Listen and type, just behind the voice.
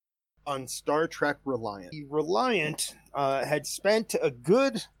on Star Trek Reliant. The Reliant had spent a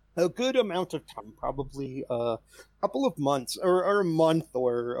good amount of time, probably a couple of months or a month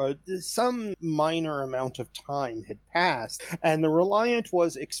or some minor amount of time had passed, and the Reliant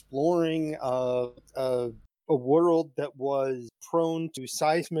was exploring a world that was prone to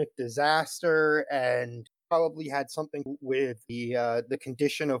seismic disaster and probably had something with the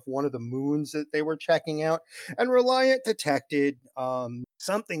condition of one of the moons that they were checking out. And Reliant detected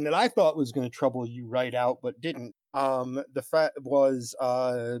something that I thought was going to trouble you right out, but didn't. The fact was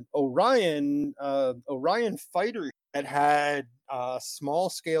Orion fighter that had small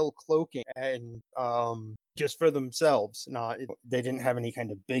scale cloaking and just for themselves. They didn't have any kind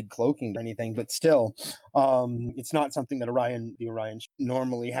of big cloaking or anything, but still, it's not something that the Orion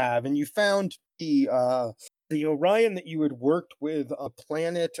normally have. And you found the Orion that you had worked with a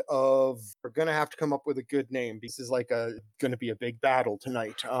planet of. We're gonna have to come up with a good name. This is like gonna be a big battle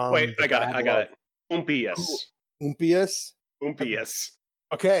tonight. Wait, I got it. Umpius. Umpius. Umpius.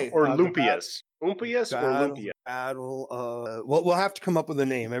 Okay. Or Lumpius. Umpius or Lumpius. Battle. We'll have to come up with a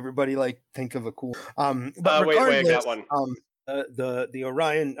name. Everybody think of a cool. But wait, I got one. The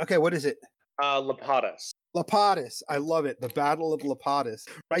Orion. Okay, what is it? Lapadas. Lapadas. I love it. The Battle of Lapadas.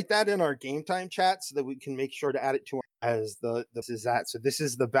 Write that in our game time chat so that we can make sure to add it to as this is that. So this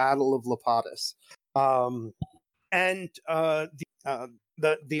is the Battle of Lapadas. And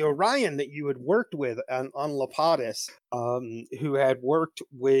the Orion that you had worked with on Lapadas, who had worked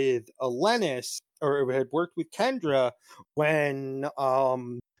with Elenis or had worked with Kendra when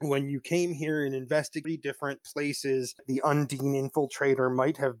you came here and investigated different places, the Undine infiltrator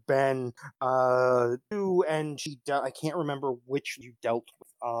might have been you, and I can't remember which you dealt with.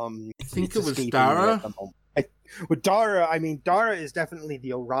 I think it was Dara. With Dara, Dara is definitely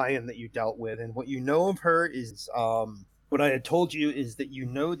the Orion that you dealt with, and what you know of her is what I had told you is that you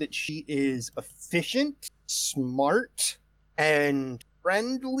know that she is efficient, smart, and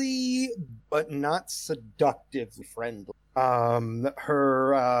friendly, but not seductively friendly. The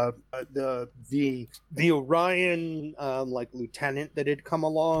Orion lieutenant that had come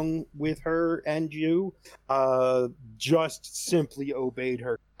along with her and you just simply obeyed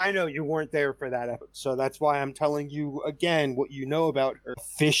her. I know you weren't there for that episode, so that's why I'm telling you again what you know about her.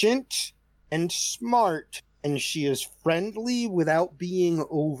 Efficient and smart, and she is friendly without being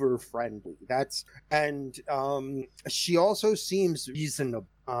over friendly. She also seems reasonable.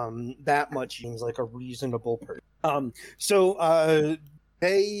 That much seems like a reasonable person. So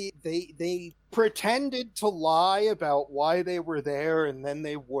they pretended to lie about why they were there, and then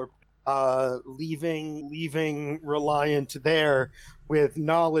they were leaving Reliant there with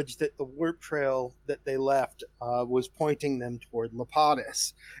knowledge that the warp trail that they left was pointing them toward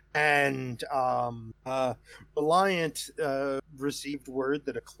Lapadas. And Reliant received word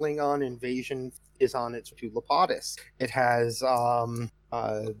that a Klingon invasion is on its way to Lapadas. It has the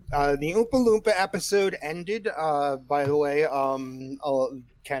Oompa Loompa episode ended, by the way,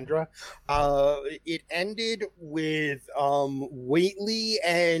 Kendra. It ended with Whately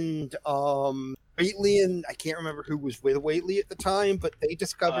and I can't remember who was with Whately at the time, but they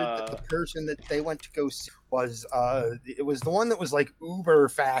discovered that the person that they went to go see was it was the one that was like uber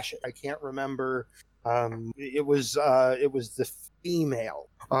fashion. I can't remember. It was the female,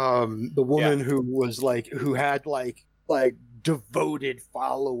 the woman who was who had devoted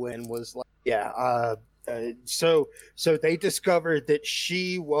following, was so they discovered that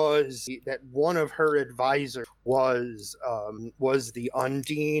that one of her advisors was the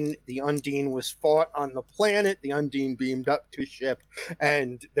Undine. The Undine was fought on the planet. The Undine beamed up to a ship,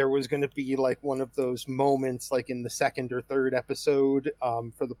 and there was going to be one of those moments in the second or third episode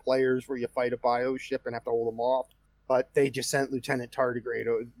for the players where you fight a bio ship and have to hold them off. But they just sent Lieutenant Tardigrade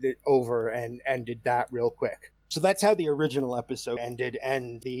over and ended that real quick. So that's how the original episode ended,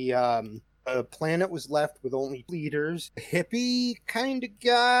 and the planet was left with only leaders. A hippie kind of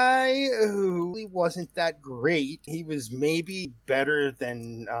guy who really wasn't that great. He was maybe better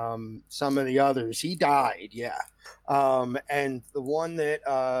than some of the others. He died, yeah. And the one that,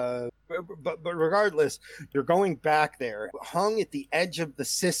 but regardless, you're going back there, hung at the edge of the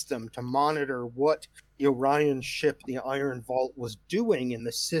system to monitor what the Orion ship, the Iron Vault, was doing in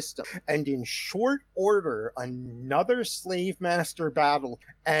the system. And in short order, another Slave Master battle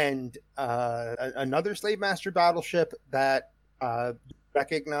and another Slave Master battleship that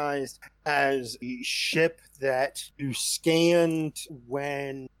recognized as the ship that you scanned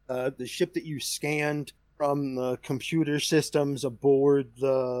when the ship that you scanned from the computer systems aboard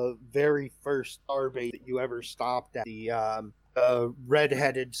the very first starbase that you ever stopped at, the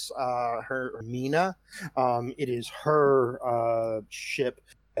redheaded her Mina. It is her ship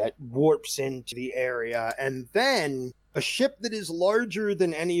that warps into the area, and then a ship that is larger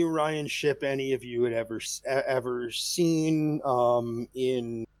than any Orion ship any of you had ever seen.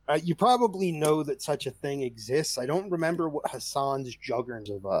 You probably know that such a thing exists. I don't remember what Hassan's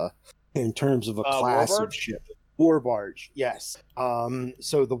Juggernaut of in terms of a class of ship. War barge, yes.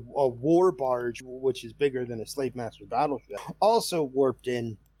 So a war barge, which is bigger than a slave master battleship, also warped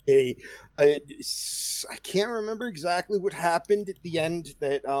in. I can't remember exactly what happened at the end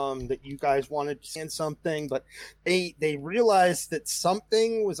that you guys wanted to say something, but they realized that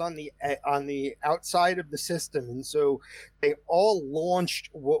something was on the outside of the system, and so they all launched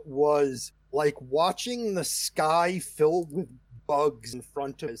what was like watching the sky filled with bugs in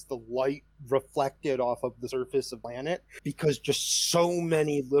front of as the light reflected off of the surface of the planet, because just so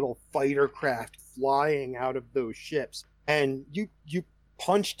many little fighter craft flying out of those ships, and you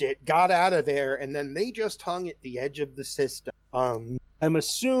punched it, got out of there, and then they just hung at the edge of the system. I'm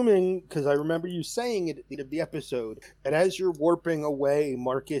assuming, because I remember you saying it at the end of the episode, that as you're warping away,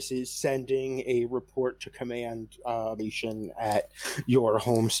 Marcus is sending a report to command station at your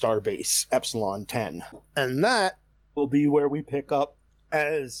home star base, Epsilon 10. And that will be where we pick up,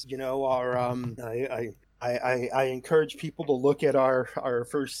 as you know, our I encourage people to look at our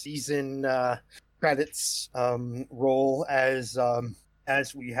first season credits roll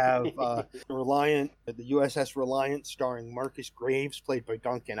as we have Reliant, the USS Reliant, starring Marcus Graves, played by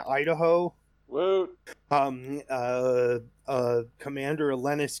Duncan Idaho. Woo. Commander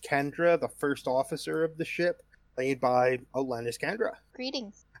Elenis Kendra, the first officer of the ship, played by Elenis Kendra.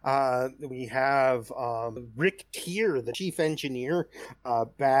 Greetings. We have Rick Tier, the chief engineer,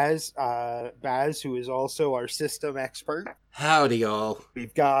 Baz, who is also our system expert. Howdy, y'all.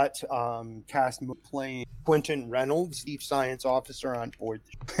 We've got cast playing Quentin Reynolds, chief science officer on board.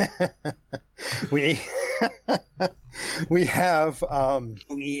 we have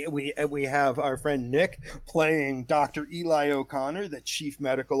we have our friend Nick playing Dr. Eli O'Connor, the chief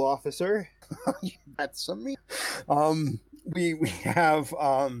medical officer. That's me. We have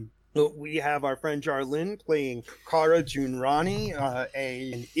our friend Jarlin playing Kara Junrani,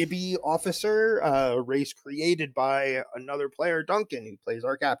 an IBI officer, race created by another player, Duncan, who plays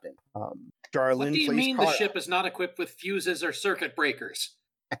our captain. Jarlin what do you plays mean Kara. The ship is not equipped with fuses or circuit breakers?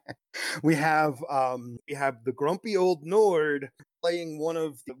 We have the grumpy old Nord playing one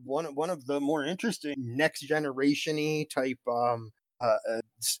of the more interesting next generation-y type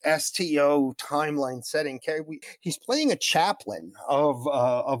STO timeline setting. He's playing a chaplain of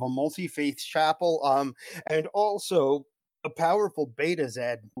a multi-faith chapel, and also a powerful Beta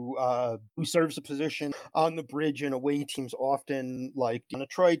Zed who serves a position on the bridge in away teams, often like Donna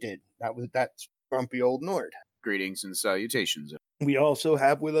Troy did. That's grumpy old Nord. Greetings and salutations. We also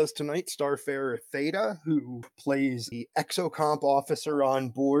have with us tonight Starfarer Theta, who plays the exocomp officer on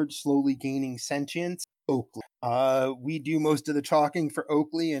board, slowly gaining sentience, Oakley. We do most of the talking for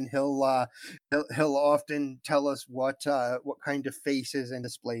Oakley, and he'll often tell us what kind of faces and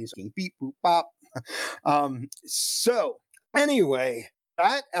displays. Beep boop bop. So anyway,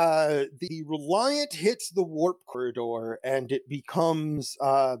 that the Reliant hits the warp corridor, and it becomes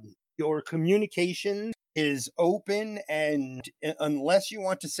your communication is open, and unless you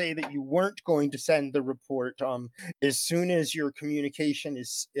want to say that you weren't going to send the report, as soon as your communication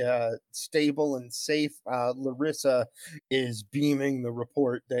is stable and safe, Larissa is beaming the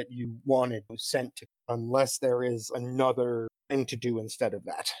report that you wanted sent to, unless there is another thing to do instead of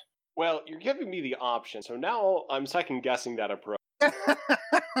that. Well, you're giving me the option, so now I'm second guessing that approach.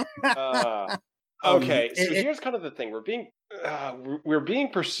 Okay, so here's kind of the thing: we're being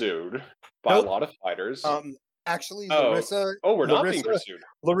pursued by a lot of fighters. Actually, Larissa. We're not being pursued.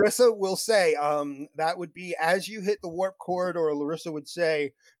 Larissa will say, that would be as you hit the warp corridor. Larissa would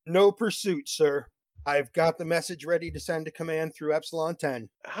say, "No pursuit, sir. I've got the message ready to send a command through Epsilon 10."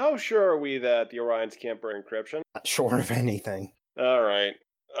 How sure are we that the Orions can't burn encryption? Not sure of anything. All right.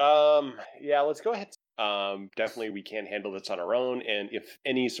 Yeah, let's go ahead. Definitely we can't handle this on our own, and if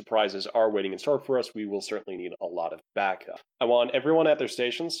any surprises are waiting in store for us, we will certainly need a lot of backup. I want everyone at their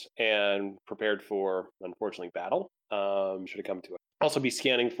stations and prepared for, unfortunately, battle. Should it come to it. Also be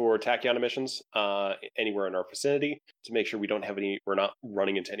scanning for tachyon emissions anywhere in our vicinity to make sure we're not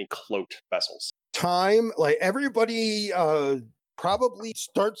running into any cloaked vessels. Like everybody probably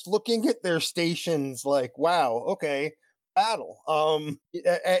starts looking at their stations like, wow, okay. Battle.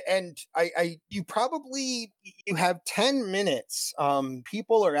 And you have 10 minutes.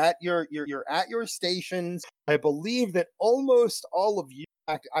 People are at you're at your stations. I believe that almost all of you.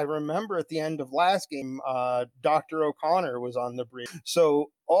 In fact, I remember at the end of last game, Dr. O'Connor was on the bridge.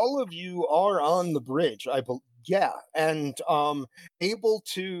 So all of you are on the bridge. Yeah, and able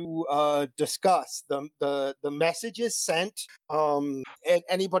to discuss the messages sent. And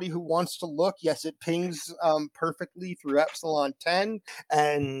anybody who wants to look, yes, it pings perfectly through Epsilon 10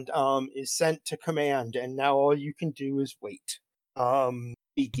 and is sent to command. And now all you can do is wait.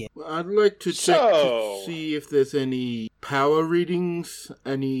 Begin. Well, I'd like to check to see if there's any power readings,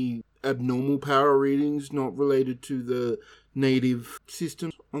 any abnormal power readings not related to the native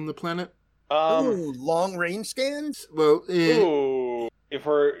systems on the planet. Ooh, long range scans? Well, Ooh, if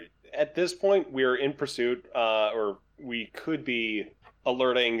we're at this point, we're in pursuit, or we could be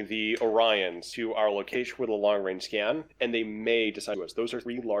alerting the Orions to our location with a long range scan, and they may decide to us. Those are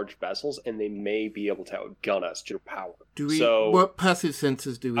 3 large vessels, and they may be able to outgun us to power. What passive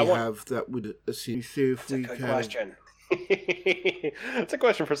sensors do we have that would assume? That's a good question. It's a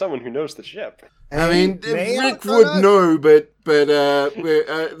question for someone who knows the ship. I mean, Rick would know, but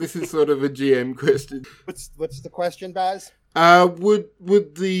this is sort of a GM question. What's the question, Baz?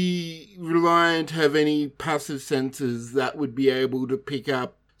 Would the Reliant have any passive sensors that would be able to pick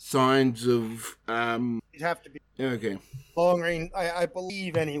up signs of It'd have to be okay. Long range, I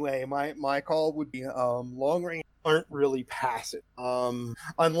believe anyway. My call would be long range aren't really passive.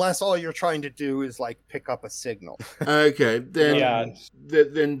 Unless all you're trying to do is like pick up a signal. Okay, then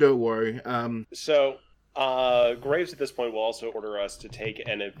then don't worry. So Graves at this point will also order us to take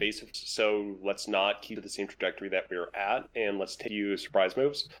an evasive, so let's not keep the same trajectory that we were at, and let's use surprise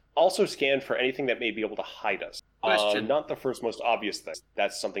moves. Also scan for anything that may be able to hide us. Question. Not the first most obvious thing.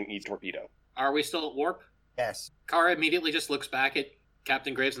 That's something each torpedo. Are we still at warp? Yes. Kara immediately just looks back at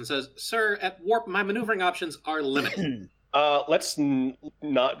Captain Graves and says, "Sir, at warp, my maneuvering options are limited." Let's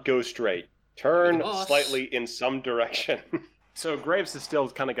not go straight. Turn slightly in some direction. So Graves has still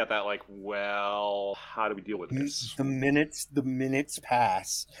kind of got that like, well, how do we deal with this? The minutes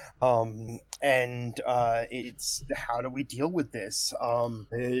pass, and it's how do we deal with this?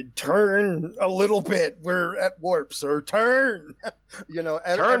 Turn a little bit. We're at warp, sir. Turn. Turn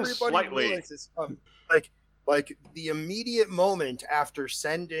everybody slightly. realizes, like the immediate moment after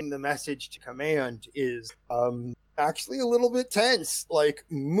sending the message to command is actually a little bit tense. Like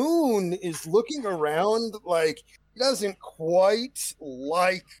Moon is looking around like he doesn't quite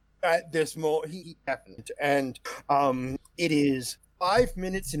like at this moment. He definitely, and it is 5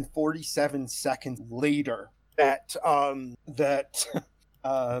 minutes and 47 seconds later that that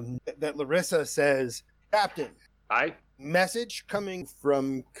Larissa says, "Captain, Aye. Message coming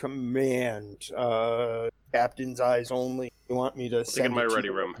from command. Captain's eyes only. You want me to send in my it to ready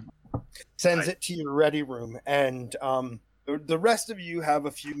you? room. Sends it to your ready room, and the rest of you have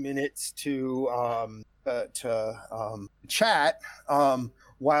a few minutes to chat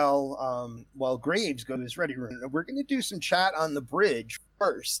while Graves goes to his ready room. We're going to do some chat on the bridge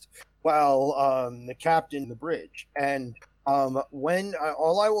first, while the captain the bridge. And when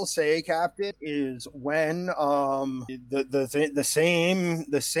all I will say, Captain, is when the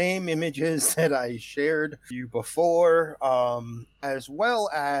same images that I shared with you before, as well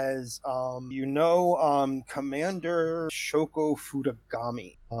as Commander Shoko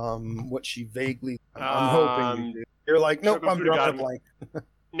Fudagami, what she vaguely I'm hoping you do. You're like, nope, I'm drawing a blank.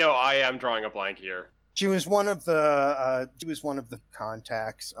 No, I am drawing a blank here. She was one of the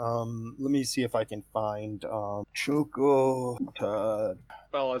contacts. Let me see if I can find Shoko.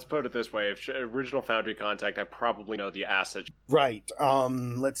 Well, let's put it this way: if original Foundry contact, I probably know the asset. Right.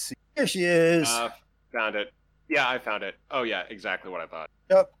 Let's see. Here she is. Found it. Yeah, I found it. Oh yeah, exactly what I thought.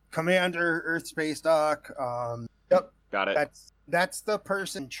 Yep. Commander, Earth Space Dock. Yep. Got it. That's the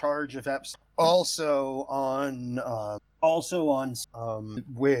person in charge of Epsilon. Also on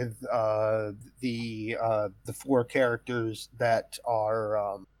with the 4 characters that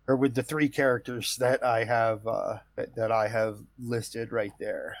are or with the 3 characters that I have listed right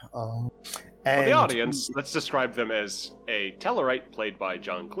there. For the audience, let's describe them as a Tellarite played by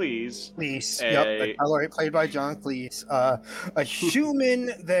John Cleese. A Tellarite played by John Cleese. A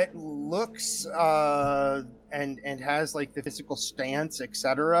human that looks and has like the physical stance,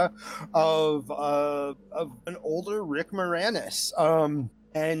 etc., of an older Rick Moranis.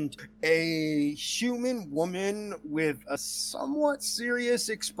 And a human woman with a somewhat serious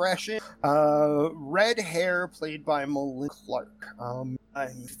expression, red hair, played by Melinda Clark.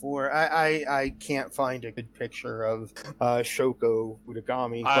 I can't find a good picture of Shoko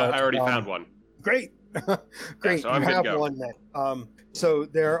Fudagami. I already found one. Great. Great, yeah, so you have one then. So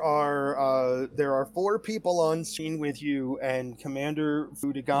there are 4 people on scene with you, and Commander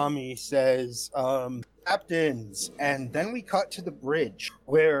Fudagami says, "Captains," and then we cut to the bridge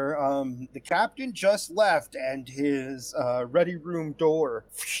where the captain just left, and his ready room door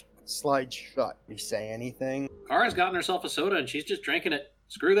slides shut. Did he say anything? Kara's gotten herself a soda and she's just drinking it.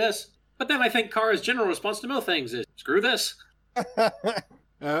 Screw this. But then I think Kara's general response to most things is, screw this.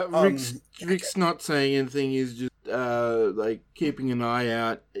 Rick's not saying anything. He's just like keeping an eye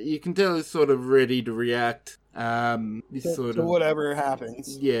out. You can tell he's sort of ready to react. To whatever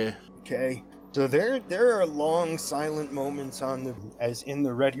happens. Yeah. Okay. So there are long silent moments as in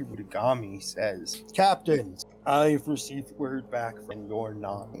the Ready Rudagami says, Captains, I've received word back from you're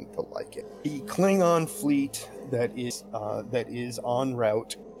not going to like it. The Klingon fleet that is en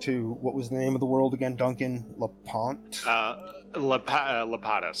route to, what was the name of the world again, Duncan? Lapont?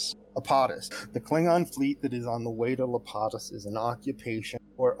 Lapadas. Lapadas. The Klingon fleet that is on the way to Lapadas is an occupation.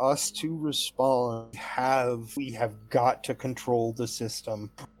 For us to respond, we have got to control the system,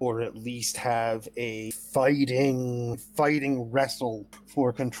 or at least have a fighting wrestle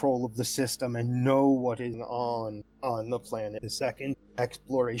for control of the system and know what is on the planet. The second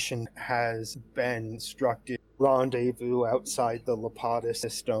exploration has been instructed rendezvous outside the Lapadas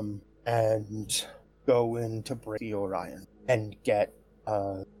system and go in to break the Orion and get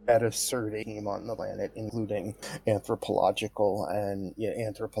a survey team on the planet, including anthropological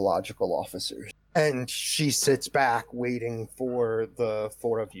officers. And she sits back waiting for the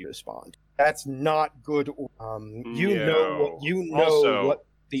four of you to respond. That's not good. You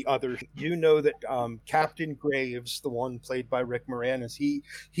know that Captain Graves, the one played by Rick Moranis, he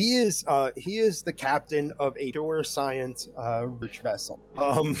is the captain of a pure science research vessel.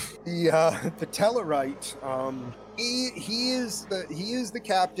 The Tellarite, he is the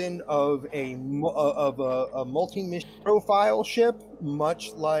captain of a multi-mission profile ship,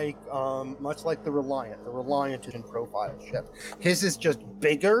 much like the Reliant. The Reliant is a profile ship. His is just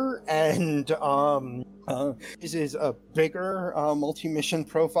bigger and this is a bigger multi-mission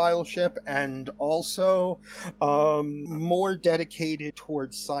profile ship, and also more dedicated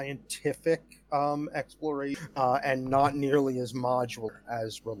towards scientific exploration and not nearly as modular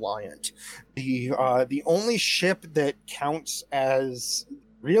as Reliant. The only ship that counts as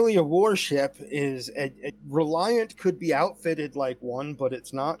really a warship is Reliant could be outfitted like one, but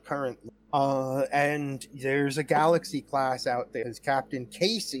it's not currently. And there's a Galaxy class out there. Captain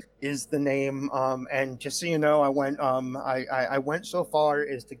Casey is the name. And just so you know, I went so far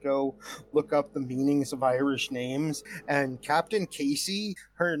as to go look up the meanings of Irish names. And Captain Casey,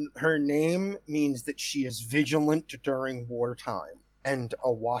 her name means that she is vigilant during wartime and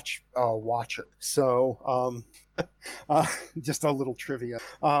a watcher. So, just a little trivia.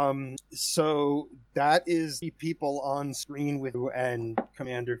 So that is the people on screen with you and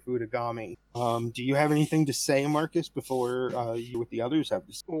Commander Fudagami. Do you have anything to say, Marcus, before you with the others have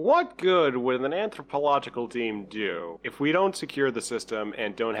to say? What good would an anthropological team do if we don't secure the system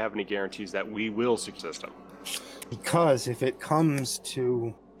and don't have any guarantees that we will secure the system? Because if it comes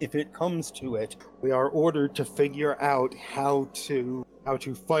to it, we are ordered to figure out how to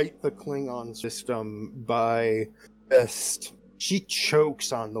fight the Klingon system by best. She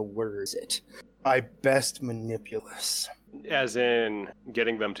chokes on the words by best manipulous. As in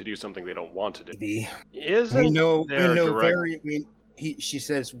getting them to do something they don't want to do. She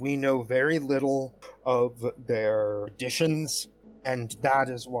says we know very little of their additions, and that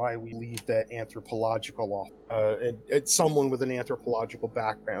is why we believe that someone with an anthropological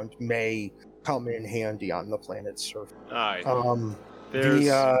background may come in handy on the planet's surface.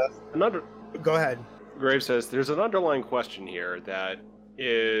 Go ahead. Graves says there's an underlying question here that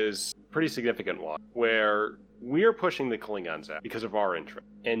is a pretty significant one, where we're pushing the Klingons out because of our interest.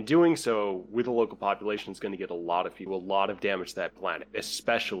 And doing so with the local population is going to get a lot of damage to that planet,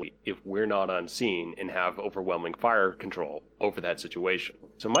 especially if we're not unseen and have overwhelming fire control over that situation.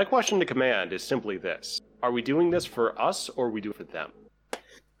 So my question to Command is simply this. Are we doing this for us, or are we doing it for them?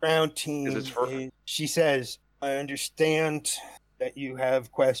 Ground team, she says, I understand that you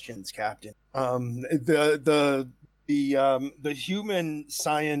have questions, Captain. The human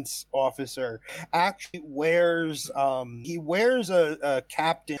science officer actually wears a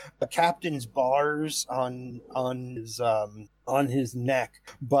captain's bars on his neck,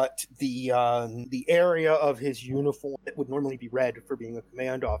 but the area of his uniform that would normally be red for being a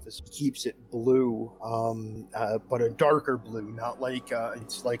command officer keeps it blue, but a darker blue, not like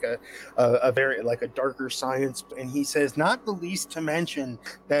it's like a very like a darker science. And he says, not the least to mention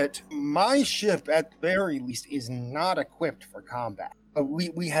that my ship at the very least is not equipped for combat.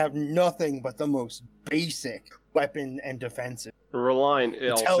 We have nothing but the most basic weapon and defensive. Reliant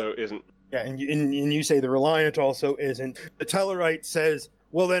also isn't. Yeah, and you say the Reliant also isn't. The Tellarite says,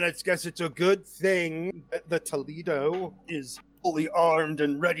 well, then I guess it's a good thing that the Toledo is fully armed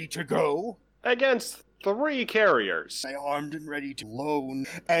and ready to go. Against 3 carriers. Armed and ready to loan.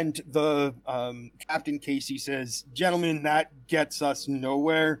 And the Captain Casey says, "Gentlemen, that gets us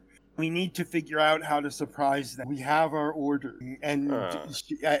nowhere. We need to figure out how to surprise them. We have our order." And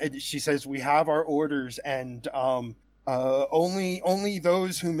she says, "We have our orders, and only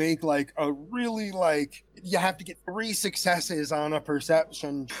those who make like a really like you have to get 3 successes on a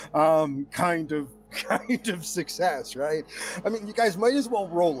perception kind of success, right? I mean, you guys might as well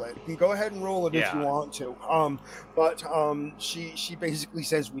roll it. You can go ahead and roll it if you want to. But she basically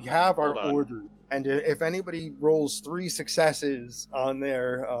says, we have our order, and if anybody rolls 3 successes on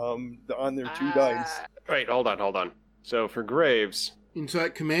their 2 dice. Wait, hold on. So for Graves,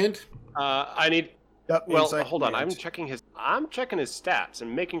 Insight Command. I need. Yep, Well, hold on. I'm checking his stats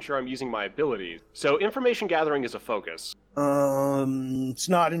and making sure I'm using my abilities. So information gathering is a focus. It's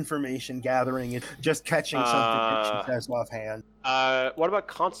not information gathering. It's just catching something that she says offhand. What about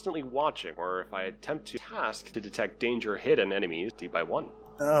constantly watching, or if I attempt to task to detect danger hidden enemies, D by 1?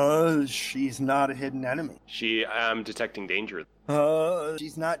 She's not a hidden enemy. She am detecting danger.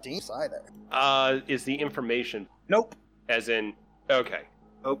 She's not dangerous either. Is the information? Nope. As in, okay.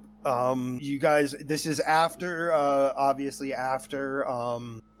 Nope. You guys, this is after, obviously after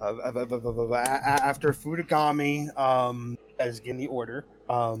Fudagami, has given the order.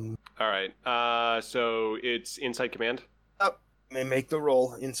 All right. So it's Insight Command? Yep. May make the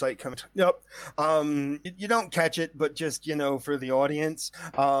roll. Insight Command. Yep. You don't catch it, but just, for the audience,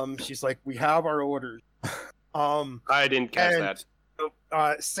 she's like, we have our orders. I didn't catch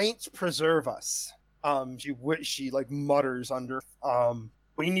that. Saints preserve us. She like mutters under,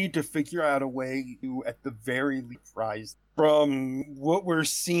 we need to figure out a way to, at the very least, rise. From what we're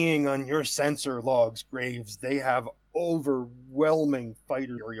seeing on your sensor logs, Graves, they have overwhelming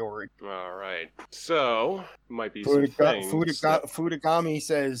fighter superiority. All right. So, might be some things. Fudagami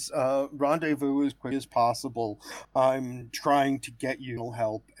says, rendezvous as quick as possible. I'm trying to get you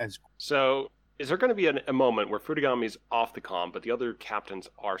help as quick. So, is there going to be a moment where Fudagami's off the comm, but the other captains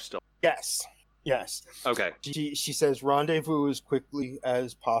are still? Yes. Okay. She says, rendezvous as quickly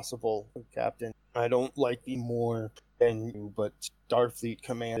as possible, Captain. I don't like you more than you, but Starfleet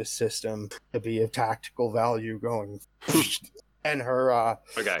command system to be of tactical value going. And her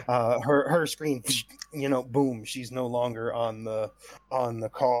her screen, boom, she's no longer on the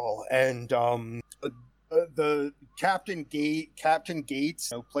call. And the Captain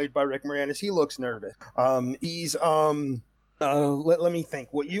Gates, played by Rick Moranis, he looks nervous. He's let me think.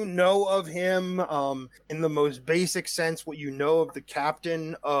 What you know of him, in the most basic sense, what you know of the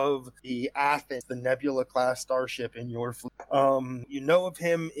captain of the Athens, the Nebula class starship in your fleet, you know of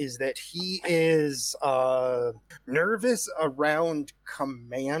him is that he is nervous around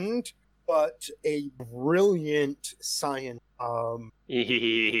command, but a brilliant scientist. Been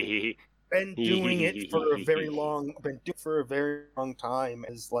doing it for a very long time,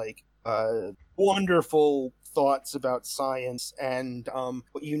 as like wonderful thoughts about science. And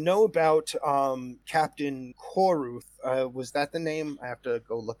what you know about Captain Koruth, was that the name? I have to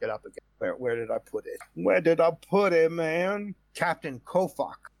go look it up again. Where did I put it, man? Captain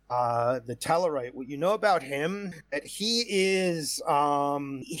Kofak, the Tellarite. What you know about him, that he is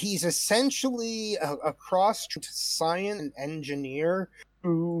he's essentially a cross science and engineer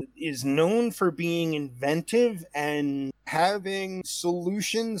who is known for being inventive and having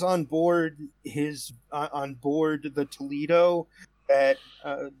solutions on board the Toledo that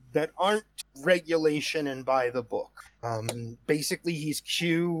aren't regulation and by the book. Basically, he's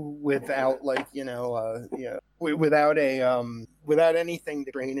Q without without anything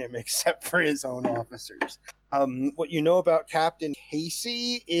to train him except for his own officers. What you know about Captain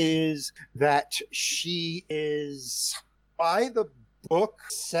Casey is that she is by the book,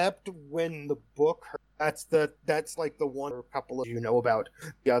 except when the book. That's like the one or a couple of about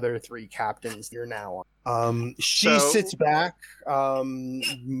the other 3 captains you're now on. She sits back.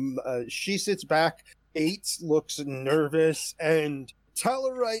 Bates looks nervous, and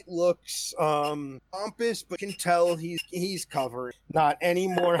Tellarite looks pompous, but can tell he's covered. Not any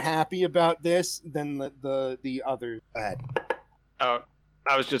more happy about this than the other had. Oh,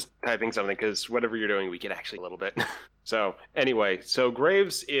 I was just typing something because whatever you're doing, we can actually a little bit. So anyway,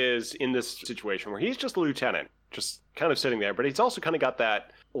 Graves is in this situation where he's just a lieutenant, just kind of sitting there, but he's also kind of got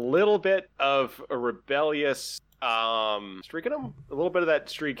that little bit of a rebellious streak in him, a little bit of that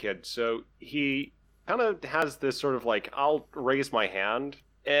street kid. So he kind of has this sort of like, I'll raise my hand,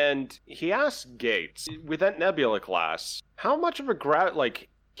 and he asks Gates, with that Nebula class, how much of a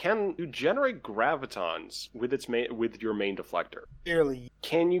can you generate gravitons with your main deflector? Barely.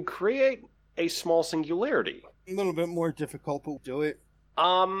 Can you create a small singularity? A little bit more difficult, but we'll do it.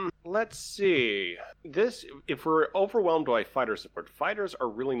 Let's see. If we're overwhelmed by fighter support, fighters are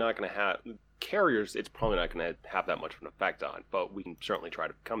really not going to have carriers. It's probably not going to have that much of an effect on, but we can certainly try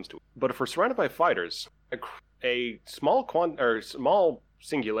if it comes to it. But if we're surrounded by fighters, a small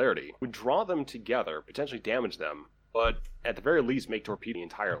singularity would draw them together, potentially damage them, but at the very least make torpedo the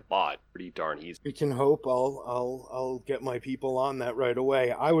entire lot pretty darn easy. We can hope. I'll get my people on that right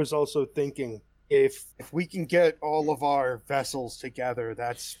away. I was also thinking, if we can get all of our vessels together,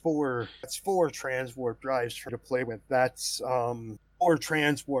 that's four transwarp drives to play with. That's 4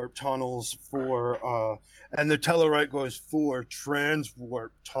 transwarp tunnels for and the Tellarite goes 4 transwarp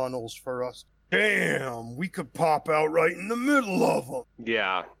tunnels for us. Damn, we could pop out right in the middle of them.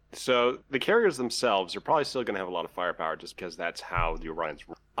 Yeah. So the carriers themselves are probably still going to have a lot of firepower just because that's how the Orions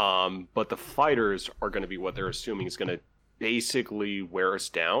run. But the fighters are going to be what they're assuming is going to basically wear us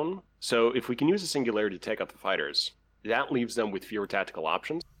down. So if we can use a singularity to take out the fighters, that leaves them with fewer tactical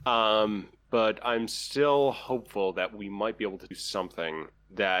options. But I'm still hopeful that we might be able to do something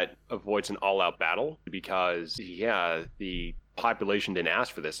that avoids an all-out battle because, the population didn't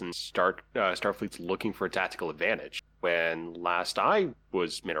ask for this, and Starfleet's looking for a tactical advantage. When last I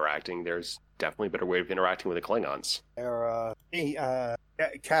was interacting, there's definitely a better way of interacting with the Klingons.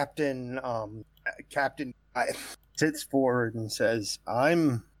 Captain sits forward and says,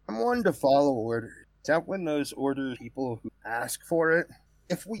 I'm one to follow orders. Is that when those orders people who ask for it?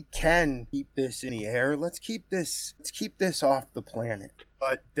 If we can keep this in the air, let's keep this off the planet.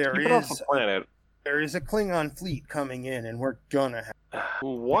 But there is a Klingon fleet coming in, and we're gonna have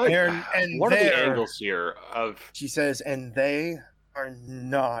what are the angles here of... She says, and they are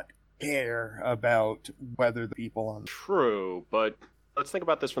not care about whether the people on... True, but let's think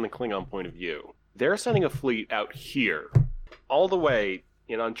about this from the Klingon point of view. They're sending a fleet out here, all the way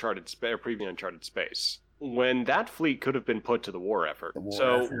in previously uncharted space, when that fleet could have been put to the war effort.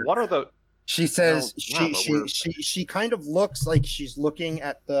 What are the... She says she kind of looks like she's looking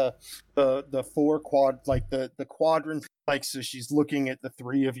at the quadrant, like, so she's looking at the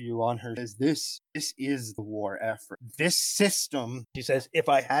 3 of you on her. Says this is the war effort. This system, she says, if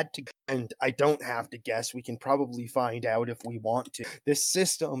I had to, and I don't have to guess, we can probably find out if we want to. This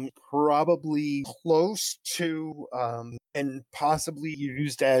system probably close to and possibly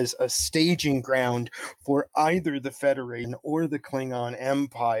used as a staging ground for either the Federation or the Klingon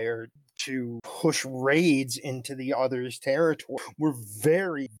Empire to push raids into the other's territory. We're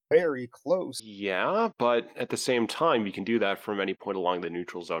very, very close. Yeah, but at the same time, you can do that from any point along the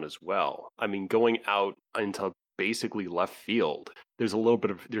neutral zone as well. I mean, going out into basically left field, there's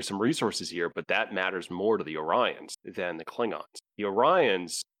some resources here, but that matters more to the Orions than the Klingons. The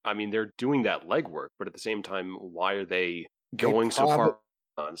Orions, I mean, they're doing that legwork, but at the same time, why are they going so far?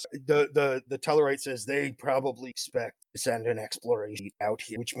 The Tellarite says they probably expect to send an exploration out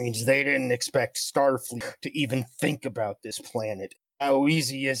here, which means they didn't expect Starfleet to even think about this planet. How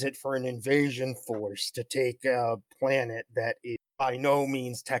easy is it for an invasion force to take a planet that is by no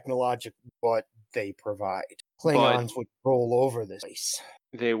means technological what they provide? Klingons would roll over this place.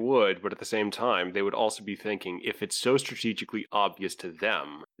 They would, but at the same time, they would also be thinking, if it's so strategically obvious to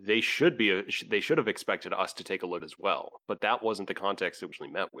them, they should have expected us to take a look as well. But that wasn't the context it was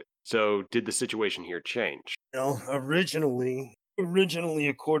met with. So, did the situation here change? Originally,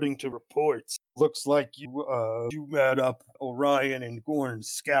 according to reports, looks like you met up Orion and Gorn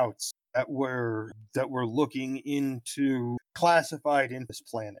scouts that were looking into classified in this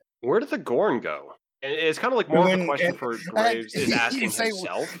planet. Where did the Gorn go? It's kind of like more of a question for Graves is asking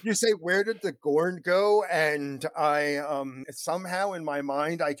himself. You say, where did the Gorn go? And I, somehow in my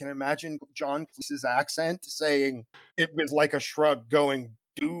mind, I can imagine John Cleese's accent saying it with like a shrug going,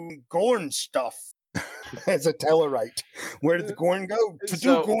 do Gorn stuff as a Tellarite. Where did the Gorn go? To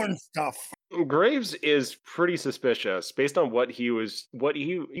do Gorn stuff. Graves is pretty suspicious based on what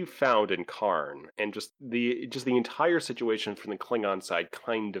he found in Karn, and just the entire situation from the Klingon side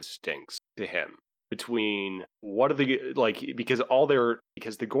kind of stinks to him. Between because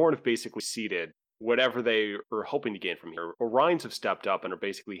the Gorn have basically ceded whatever they are hoping to gain from here. Orions have stepped up and are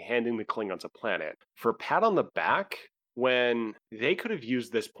basically handing the Klingons a planet for a pat on the back when they could have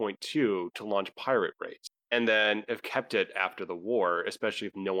used this point too to launch pirate raids and then have kept it after the war, especially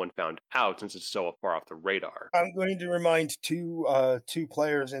if no one found out since it's so far off the radar. I'm going to remind two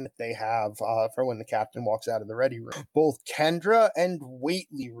players in that they have for when the captain walks out of the ready room. Both Kendra and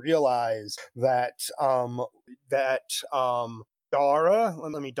Waitley realize that Dara,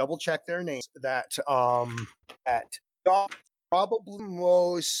 let me double check their names, that Dara probably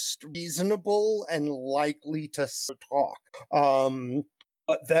most reasonable and likely to talk.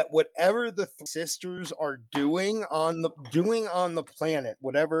 that whatever the sisters are doing on the planet,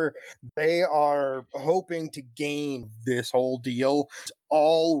 whatever they are hoping to gain this whole deal, is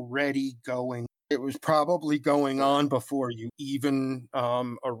already going. It was probably going on before you even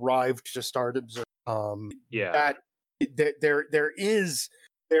arrived to start observing. Yeah. That there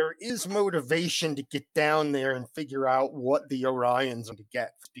is motivation to get down there and figure out what the Orions are to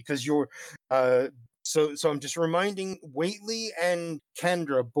get, because you're so I'm just reminding Waitley and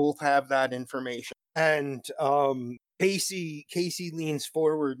Kendra both have that information. And Casey leans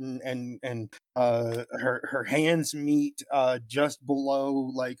forward and her hands meet just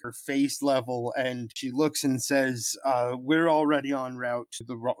below like her face level, and she looks and says, "We're already en route to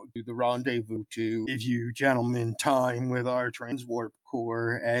the rendezvous to give you gentlemen time with our transwarp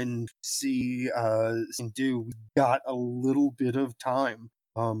core and see do. We got a little bit of time.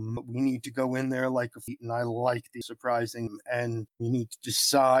 We need to go in there like a feat, and I like the surprising, and we need to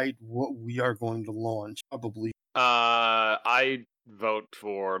decide what we are going to launch. Probably. I vote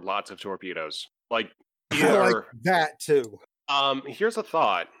for lots of torpedoes. Like, I like that too. Here's a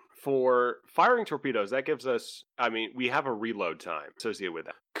thought. For firing torpedoes, that gives us, we have a reload time associated with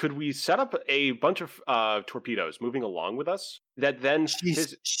that. Could we set up a bunch of torpedoes moving along with us? That then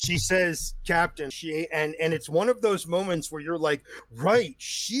she says, Captain, and it's one of those moments where you're like, right,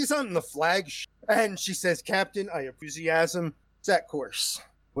 she's on the flagship, and she says, Captain, I enthusiasm, set course.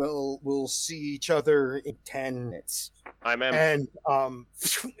 We'll see each other in 10 minutes. And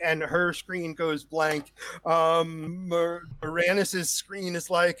and her screen goes blank. Moranis's screen is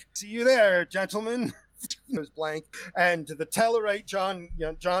like, see you there, gentlemen. Goes blank. And the Tellarite, John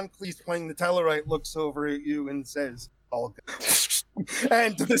Cleese playing the Tellarite, looks over at you and says, all good.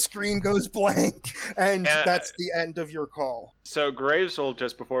 And the screen goes blank, and that's the end of your call. So Graves will,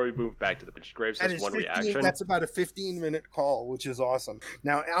 just before we move back to the bridge, Graves has one reaction. That's about a 15-minute call, which is awesome.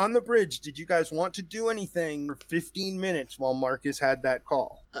 Now, on the bridge, did you guys want to do anything for 15 minutes while Marcus had that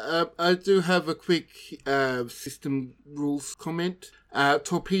call? I do have a quick system rules comment.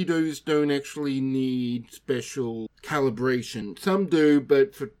 Torpedoes don't actually need special calibration. Some do,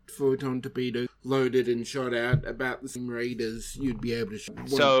 but for photon torpedoes loaded and shot out about the same rate as you'd be able to shoot one.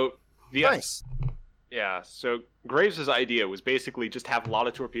 So, nice. Yeah, so Graves' idea was basically just have a lot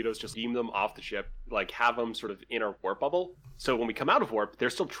of torpedoes, just beam them off the ship, like have them sort of in our warp bubble. So when we come out of warp, they're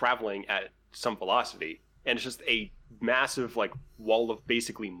still traveling at some velocity, and it's just a massive like wall of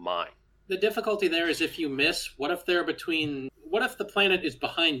basically mine. The difficulty there is if you miss, what if the planet is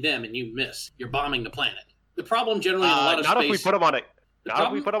behind them and you miss? You're bombing the planet. The problem generally in a lot of not space... if we put them on it.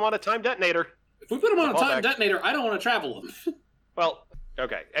 If we put them on a time detonator. If we put them on a time detonator, I don't want to travel them. Well,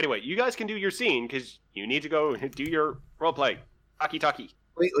 okay. Anyway, you guys can do your scene, because you need to go do your roleplay. Talkie.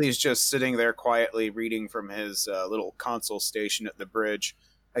 Waitley's just sitting there quietly reading from his little console station at the bridge,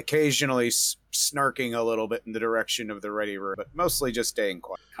 occasionally snarking a little bit in the direction of the ready room, but mostly just staying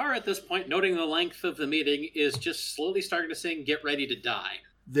quiet. Kara, at this point, noting the length of the meeting, is just slowly starting to sing Get Ready to Die.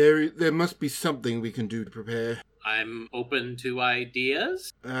 There must be something we can do to prepare. I'm open to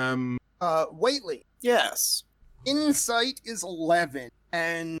ideas. Waitley. Yes. Insight is 11,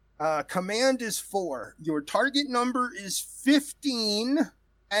 and command is 4. Your target number is 15,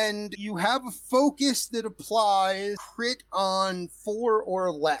 and you have a focus that applies crit on 4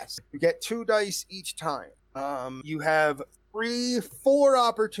 or less. You get 2 dice each time. You have 4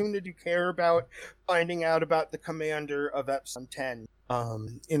 opportunity to care about finding out about the commander of Epsilon 10,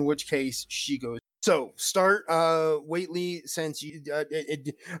 in which case she goes. So start, Waitley, since you,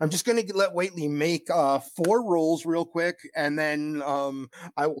 I'm just going to let Waitley make 4 rolls real quick, and then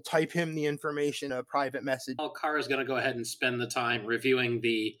I will type him the information, a private message. Well, Kara's going to go ahead and spend the time reviewing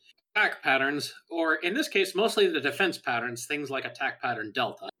the attack patterns, or in this case, mostly the defense patterns, things like attack pattern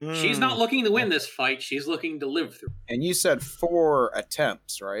Delta. She's not looking to win this fight, she's looking to live through. And you said 4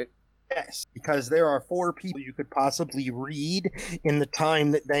 attempts, right? Yes, because there are 4 people you could possibly read in the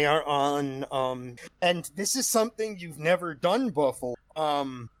time that they are on. And this is something you've never done before.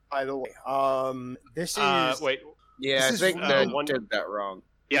 By the way, this is wait. Yeah, I think one did that wrong.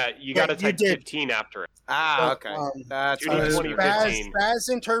 Yeah, you got to type 15 after it. Okay. That's you need 20 or 15. Baz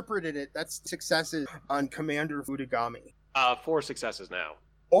interpreted it. That's successes on Commander Fudagami. 4 successes now.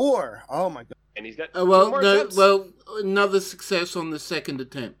 Or, oh my god. And he's got another success on the second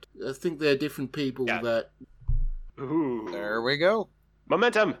attempt. I think they're different people that... Ooh. There we go.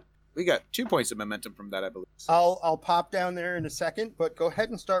 Momentum. We got 2 points of momentum from that, I believe. I'll pop down there in a second, but go ahead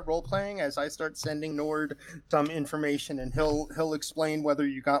and start role-playing as I start sending Nord some information, and he'll explain whether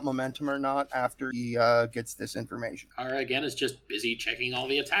you got momentum or not after he gets this information. Kara, again, is just busy checking all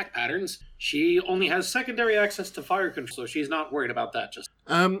the attack patterns. She only has secondary access to fire control, so she's not worried about that.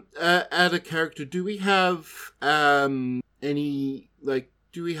 Add a character. Do we have any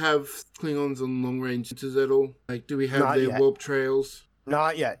do we have Klingons on long range sensors at all? Like, do we have Not their yet. warp trails?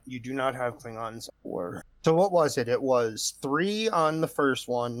 Not yet. You do not have Klingons. So what was it? It was 3 on the first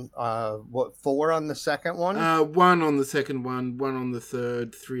one. 4 on the second one? 1 on the second one, 1 on the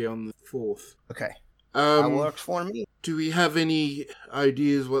third, 3 on the fourth. Okay. That Um, works for me. do we have any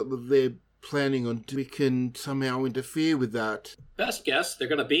ideas what they're planning on? We can somehow interfere with that. Best guess, they're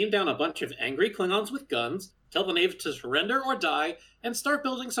going to beam down a bunch of angry Klingons with guns, tell the Navy to surrender or die, and start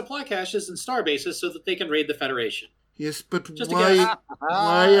building supply caches and star bases so that they can raid the Federation. Yes, but Just a guess.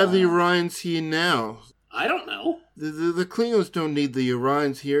 why are the Orions here now? I don't know. The Klingons don't need the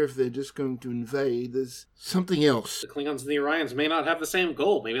Orions here if they're just going to invade. There's something else. The Klingons and the Orions may not have the same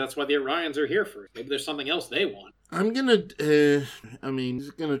goal. Maybe that's why the Orions are here first. Maybe there's something else they want. I'm gonna,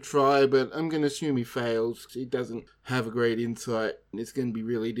 he's gonna try, but I'm gonna assume he fails. He doesn't have a great insight, and it's gonna be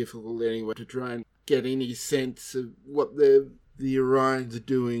really difficult anyway to try and get any sense of what the Orions are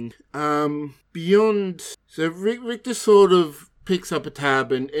doing. Beyond, so Richter sort of picks up a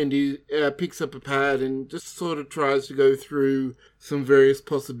tab and he picks up a pad and just sort of tries to go through some various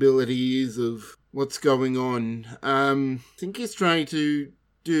possibilities of what's going on. I think he's trying to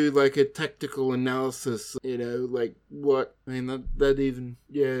do like a tactical analysis, tactical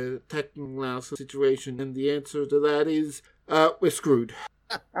analysis situation, and the answer to that is we're screwed.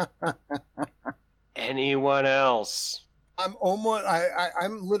 Anyone else? I'm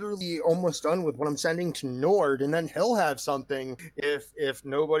literally almost done with what I'm sending to Nord, and then he'll have something if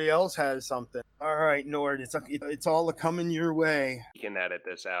nobody else has something. All right, Nord, it's all coming your way. You can edit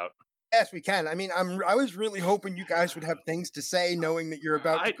this out. Yes, we can. I mean, I was really hoping you guys would have things to say, knowing that you're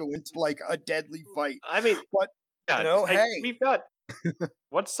about to go into like a deadly fight. I mean, but we've got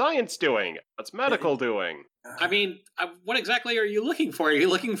what's science doing? What's medical doing? I mean, what exactly are you looking for? Are you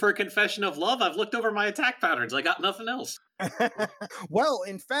looking for a confession of love? I've looked over my attack patterns. I got nothing else. Well,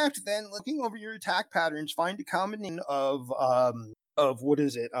 in fact, then looking over your attack patterns, find a combination of what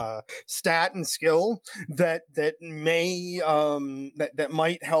is it? Stat and skill that may that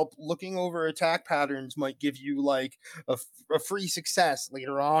might help. Looking over attack patterns might give you like a free success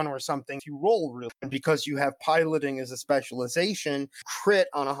later on or something if you roll really. And because you have piloting as a specialization, crit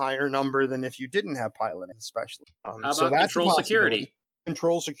on a higher number than if you didn't have piloting as a specialist. How about control security?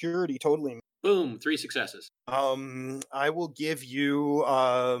 Control security, totally. Boom, 3 successes. I will give you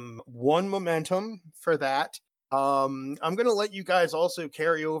 1 momentum for that. I'm gonna let you guys also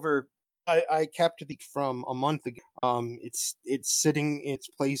carry over. I kept it from a month ago. It's sitting in its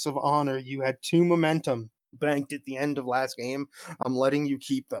place of honor. You had 2 momentum banked at the end of last game. I'm letting you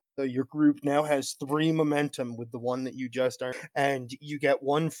keep them. So your group now has 3 momentum with the 1 that you just earned, and you get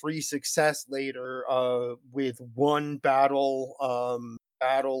 1 free success later with 1 battle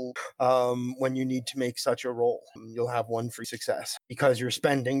when you need to make such a roll. You'll have 1 free success because you're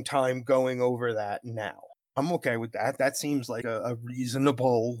spending time going over that now. I'm okay with that. That seems like a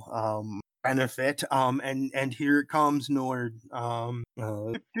reasonable benefit. And here it comes, Nord. Awesome.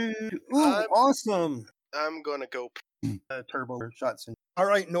 I'm gonna go. Turbo shots in. All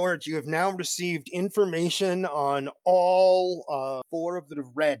right, Nord, you have now received information on all 4 of the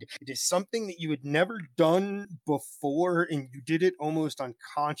red. It is something that you had never done before, and you did it almost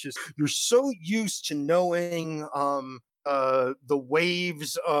unconscious. You're so used to knowing the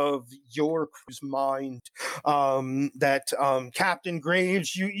waves of your crew's mind that Captain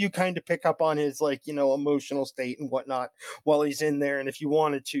Graves, you kind of pick up on his emotional state and whatnot while he's in there, and if you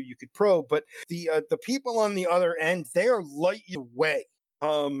wanted to you could probe, but the people on the other end, they are light years away.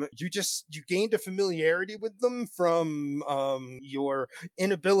 You gained a familiarity with them from your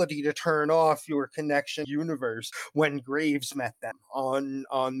inability to turn off your connection universe when Graves met them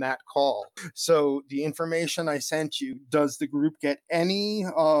on that call. So the information I sent you, does the group get any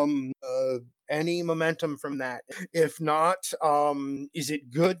momentum from that? If not, is it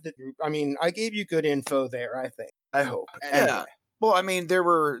good that I mean, I gave you good info there, I hope. Yeah. Anyway. Well, I mean, there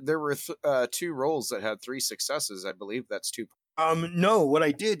were 2 rolls that had 3 successes. I believe that's 2. No, what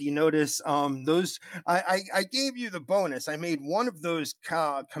I did, you notice, those, I gave you the bonus. I made one of those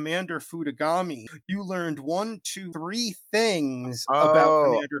Commander Fudagami. You learned 1, 2, 3 things about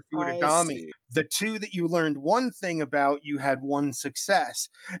Commander Fudagami. The 2 that you learned 1 thing about, you had 1 success.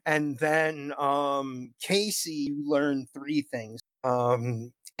 And then, Casey, you learned 3 things.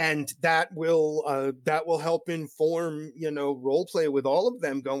 And that will help inform, role play with all of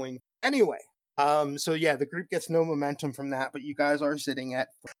them going anyway. So yeah, the group gets no momentum from that, but you guys are sitting at,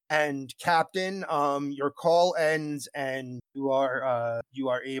 and Captain, your call ends and you are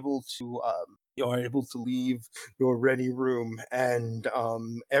able to, you are able to leave your ready room, and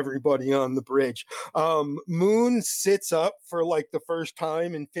everybody on the bridge. Moon sits up for like the first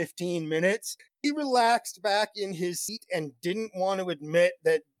time in 15 minutes. He relaxed back in his seat and didn't want to admit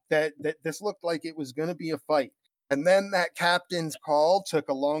that this looked like it was going to be a fight. And then that captain's call took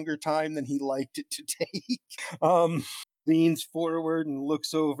a longer time than he liked it to take. Leans forward and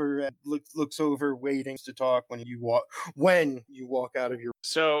looks over, waiting to talk when you walk out of your.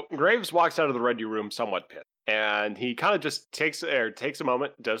 So Graves walks out of the ready room somewhat pissed, and he kind of just takes a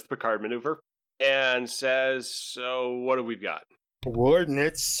moment, does the Picard maneuver, and says, "So what have we got?"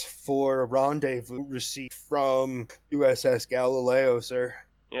 Coordinates for a rendezvous received from USS Galileo, sir.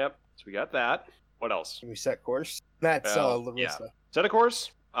 Yep, so we got that. What else? Can we set course? That's Larissa. Yeah. Set a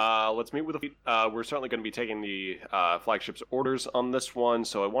course. Let's meet with the fleet. We're certainly going to be taking the flagship's orders on this one,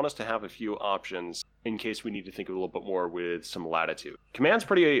 so I want us to have a few options in case we need to think a little bit more with some latitude. Command's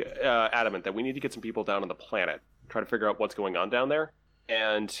pretty adamant that we need to get some people down on the planet, try to figure out what's going on down there,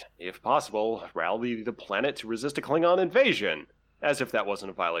 and, if possible, rally the planet to resist a Klingon invasion. As if that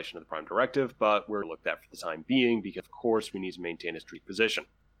wasn't a violation of the Prime Directive, but we're looked at for the time being, because, of course, we need to maintain a street position.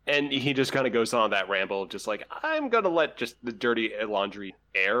 And he just kind of goes on that ramble, just like, I'm going to let just the dirty laundry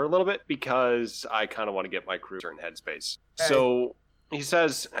air a little bit because I kind of want to get my crew in headspace. Hey. So he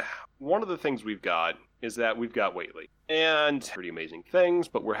says, one of the things we've got is that we've got Whately. And pretty amazing things,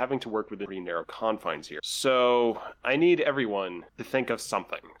 but we're having to work within pretty narrow confines here. So I need everyone to think of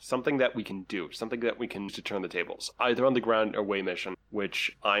something that we can do, something that we can use to turn the tables, either on the ground away mission,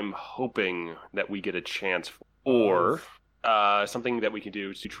 which I'm hoping that we get a chance for, or something that we can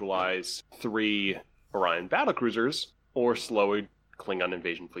do to neutralize 3 Orion battlecruisers, or slow a Klingon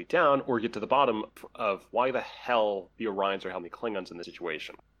invasion fleet down, or get to the bottom of why the hell the Orions are helping Klingons in this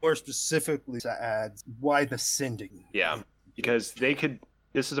situation. More specifically to add, why the sending. Yeah, because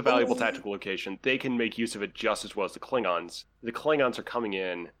this is a valuable tactical location. They can make use of it just as well as the Klingons. The Klingons are coming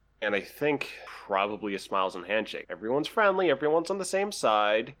in, and I think probably a smiles and handshake. Everyone's friendly, everyone's on the same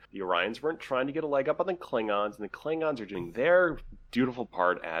side. The Orions weren't trying to get a leg up on the Klingons, and the Klingons are doing their dutiful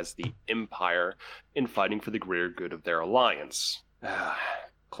part as the Empire in fighting for the greater good of their alliance.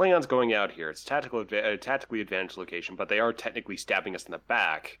 Klingons going out here. It's a tactically advantaged location, but they are technically stabbing us in the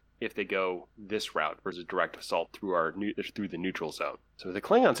back if they go this route versus direct assault through the neutral zone. So are the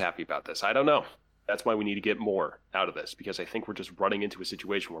Klingons happy about this? I don't know. That's why we need to get more out of this, because I think we're just running into a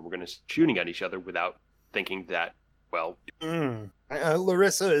situation where we're going to shooting at each other without thinking that, well...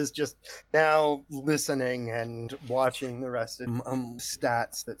 Larissa is just now listening and watching the rest of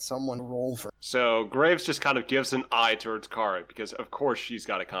stats that someone rolled for. So Graves just kind of gives an eye towards Kara, because of course she's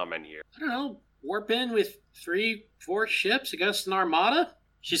got a comment here. I don't know, warp in with 3-4 ships against an armada?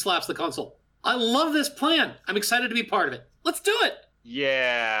 She slaps the console. I love this plan. I'm excited to be part of it. Let's do it!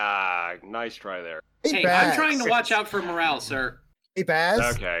 Yeah, nice try there. Hey, I'm trying to watch out for morale, sir. Hey,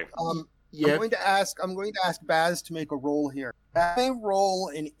 Baz. Okay. Yep. I'm going to ask Baz to make a roll here. I roll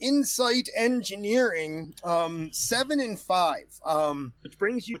in Insight Engineering, 7 and 5, which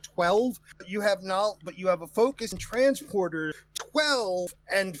brings you 12. But you have a focus in Transporter, 12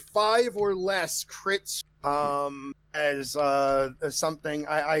 and 5 or less crits. As something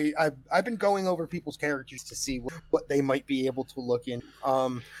I've been going over people's characters to see what they might be able to look in.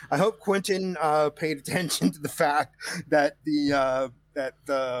 I hope Quentin paid attention to the fact that the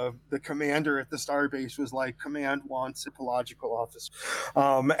commander at the starbase was like, command wants a ecological officer,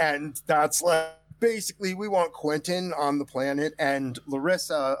 and that's like, basically we want Quentin on the planet. And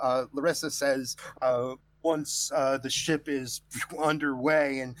Larissa says, once the ship is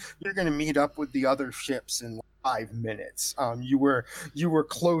underway and you're going to meet up with the other ships in 5 minutes. You were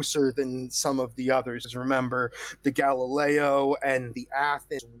closer than some of the others. Remember, the Galileo and the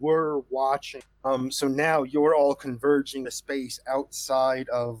Athens were watching. So now you're all converging to space outside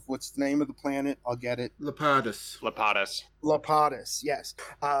of, what's the name of the planet? I'll get it. Lapadas, yes.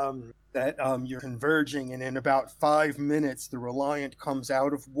 You're converging, and in about 5 minutes, the Reliant comes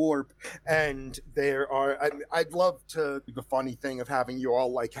out of warp, and I'd love to do the funny thing of having you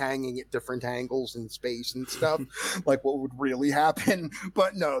all like hanging at different angles in space and stuff, like what would really happen.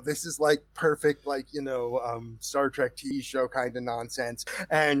 But no, this is like perfect, like, Star Trek TV show kind of nonsense.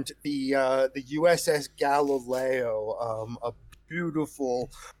 And the USS Galileo, a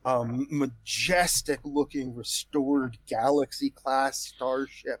beautiful, majestic-looking, restored Galaxy-class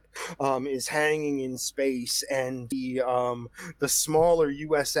starship is hanging in space, and the smaller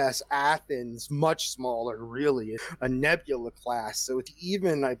USS Athens, much smaller, really, a Nebula class, so it's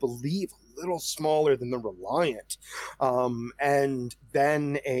even, I believe, a little smaller than the Reliant, and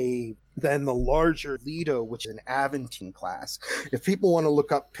then than the larger Leto, which is an Aventine class. If people want to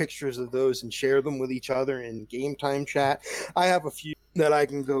look up pictures of those and share them with each other in game time chat, I have a few that I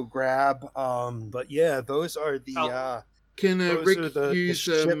can go grab. But yeah, those are the Can those Rick are the use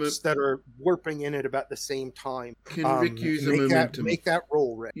ships that are warping in at about the same time. Can Rick use a Make momentum? make that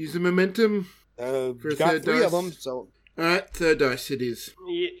roll, Rick. Use a momentum. You For a got third 3 of dice? them, so All right, third dice it is.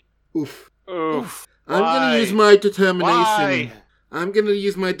 Yeah. Oof. Oof. I'm Why? gonna use my determination. Why? I'm gonna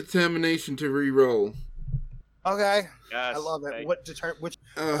use my determination to re-roll. okay. Yes, I love it. thank- Which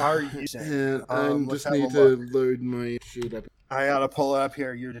are you using? And I Let's just have a need to look. load my sheet up. I gotta pull it up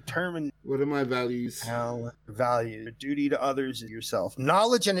here. You're determined What are my values? how value. Your duty to others is yourself.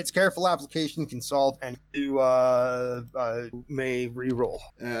 Knowledge and its careful application can solve and you may re-roll.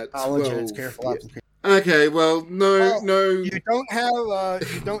 Knowledge and its 12. careful Yeah. application. Okay, well, no. You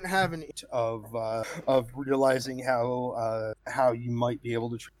don't have an itch of realizing how you might be able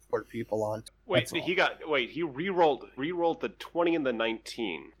to transport people on. Wait, That's all. he re-rolled the 20 and the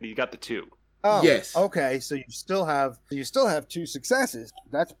 19. He got the 2. Oh, Yes. Okay, so you still have 2 successes.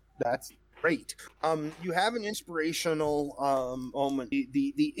 That's great. You have an inspirational moment.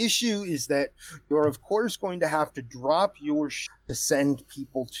 The issue is that you're of course going to have to drop your to send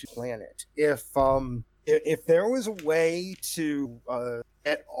people to planet. If there was a way to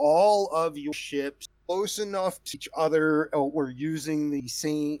get all of your ships close enough to each other, or using the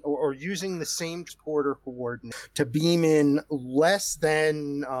same transporter coordinate to beam in less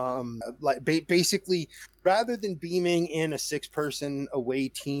than basically, rather than beaming in a 6-person away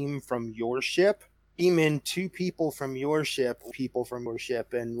team from your ship, beam in 2 people from your ship,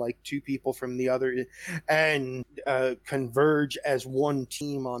 and like 2 people from the other, and converge as one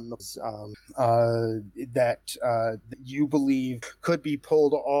team on those that you believe could be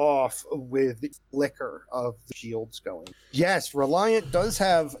pulled off with the flicker of the shields going. Yes, Reliant does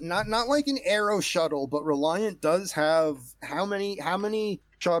have not like an Arrow shuttle, but Reliant does have how many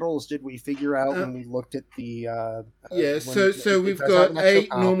shuttles did we figure out when we looked at the So we've got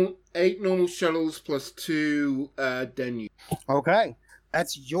 8 normal shuttles plus 2 Danube. Okay,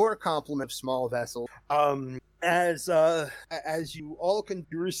 that's your complement of small vessels. As you all can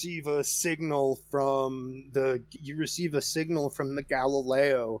receive a signal from the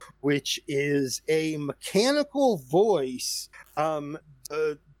Galileo, which is a mechanical voice,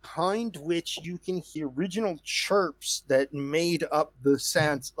 behind which you can hear original chirps that made up the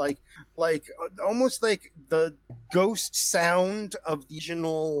sounds, like almost like the ghost sound of the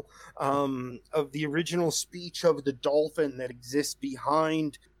original speech of the dolphin that exists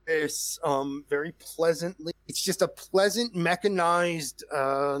behind this very pleasantly. It's just a pleasant mechanized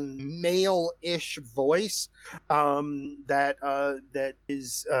male-ish voice that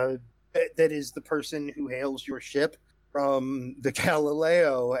is the person who hails your ship from the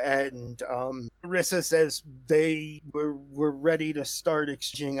Galileo, and Rissa says they were ready to start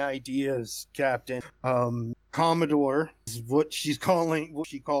exchanging ideas, Captain. Commodore is what she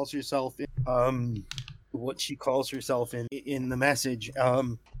calls herself in the message.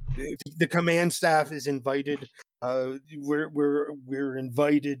 The command staff is invited. We're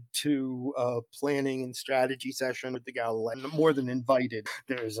invited to a planning and strategy session with the Galileo. More than invited,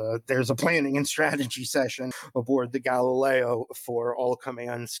 there's a planning and strategy session aboard the Galileo for all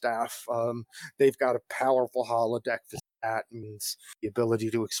command staff. They've got a powerful holodeck that means the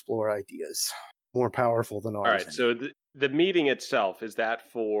ability to explore ideas, more powerful than ours. All right, so the meeting itself, is that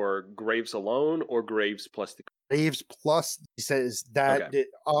for Graves alone or Graves plus the Graves plus, he says that Okay.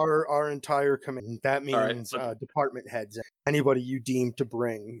 our entire command. That right, means department heads, anybody you deem to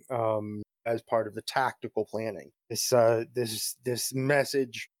bring as part of the tactical planning. This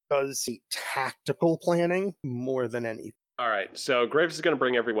message does see tactical planning more than anything. All right, so Graves is going to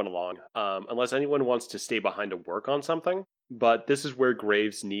bring everyone along, unless anyone wants to stay behind to work on something. But this is where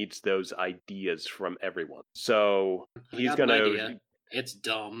Graves needs those ideas from everyone. So he's going to. It's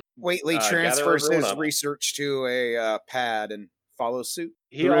dumb. Waitley gather transfers everyone his up. research to a pad and follows suit.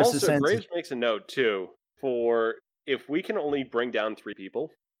 He Marissa also sends Graves makes a note too for if we can only bring down 3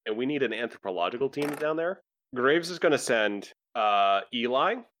 people and we need an anthropological team down there. Graves is going to send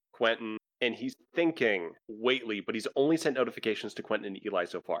Eli, Quentin, and he's thinking Waitley, but he's only sent notifications to Quentin and Eli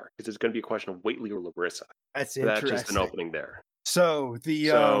so far because it's going to be a question of Waitley or Larissa. That's So interesting. that's just an opening there. So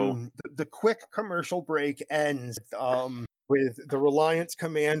the quick commercial break ends with the Reliance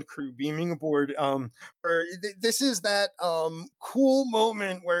command crew beaming aboard. This is that cool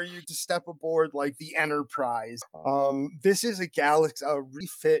moment where you just step aboard like the Enterprise. This is a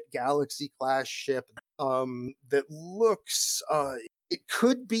refit Galaxy class ship that looks it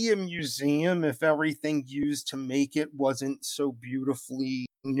could be a museum if everything used to make it wasn't so beautifully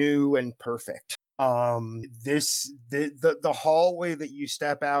new and perfect. The hallway that you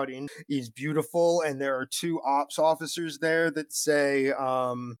step out in is beautiful, and there are two ops officers there that say,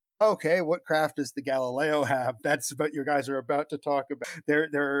 okay, what craft does the Galileo have? That's what you guys are about to talk about.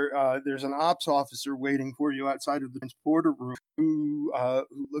 There's an ops officer waiting for you outside of the transporter room who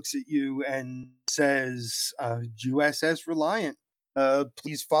looks at you and says, USS Reliant,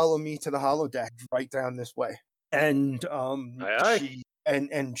 please follow me to the holodeck right down this way. And Aye.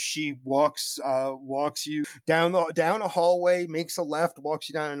 she walks you down a hallway, makes a left, walks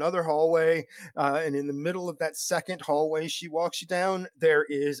you down another hallway, and in the middle of that second hallway she walks you down, there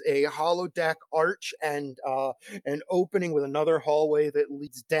is a holodeck arch and an opening with another hallway that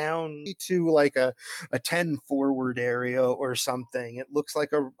leads down to like a 10 forward area or something. It looks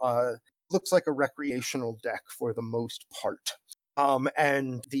like a recreational deck for the most part.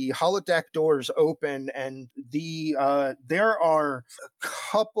 And the holodeck doors open, and there are a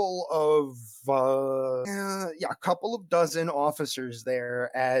couple of dozen officers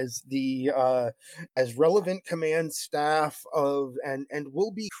there as as relevant command staff and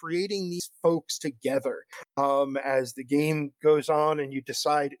we'll be creating these folks together as the game goes on and you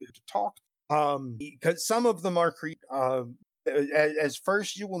decide who to talk. Because some of them are as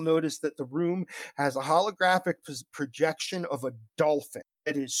first you will notice that the room has a holographic projection of a dolphin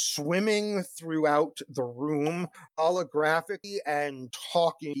that is swimming throughout the room holographically and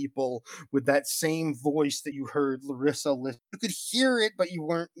talking to people with that same voice that you heard Larissa listen. You could hear it, but you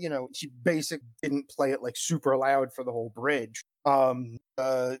weren't, she basically didn't play it like super loud for the whole bridge.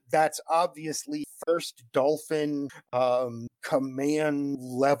 That's obviously first dolphin command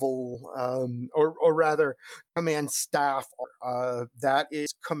level, or rather command staff. That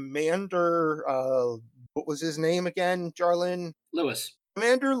is Commander, what was his name again, Jarlin? Lewis.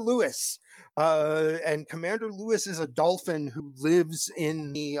 Commander Lewis. And Commander Lewis is a dolphin who lives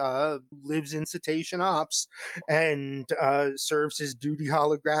in Cetacean Ops and serves his duty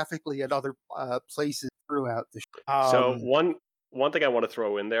holographically at other places throughout the show. So one thing I want to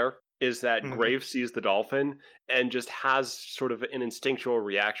throw in there is that Graves sees the dolphin and just has sort of an instinctual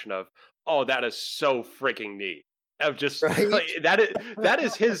reaction of, "Oh, that is so freaking neat." Of just right? like, that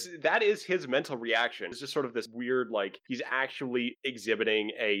is his mental reaction. It's just sort of this weird, like he's actually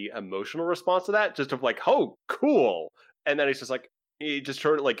exhibiting a emotional response to that, just of like, "Oh, cool," and then he's just like. He just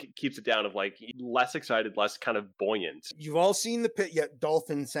sort of like keeps it down of like less excited, less kind of buoyant. You've all seen the pit yet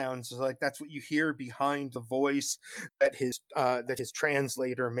dolphin sounds, so like that's what you hear behind the voice that his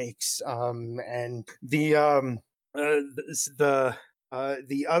translator makes. And the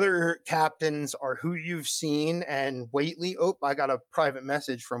other captains are who you've seen, and Waitley. Oh, I got a private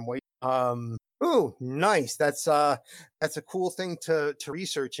message from Waitley. Oh, nice. That's a cool thing to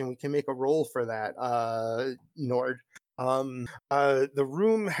research, and we can make a roll for that, Nord. The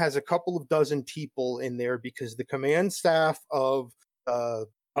room has a couple of dozen people in there because the command staff of the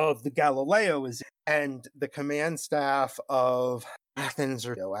Galileo is, and the command staff of Athens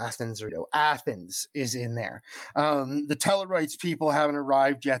is in there. The Tellarites people haven't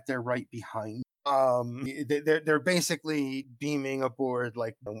arrived yet. They're right behind. They're basically beaming aboard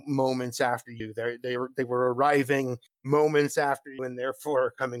like moments after you. They were arriving moments after you, and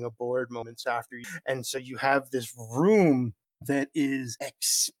therefore coming aboard moments after you. And so you have this room that is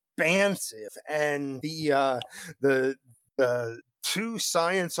expansive, and the two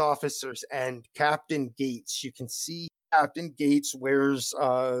science officers and Captain Gates. You can see Captain Gates wears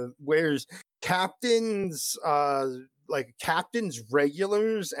captain's like captain's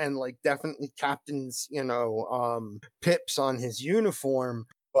regulars and like definitely captain's pips on his uniform,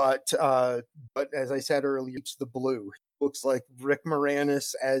 but as I said earlier, it's the blue. Looks like Rick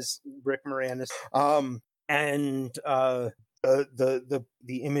Moranis as Rick Moranis. And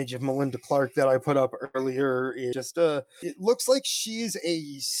the image of Melinda Clark that I put up earlier is just it looks like she's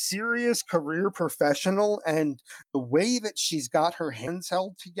a serious career professional, and the way that she's got her hands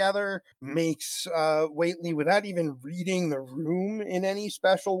held together makes Waitley, without even reading the room in any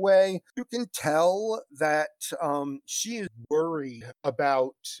special way, you can tell that she is worried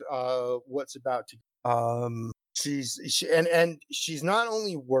about what's about to she's not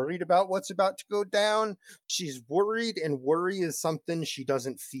only worried about what's about to go down, she's worried, and worry is something she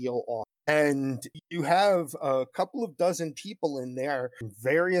doesn't feel off. And you have a couple of dozen people in there, in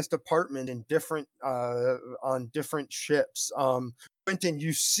various departments in different on different ships. Quentin,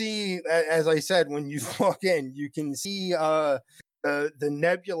 you see, as I said, when you walk in, you can see the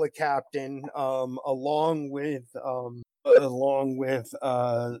Nebula captain along with along with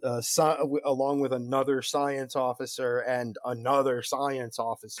along with another science officer and another science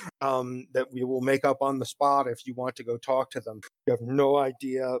officer that we will make up on the spot if you want to go talk to them. You have no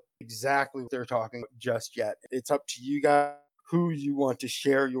idea exactly what they're talking about just yet. It's up to you guys who you want to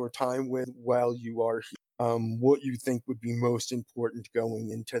share your time with while you are here. What you think would be most important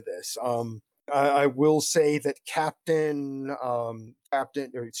going into this. I will say that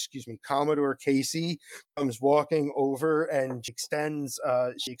Commodore Casey comes walking over and she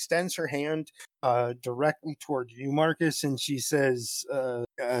extends her hand directly toward you, Marcus, and she says,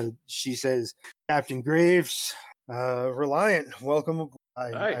 Captain Graves, Reliant, welcome aboard.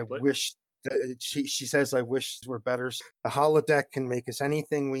 I wish. She says, I wish we're better. The holodeck can make us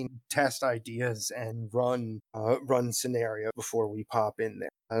anything. We test ideas and run scenario before we pop in there.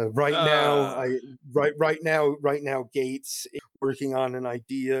 Right now, Gates is working on an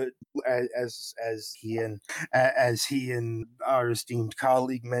idea as he and our esteemed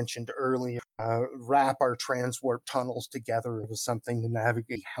colleague mentioned earlier. Wrap our transwarp tunnels together with something to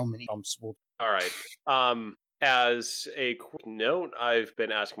navigate how many jumps will. All right. As a quick note, I've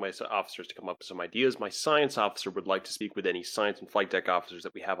been asking my officers to come up with some ideas. My science officer would like to speak with any science and flight deck officers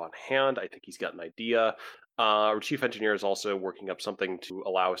that we have on hand. I think he's got an idea. Our chief engineer is also working up something to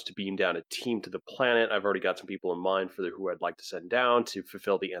allow us to beam down a team to the planet. I've already got some people in mind for who I'd like to send down to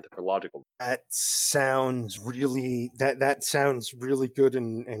fulfill the anthropological. That sounds really good.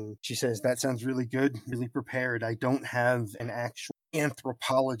 And she says, that sounds really good, really prepared. I don't have an actual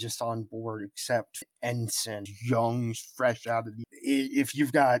anthropologist on board except Ensign, young, fresh out of the. If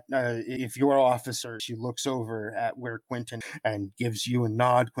your officer, she looks over at where Quentin and gives you a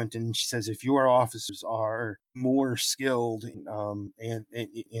nod, Quentin. She says, if your officers are more skilled in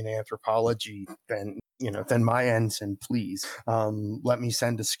anthropology than my ensign, please let me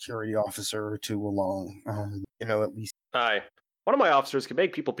send a security officer or two along. At least. Aye, one of my officers can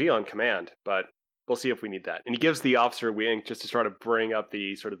make people pee on command, but we'll see if we need that. And he gives the officer a wink just to sort of bring up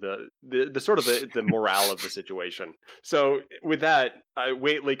the morale of the situation. So with that,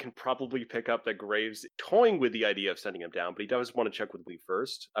 Waitley can probably pick up that Graves toying with the idea of sending him down, but he does want to check with Lee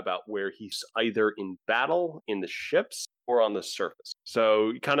first about where he's either in battle in the ships or on the surface.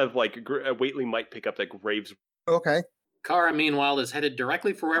 So kind of like Waitley might pick up that Graves. Okay. Kara, meanwhile, is headed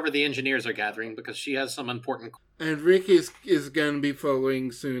directly for wherever the engineers are gathering because she has some important. And Rick is going to be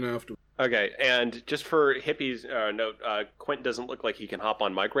following soon after. Okay, and just for Hippie's note, Quentin doesn't look like he can hop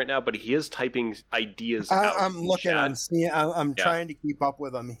on mic right now, but he is typing ideas out. I'm looking and seeing. I'm trying to keep up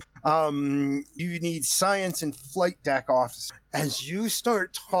with him. You need science and flight deck officer. As you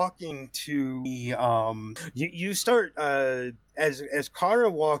start talking to the, you start as Kara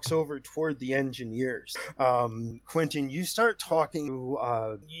walks over toward the engineers, Quentin, you start talking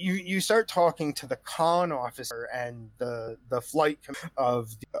to you start talking to the con officer and the flight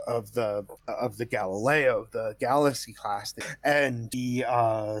of the Galileo, the Galaxy class, and the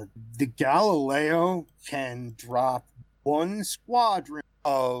Galileo can drop one squadron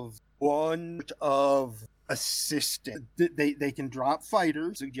of assistant. They can drop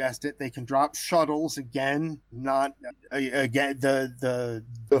fighters, suggest it. They can drop shuttles again. Not again. The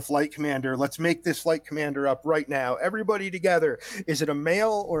flight commander. Let's make this flight commander up right now. Everybody together. Is it a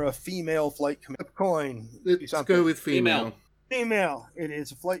male or a female flight commander? Coin. Let's go with female. Female. It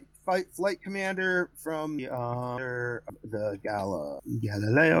is a flight commander from the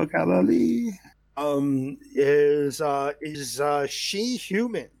Galileo Galilei. Is she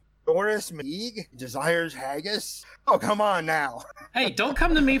human? Doris Meeg desires haggis. Oh, come on now. Hey, don't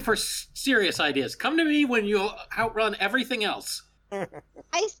come to me for serious ideas. Come to me when you outrun everything else. I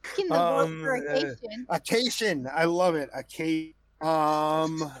skim the vote for Acacian. Acacian, I love it. Acacian.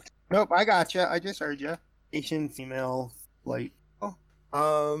 Nope, I got you. I just heard you. Acacian female flight.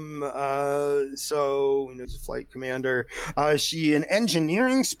 So there's a flight commander. Is she an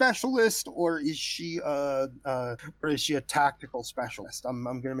engineering specialist or is she a tactical specialist?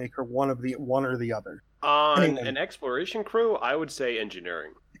 I'm gonna make her one or the other. Anyway. An exploration crew, I would say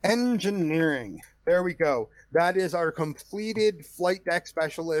engineering. Engineering. There we go. That is our completed flight deck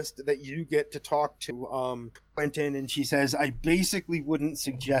specialist that you get to talk to, Quentin. And she says, I basically wouldn't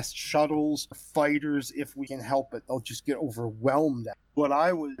suggest shuttles, fighters, if we can help it. They'll just get overwhelmed. What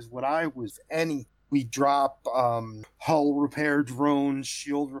I was we drop hull repair drones,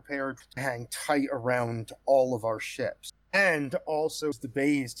 shield repair to hang tight around all of our ships. And also the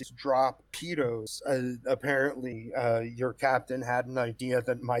bays to drop torpedoes. Apparently, your captain had an idea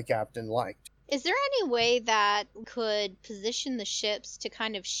that my captain liked. Is there any way that could position the ships to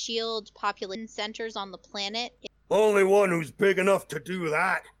kind of shield population centers on the planet? Only one who's big enough to do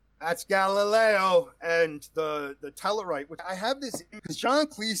that. That's Galileo and the Tellarite. Which I have this because John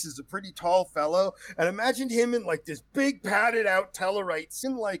Cleese is a pretty tall fellow, and imagined him in like this big padded out Tellarite,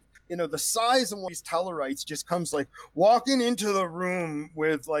 seemed like the size of one of these Tellarites just comes like walking into the room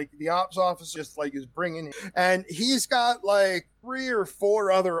with like the ops officer just like is bringing him. And he's got like 3 or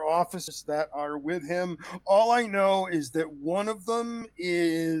 4 other officers that are with him. All I know is that one of them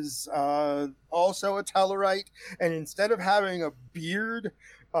is also a Tellarite, and instead of having a beard,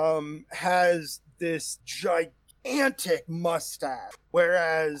 has this gigantic mustache,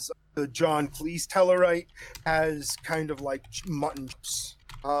 whereas the John Cleese Tellarite has kind of like mutton chops.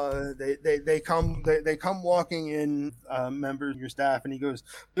 They come walking in, members of your staff, and he goes,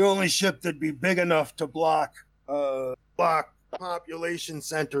 the only ship that'd be big enough to block population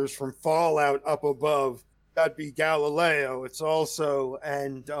centers from fallout up above, that'd be Galileo. It's also,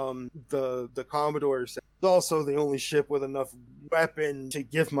 and the Commodore said, it's also the only ship with enough weapon to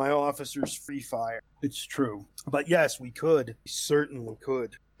give my officers free fire. It's true. But yes, we could. We certainly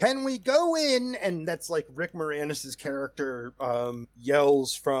could. Can we go in? And that's like Rick Moranis' character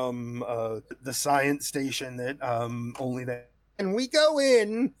yells from the science station that only that. Can we go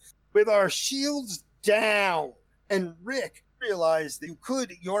in with our shields down? And Rick realized that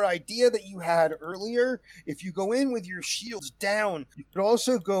your idea that you had earlier, if you go in with your shields down, you could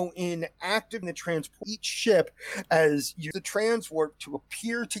also go in active in the transport each ship as you use the transwarp to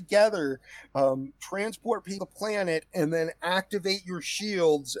appear together, transport people to the planet, and then activate your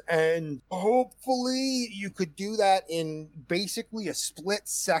shields. And hopefully you could do that in basically a split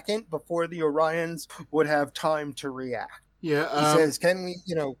second before the Orions would have time to react. Yeah, he says, can we,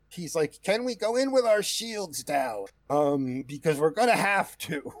 he's like, can we go in with our shields down? Because we're going to have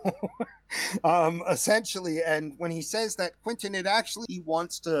to, essentially. And when he says that, Quentin, he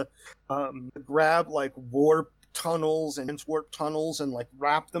wants to grab like warp tunnels and warp tunnels and like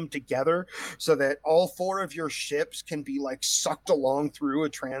wrap them together so that all 4 of your ships can be like sucked along through a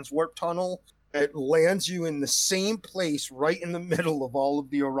transwarp tunnel. It lands you in the same place right in the middle of all of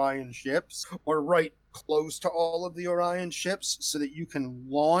the Orion ships, or right close to all of the Orion ships, so that you can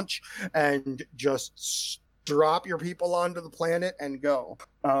launch and just drop your people onto the planet and go.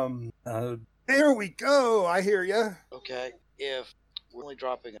 There we go. I hear you. Okay, if we're only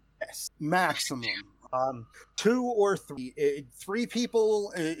dropping maximum 2 or 3. 3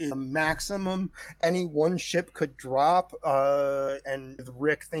 people is a maximum any one ship could drop, and with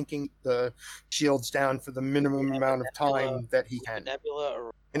Rick thinking the shields down for the minimum amount of time that he can. Nebula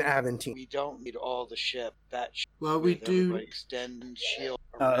or an Aventine. We don't need all the ship. Well, we do extend shield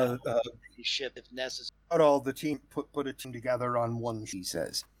around the ship if necessary. Not all the team put a team together on one. He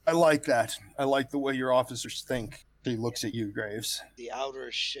says, "I like that. I like the way your officers think." He looks at you, Graves. The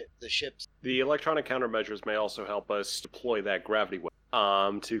outer the ships. The electronic countermeasures may also help us deploy that gravity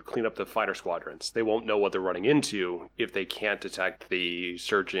wave to clean up the fighter squadrons. They won't know what they're running into if they can't detect the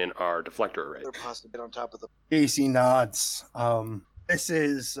surge in our deflector array. They're possibly on top of the. Casey nods. This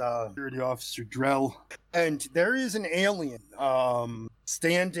is Security Officer Drell, and there is an alien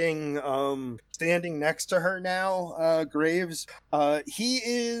standing next to her now, Graves. He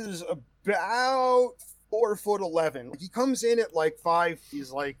is about 4'11". He comes in at like 5.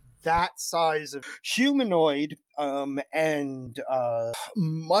 He's like that size of humanoid, and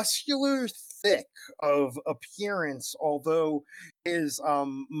muscular, thick of appearance, although his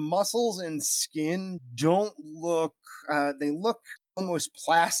muscles and skin don't look, they look almost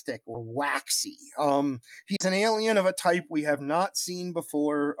plastic or waxy. He's an alien of a type we have not seen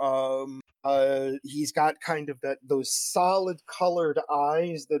before. He's got kind of those solid colored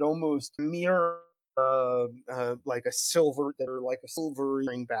eyes that almost mirror like a silver, that are like a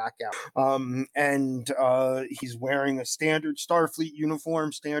silvering back out. And he's wearing a standard Starfleet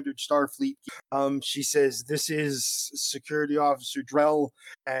uniform, standard Starfleet. She says, "This is Security Officer Drell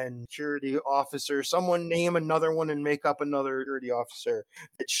and Security Officer." Someone name another one and make up another security officer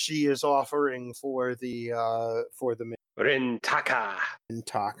that she is offering for the Rintaka.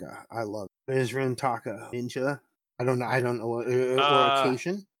 Rintaka. I love it. Is Rintaka ninja? I don't know. Or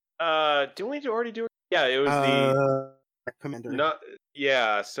occasion. Didn't we already do it? Yeah, it was the commander. No,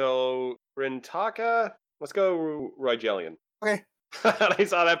 yeah. So Rintaka. Let's go Rigelian. Okay. I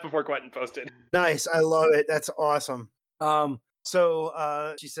saw that before Quentin posted. Nice. I love it. That's awesome.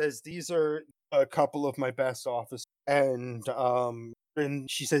 So she says, "These are a couple of my best officers," and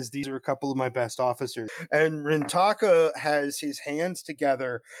she says, "These are a couple of my best officers." And Rintaka has his hands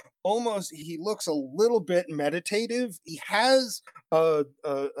together. Almost, he looks a little bit meditative. He has a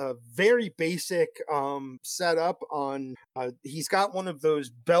very basic setup on. He's got one of those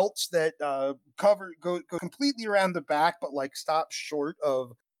belts that go completely around the back, but like stop short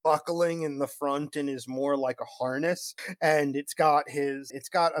of buckling in the front and is more like a harness, and it's got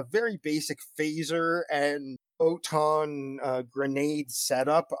a very basic phaser and photon grenade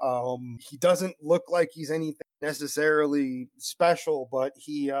setup. He doesn't look like he's anything necessarily special, but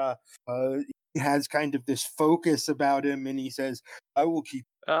he has kind of this focus about him, and he says, "I will keep."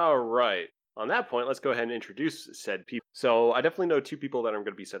 All right. On that point, let's go ahead and introduce said people. So I definitely know two people that I'm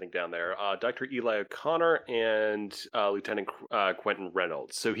going to be setting down there, Dr. Eli O'Connor and Lieutenant Quentin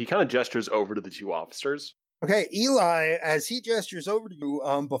Reynolds. So he kind of gestures over to the two officers. Okay, Eli, as he gestures over to you,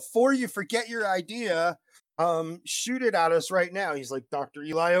 before you forget your idea, shoot it at us right now. He's like, Dr.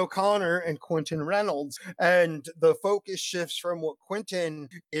 Eli O'Connor and Quentin Reynolds. And the focus shifts from what Quentin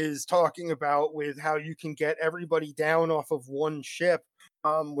is talking about with how you can get everybody down off of one ship.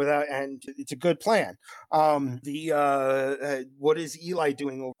 And it's a good plan. What is Eli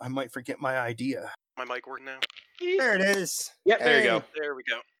doing? I might forget my idea. My mic working now? There it is. Yep, there you go. There we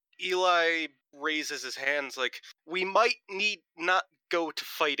go. Eli raises his hands like, we might need not go to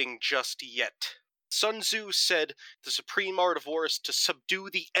fighting just yet. Sun Tzu said the supreme art of war is to subdue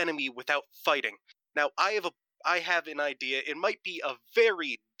the enemy without fighting. Now, I have an idea. It might be a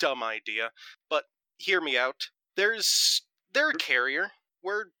very dumb idea, but hear me out. They're a carrier.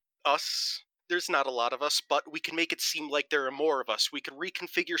 We're us. There's not a lot of us, but we can make it seem like there are more of us. We can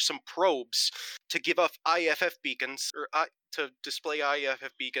reconfigure some probes to give off IFF beacons, or to display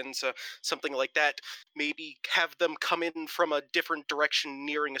IFF beacons, something like that. Maybe have them come in from a different direction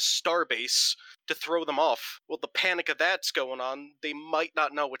nearing a starbase to throw them off. Well, the panic of that's going on. They might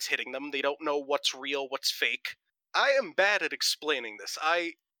not know what's hitting them. They don't know what's real, what's fake. I am bad at explaining this.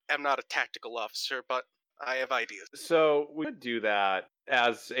 I am not a tactical officer, but I have ideas. So we could do that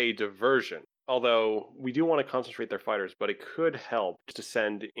as a diversion. Although we do want to concentrate their fighters, but it could help to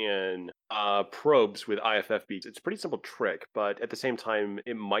send in probes with IFF beats. It's a pretty simple trick, but at the same time,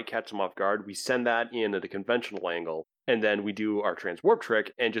 it might catch them off guard. We send that in at a conventional angle, and then we do our transwarp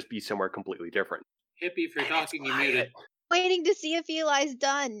trick and just be somewhere completely different. Hippie, if you're talking, you muted. Waiting to see if Eli's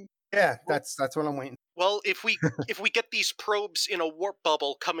done. Yeah, that's what I'm waiting. Well, if we get these probes in a warp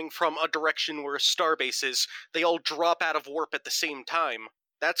bubble coming from a direction where a starbase is, they all drop out of warp at the same time.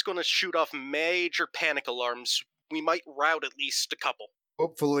 That's going to shoot off major panic alarms. We might rout at least a couple.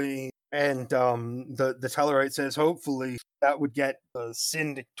 Hopefully, and the Tellarite says hopefully that would get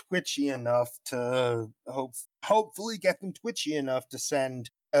Syndic twitchy enough to hopefully get them twitchy enough to send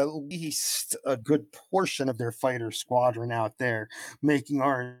at least a good portion of their fighter squadron out there, making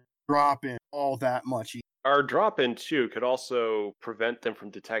our drop in all that much. Our drop in too could also prevent them from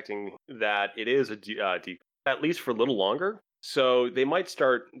detecting that it is a at least for a little longer. So they might,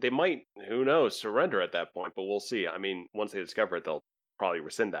 who knows, surrender at that point, but we'll see. I mean, once they discover it, they'll probably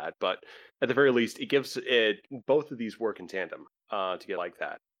rescind that. But at the very least, it gives it, both of these work in tandem to get like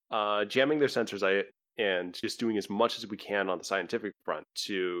that. Jamming their sensors and just doing as much as we can on the scientific front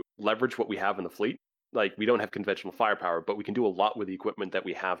to leverage what we have in the fleet. Like, we don't have conventional firepower, but we can do a lot with the equipment that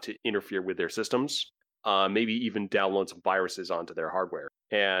we have to interfere with their systems. Maybe even download some viruses onto their hardware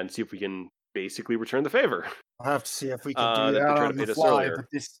and see if we can basically return the favor. I'll have to see if we can do that on the fly, but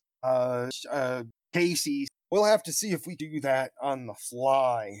this Casey, we'll have to see if we do that on the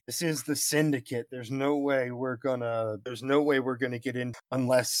fly. This is the Syndicate. There's no way we're gonna get in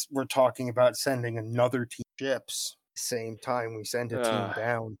unless we're talking about sending another team of ships. Same time we send a team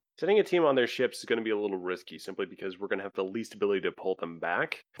down. Sending a team on their ships is going to be a little risky, simply because we're going to have the least ability to pull them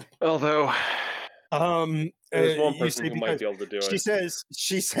back. Although, there's one person who might be able to do it. She says,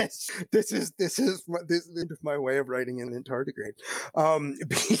 this is my way of writing in an tardigrade.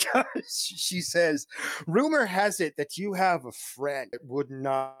 Because she says, rumor has it that you have a friend that would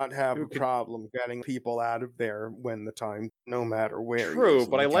not have a problem getting people out of there when the time, no matter where. True,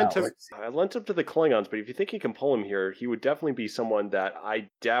 but I lent him to the Klingons, but if you think he can pull him here, he would definitely be someone that I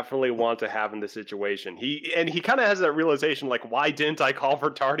definitely want to have in this situation. He kind of has that realization, like, why didn't I call for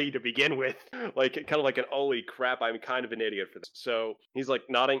Tardy to begin with? Like, kind of like an holy crap, I'm kind of an idiot for this. So he's like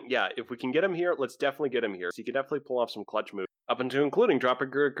nodding, yeah, if we can get him here, let's definitely get him here. So he can definitely pull off some clutch moves, up into including drop a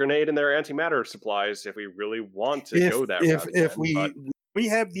grenade in their antimatter supplies if we really want to go that route. If we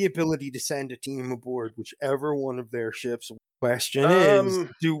have the ability to send a team aboard whichever one of their ships. Question is,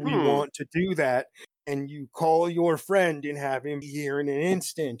 do we want to do that? And you call your friend and have him be here in an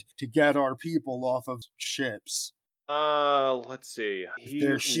instant to get our people off of ships. Let's see.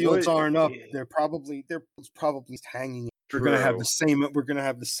 Their shields aren't up. They're probably hanging. We're gonna have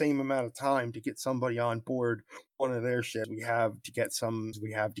the same amount of time to get somebody on board one of their ships. We have to get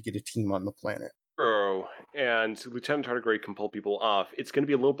a team on the planet. True. And Lieutenant Tardigrade can pull people off. It's going to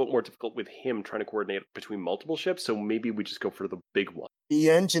be a little bit more difficult with him trying to coordinate between multiple ships, so maybe we just go for the big one. The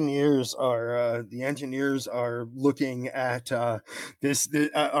engineers are looking at this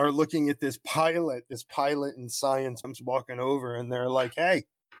pilot in science. I'm walking over, and they're like, "Hey,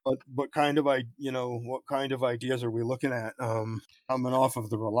 what kind of ideas are we looking at? Coming off of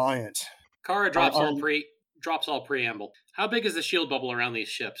the Reliant." Kara drops all preamble. How big is the shield bubble around these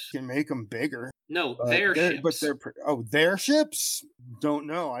ships? Can make them bigger. No, their ships. Their ships? Don't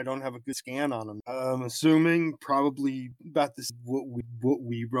know. I don't have a good scan on them. I'm assuming probably about this what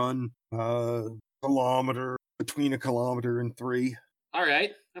we run between a kilometer and 3. All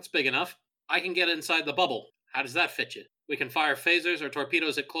right, that's big enough. I can get inside the bubble. How does that fit you? We can fire phasers or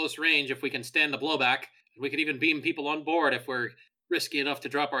torpedoes at close range if we can stand the blowback. We could even beam people on board if we're risky enough to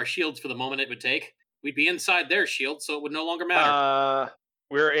drop our shields for the moment it would take. We'd be inside their shield, so it would no longer matter.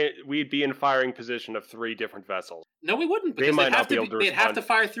 We'd be in firing position of 3 different vessels. No, we wouldn't, because they'd have to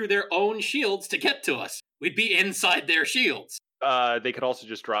fire through their own shields to get to us. We'd be inside their shields. They could also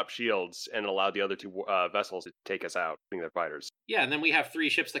just drop shields and allow the other 2 vessels to take us out, being their fighters. Yeah, and then we have 3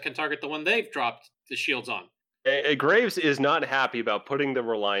 ships that can target the one they've dropped the shields on. Graves is not happy about putting the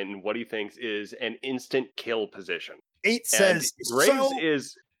Reliant in what he thinks is an instant kill position. 8 says,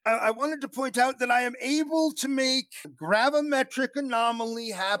 Graves I wanted to point out that I am able to make a gravimetric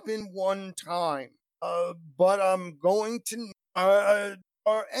anomaly happen one time. But I'm going to...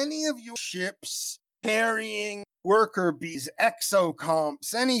 are any of your ships carrying worker bees,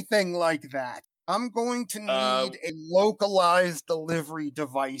 exocomps, anything like that? I'm going to need a localized delivery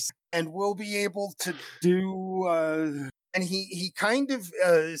device, and we'll be able to do... and he kind of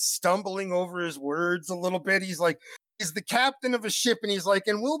stumbling over his words a little bit. He's like... He's the captain of a ship, and he's like,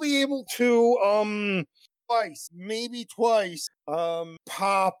 and we'll be able to maybe twice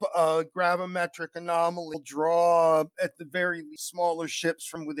pop a gravimetric anomaly, draw at the very least smaller ships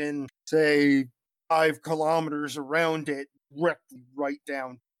from within, say, 5 kilometers around it, directly right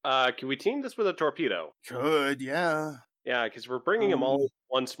down. Can we team this with a torpedo? Could, yeah. Yeah, because we're bringing them all in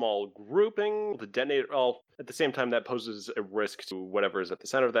one small grouping to detonate all at the same time. That poses a risk to whatever is at the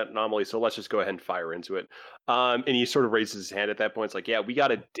center of that anomaly. So let's just go ahead and fire into it. And he sort of raises his hand at that point. It's like, yeah, we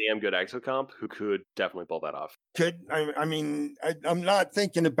got a damn good exocomp who could definitely pull that off. I'm not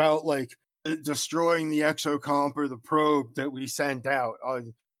thinking about like destroying the exocomp or the probe that we send out.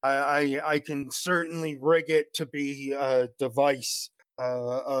 I can certainly rig it to be a device.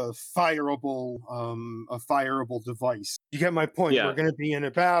 A fireable device. You get my point. Yeah. We're going to be in a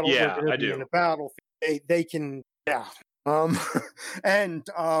battle. Yeah, We're going to be in a battle. They can, yeah. And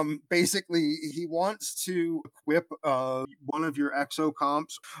basically, he wants to equip one of your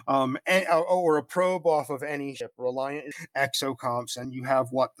exocomps, or a probe off of any ship. Reliant exocomps, and you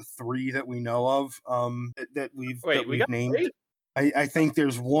have the 3 that we know of that we've named. 3? I think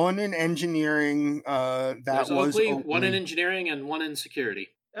there's 1 in engineering. There's Oakley, 1 in engineering, and 1 in security.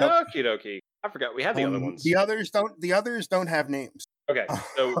 Okie dokie. I forgot we have the other ones. The others don't have names. Okay,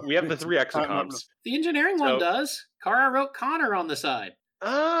 so we have the 3 exocomps. The engineering one does. Kara wrote Connor on the side.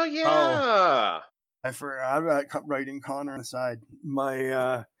 Oh yeah. I forgot about writing Connor on the side.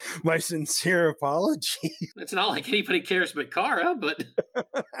 My sincere apology. It's not like anybody cares but Kara, but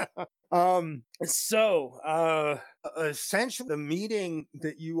essentially the meeting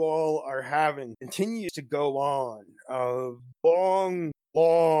that you all are having continues to go on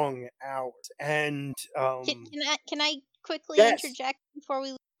long hours. And can I quickly interject before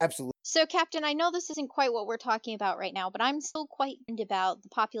we... Absolutely. So, Captain, I know this isn't quite what we're talking about right now, but I'm still quite concerned about the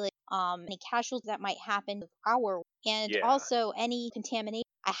population, any casualties that might happen with our, and also any contamination.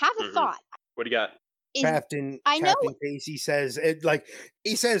 I have a thought. What do you got? Captain Casey says,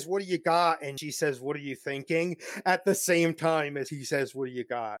 he says, "What do you got?" And she says, "What are you thinking?" At the same time as he says, "What do you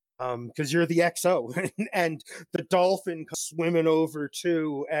got?" Because you're the XO, and the dolphin comes swimming over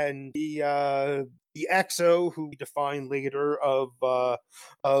too, and the XO, who we define later, of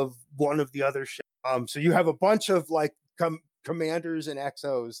one of the other ships. So you have a bunch of commanders and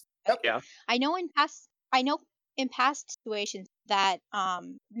XOs. Yep. Yeah. I know in past situations that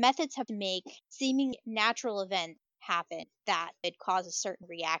methods have to make seeming natural events happen that could cause a certain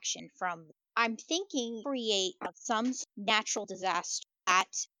reaction from. I'm thinking create some natural disaster that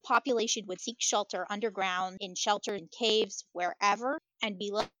population would seek shelter underground, in shelters, in caves, wherever, and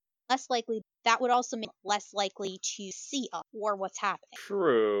be less likely. That would also make less likely to see us or what's happening.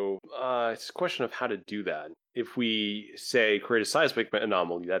 True. It's a question of how to do that. If we, say, create a seismic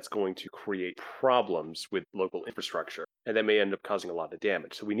anomaly, that's going to create problems with local infrastructure, and that may end up causing a lot of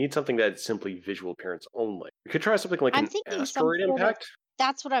damage. So we need something that's simply visual appearance only. We could try something like an asteroid impact.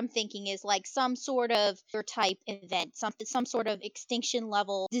 That's what I'm thinking is like some sort of type event, some sort of extinction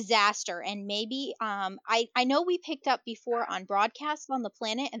level disaster. And maybe I know we picked up before on broadcasts on the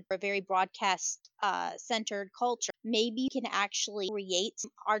planet and for a very broadcast centered culture. Maybe you can actually create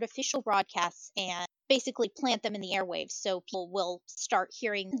some artificial broadcasts and basically plant them in the airwaves so people will start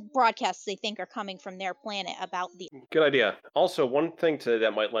hearing broadcasts they think are coming from their planet about the Good idea. Also, one thing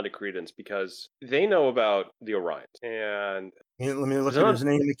that might lend a credence, because they know about the Orions, and Let me look at his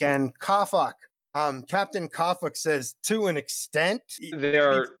name again. Kafak. Captain Kafak says, to an extent,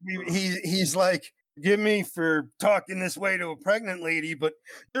 they're he's like, forgive me for talking this way to a pregnant lady, but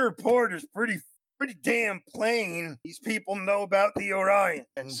your report is pretty damn plain. These people know about the Orion.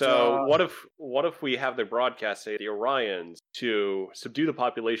 And, so what if we have the broadcast say the Orions, to subdue the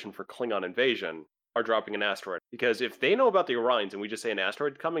population for Klingon invasion, are dropping an asteroid? Because if they know about the Orions and we just say an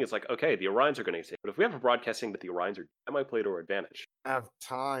asteroid coming, it's like, okay, the Orions are going to say. But if we have a broadcasting that the Orions are, that might play to our advantage. have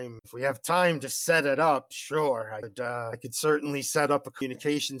time. If we have time to set it up, sure. I could certainly set up a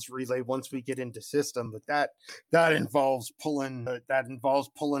communications relay once we get into system, but that involves pulling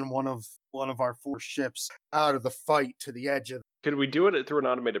one of our 4 ships out of the fight to the edge of. Could we do it through an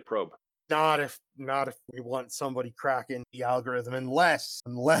automated probe? Not if we want somebody cracking the algorithm, unless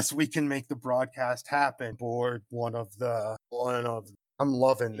we can make the broadcast happen aboard one of. I'm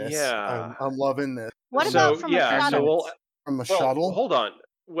loving this. Yeah, I'm loving this. What about from a shuttle? From a shuttle? Hold on.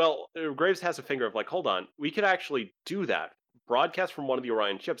 Well, Graves has a finger of like, hold on. We could actually do that. Broadcast from one of the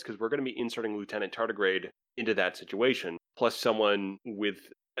Orion ships, because we're going to be inserting Lieutenant Tardigrade into that situation, plus someone with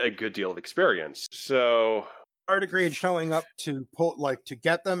a good deal of experience. So Tardigrade showing up to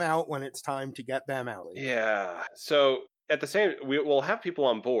get them out when it's time to get them out. Yeah. So at the same, we'll have people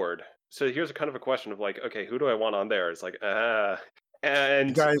on board. So here's a kind of a question of like, okay, who do I want on there? It's like, and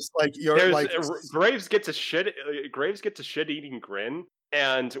you guys, like, you're like, Graves gets a shit-eating grin,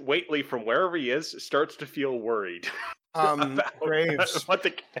 and Waitley, from wherever he is, starts to feel worried. Graves,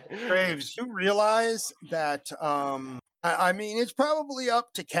 Graves, you realize that I mean, it's probably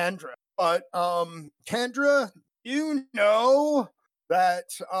up to Kendra, but Kendra, you know that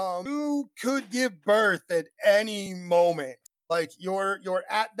you could give birth at any moment. Like, you're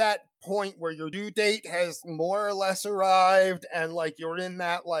at that point where your due date has more or less arrived, and like you're in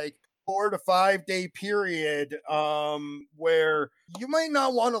that like 4 to 5 day period where you might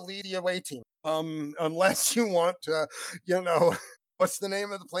not want to lead the away team unless you want to, what's the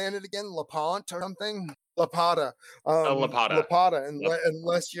name of the planet again? LaPont or something? Lapata. Lapata.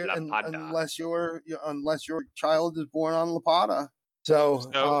 Unless your child is born on Lapata. So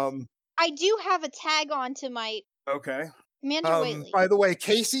I do have a tag on to my okay. Commander Waitley. By the way,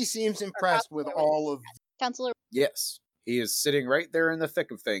 Casey seems impressed with all of Counselor. Yes. He is sitting right there in the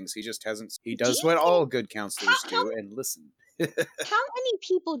thick of things. He just hasn't. He does what all good counselors do and listen. How many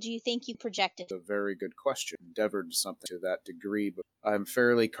people do you think you projected? It's a very good question. Endeavored something to that degree, but I'm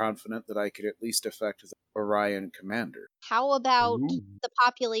fairly confident that I could at least affect the Orion commander. How about the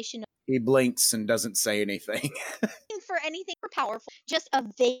population? He blinks and doesn't say anything. For anything powerful, just a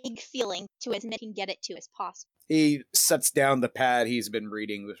vague feeling to as many can get it to as possible. He sets down the pad he's been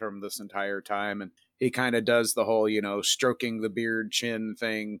reading from this entire time, and he kind of does the whole, stroking the beard chin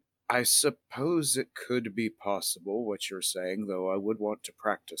thing. I suppose it could be possible, what you're saying, though I would want to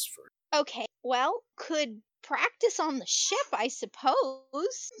practice first. Okay, well, could practice on the ship, I suppose.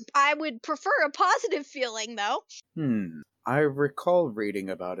 I would prefer a positive feeling, though. I recall reading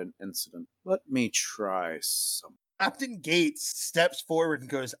about an incident. Let me try some. Captain Gates steps forward and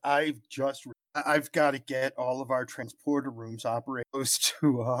goes, I've got to get all of our transporter rooms operating close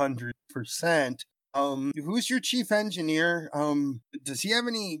to 100%. Who's your chief engineer? Does he have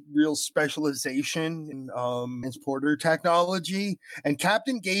any real specialization in transporter technology? And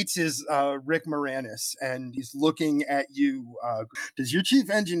Captain Gates is Rick Moranis, and he's looking at you. Does your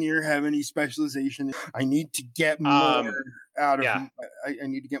chief engineer have any specialization? I need to get more out of him. I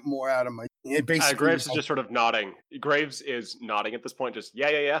need to get more out of my. Basically, Graves is just sort of nodding. Graves is nodding at this point, just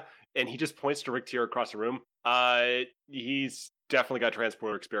yeah, and he just points to Rick Tier across the room. He's definitely got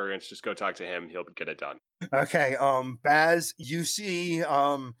transporter experience. Just go talk to him. He'll get it done. Okay. Baz, you see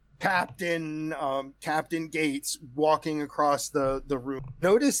Captain Gates walking across the room.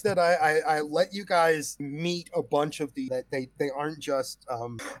 Notice that I let you guys meet a bunch of that they aren't just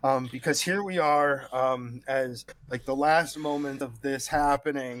because here we are as like the last moment of this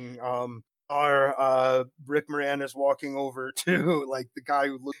happening. Our Rick Moranis walking over to like the guy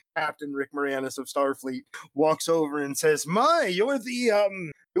who looked Captain Rick Moranis of Starfleet walks over and says, "My, you're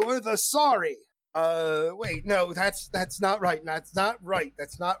the sorry." Wait, no, that's not right. That's not right.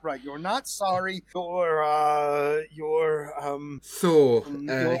 That's not right. You're not sorry. Sore. You're,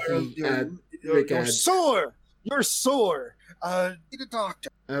 Rick you're adds. sore. You're sore. Need a doctor.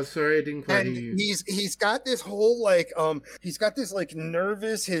 Sorry, I didn't quite And hear you. he's got this whole like he's got this like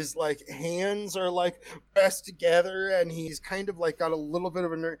nervous, his like hands are like pressed together, and he's kind of like got a little bit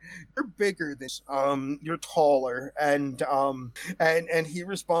of a you're bigger than you're taller, and he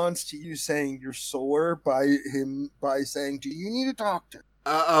responds to you saying you're sore by saying, do you need a doctor?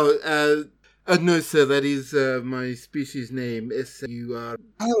 No, sir, that is my species name. SUR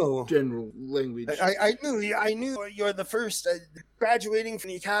Oh, general language. I knew you're the first graduating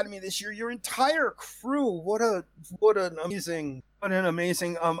from the academy this year. Your entire crew. What an amazing.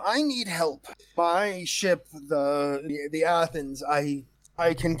 I need help. My ship, the Athens. I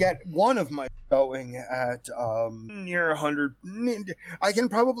can get one of my going at near 100. I can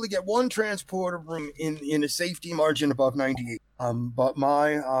probably get one transporter room in a safety margin above 98. But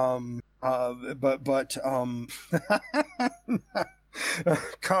my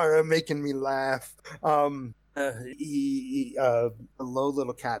Kara making me laugh. He a low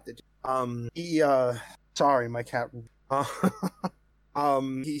little cat that sorry, my cat.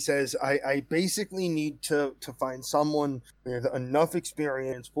 He says, I basically need to find someone with enough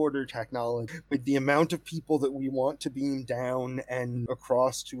experience, border technology, with the amount of people that we want to beam down and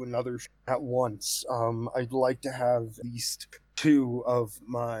across to another at once. I'd like to have at least two of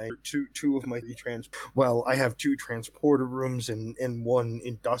my retrans. Well, I have 2 transporter rooms and 1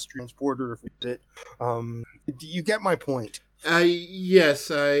 industrial transporter. If we it, do you get my point? Yes,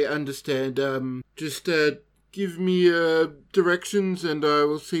 I understand. Just give me directions, and I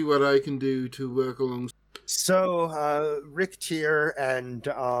will see what I can do to work along. So, Rick Tier and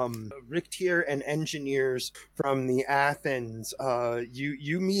engineers from the Athens,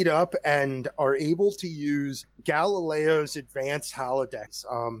 you meet up and are able to use Galileo's advanced holodecks.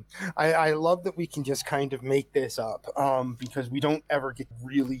 I love that we can just kind of make this up, because we don't ever get to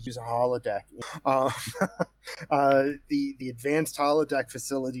really use a holodeck. The advanced holodeck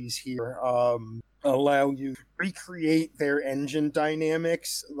facilities here, allow you to recreate their engine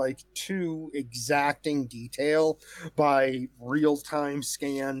dynamics like to exacting detail by real-time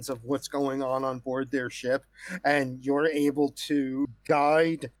scans of what's going on board their ship, and you're able to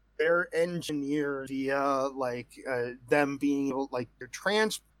guide their engineer via them being able, like,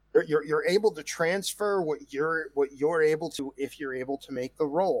 you're able to transfer what you're able to, if you're able to make the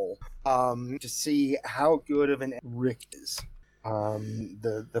roll, to see how good of an Rick is.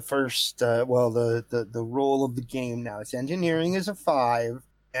 The first the role of the game now, it's engineering is a 5,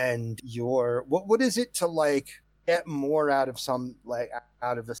 and your what is it to like get more out of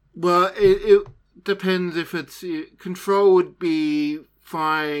this? Well, it depends. If it's control would be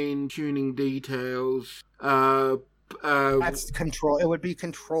fine tuning details. That's control. It would be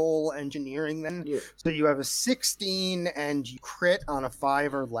control engineering then. Yeah. So you have a 16 and you crit on a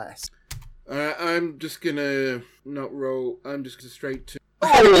 5 or less. I'm just gonna not roll. I'm just gonna straight to.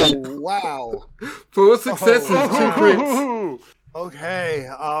 Oh wow! 4 successes, 2 crits. Okay.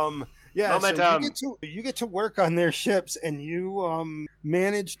 Yeah. Momentum. So you get to work on their ships, and you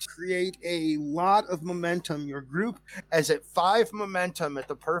manage to create a lot of momentum. Your group is at 5 momentum at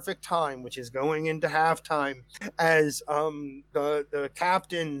the perfect time, which is going into halftime, as the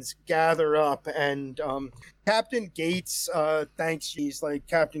captains gather up, and Captain Gates thanks. She's like,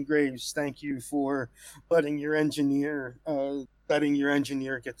 Captain Graves, thank you for letting your engineer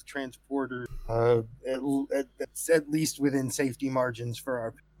get the transporter at least within safety margins for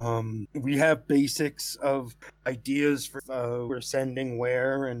our. We have basics of ideas for we're sending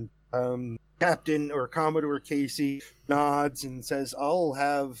where, and Captain or Commodore Casey nods and says, "I'll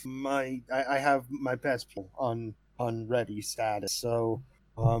have I have my best people on ready status." So.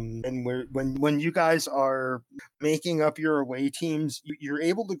 And when you guys are making up your away teams, you're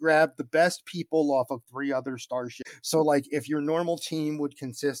able to grab the best people off of 3 other starships. So, like, if your normal team would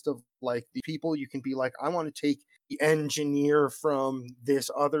consist of like the people, you can be like, I want to take the engineer from this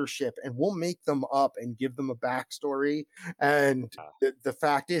other ship, and we'll make them up and give them a backstory. And the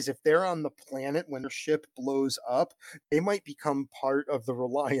fact is, if they're on the planet when their ship blows up, they might become part of the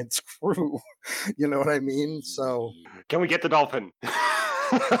Reliance crew. You know what I mean? So, can we get the dolphin?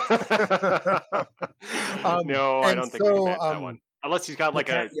 No, I don't think we can match that one. Unless he's got like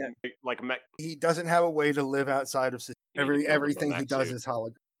a mech. He doesn't have a way to live outside of everything he does is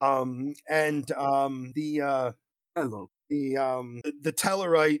hologram. The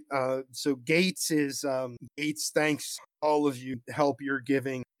Tellarite. So Gates is Gates thanks all of you help you're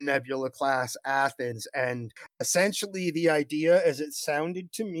giving Nebula class Athens. And essentially the idea, as it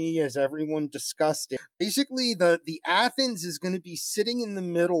sounded to me, as everyone discussed it, basically the Athens is going to be sitting in the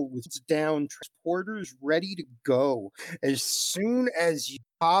middle with its down transporters ready to go. As soon as you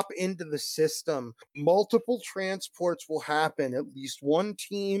hop into the system, multiple transports will happen. At least one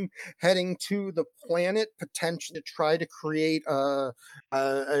team heading to the planet, potentially to try to create to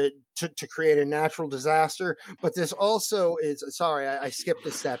create a natural disaster. But this also is, sorry, I skipped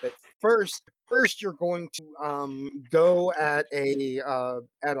a step. First, you're going to go at a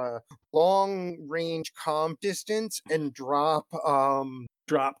long range comm distance and drop comm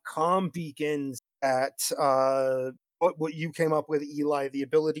beacons at what you came up with, Eli, the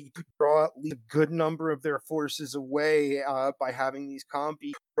ability to draw at least a good number of their forces away by having these comm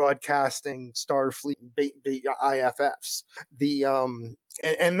beacons broadcasting Starfleet IFFs.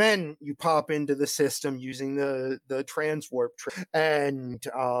 And then you pop into the system using the transwarp and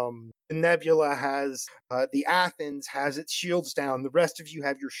Nebula has the Athens has its shields down. The rest of you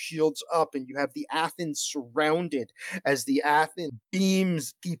have your shields up, and you have the Athens surrounded as the Athens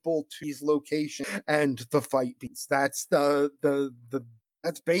beams people to these locations, and the fight begins. That's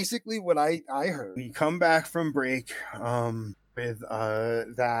that's basically what I heard. We come back from break with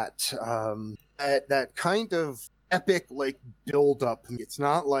that kind of epic like build up. It's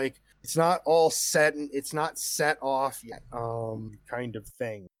not all set and it's not set off yet kind of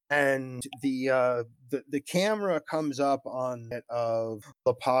thing. And the camera comes up on it of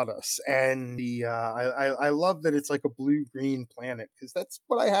Lapadas, and I love that it's like a blue-green planet, because that's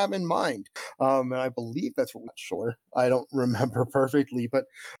what I have in mind. And I believe that's what, sure, I don't remember perfectly, but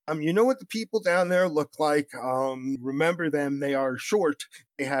you know what the people down there look like. Remember them, they are short,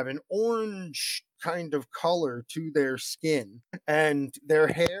 they have an orange kind of color to their skin, and their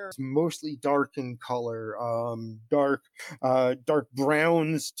hair is mostly dark in color, dark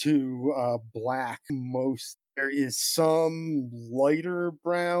browns to black most. There is some lighter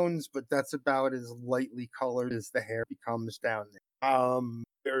browns, but that's about as lightly colored as the hair becomes down there.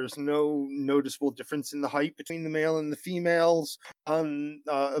 There's no noticeable difference in the height between the male and the females.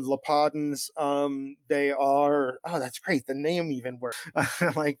 Lapadans, they are, that's great. The name even works.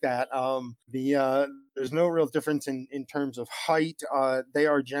 I like that. There's no real difference in terms of height. They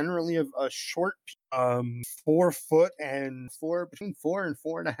are generally a short, 4 foot and between 4 and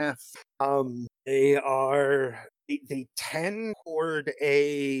 4.5. They tend toward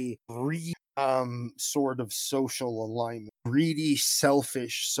a greedy sort of social alignment, greedy,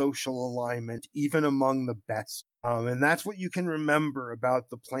 selfish social alignment, even among the best. And that's what you can remember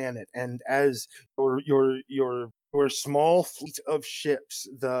about the planet. And as your small fleet of ships,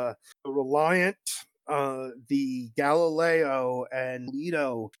 the Reliant, the Galileo, and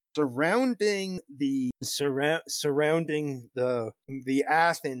Lido, surrounding the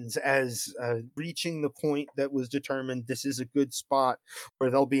Athens as reaching the point that was determined this is a good spot where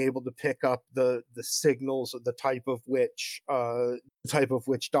they'll be able to pick up the signals of the type of which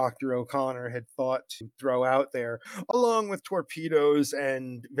Dr. O'Connor had thought to throw out there, along with torpedoes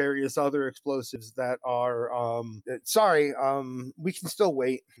and various other explosives that are we can still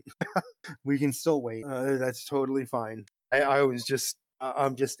wait. We can still wait. That's totally fine. I'm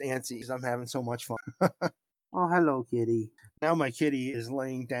just antsy because I'm having so much fun. Oh, hello, kitty. Now my kitty is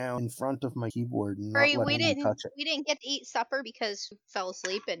laying down in front of my keyboard and not letting me touch it. We didn't get to eat supper because we fell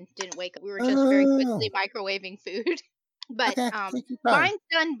asleep and didn't wake up. We were just very quickly microwaving food. But Okay, mine's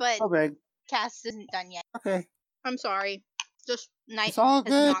done, but okay. Cass isn't done yet. Okay. I'm sorry. Just night It's all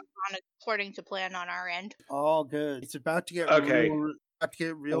has good. not gone according to plan on our end. All good. It's about to get real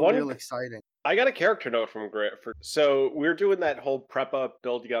exciting. I got a character note from Grant. So we're doing that whole prep up,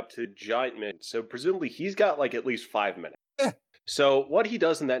 building up to Giant Man. So presumably he's got like at least 5 minutes. Yeah. So what he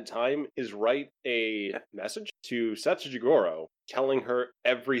does in that time is write a message to Satsujigoro telling her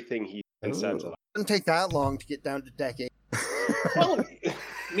everything he sends it. Doesn't take that long to get down to decade. Well,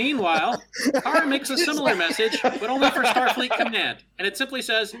 meanwhile, Kara makes a similar message, but only for Starfleet Command, and it simply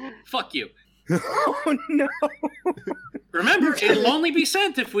says, "Fuck you." Oh no! Remember, it'll only be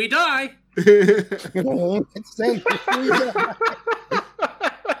sent if we die. It's sent if we die.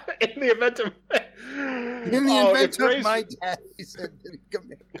 In the event of my death, he said.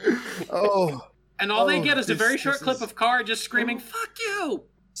 Oh. And all they get is a very short clip of Kara just screaming, "Fuck you!"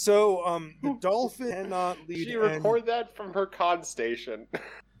 So, the Dolphin cannot lead. She recorded that from her con station.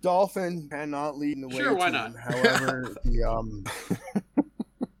 Dolphin cannot lead in the way. Sure, why not? However, the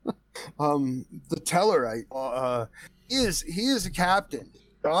Tellarite, he is a captain.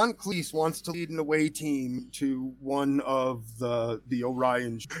 Don Cleese wants to lead an away team to one of the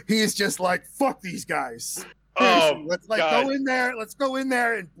Orions. He is just like, fuck these guys. Seriously, let's like God. go in there. Let's go in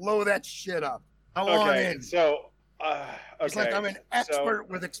there and blow that shit up. I want Okay, in. so It's like I'm an expert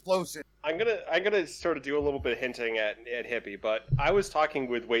with explosives. I'm gonna sort of do a little bit of hinting at Hippie, but I was talking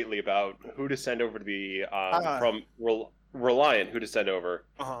with Waitley about who to send over to the from Reliant, who to send over.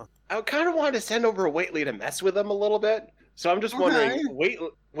 I kind of wanted to send over Waitley to mess with him a little bit. So I'm just wondering,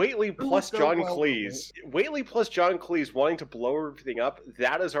 Waitley plus John Cleese, Waitley plus John Cleese wanting to blow everything up.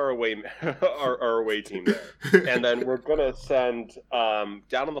 That is our away our away team there, and then we're gonna send down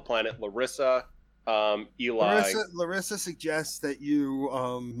on the planet Larissa. Eli. Larissa suggests that you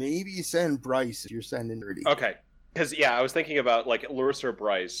maybe send Bryce if you're sending Rudy. Okay, because I was thinking about like Larissa or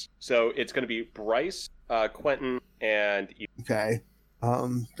Bryce. So it's going to be Bryce, Quentin, and Eli. Okay,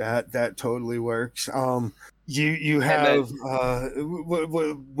 that totally works. You have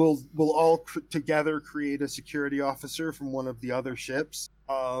we'll all together create a security officer from one of the other ships.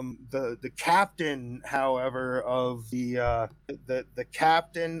 The captain, however, of the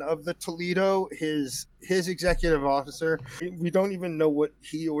captain of the Toledo, his executive officer, we don't even know what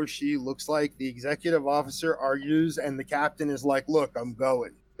he or she looks like. The executive officer argues, and the captain is like, "Look, I'm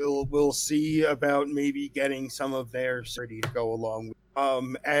going. We'll see about maybe getting some of their security to go along with."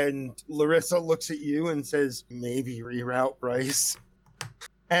 And Larissa looks at you and says, "Maybe reroute Bryce."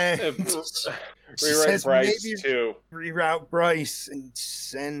 And rewrite Bryce too. Reroute Bryce and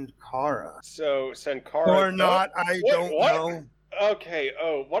send Kara. So send Kara or not? I don't know. Okay.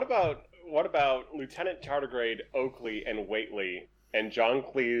 Oh, what about Lieutenant Tardigrade, Oakley, and Waitley, and John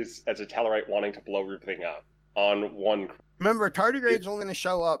Cleese as a Tellarite wanting to blow everything up on one? Remember, Tardigrade's only going to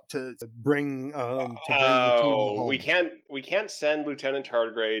show up to bring. The team home. We can't send Lieutenant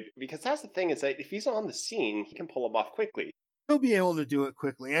Tardigrade because that's the thing is that if he's on the scene, he can pull him off quickly. He'll be able to do it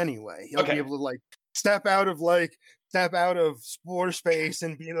quickly anyway. He'll be able to step out of spore space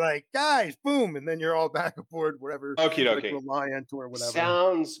and be like, guys, boom, and then you're all back aboard wherever. Okay. Reliant or whatever.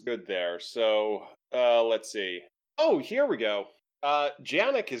 Sounds good there. So let's see. Oh, here we go.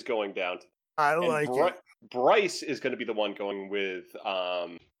 Janik is going down. I like it. Bryce is going to be the one going with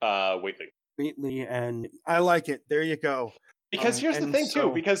Waitley, and I like it. There you go. Because here's the thing too.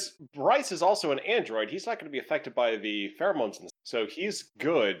 Because Bryce is also an android. He's not going to be affected by the pheromones, so he's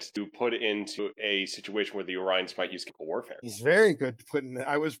good to put into a situation where the Orions might use chemical warfare. He's very good to put in.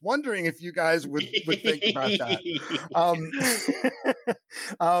 I was wondering if you guys would think about that.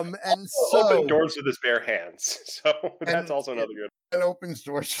 And so open doors with his bare hands. So that's also another good. It opens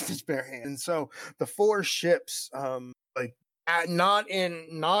doors with his bare hands. And so the four ships, not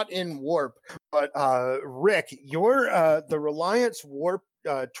in warp, but Rick, you're the Reliance warp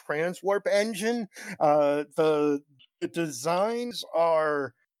transwarp engine. The designs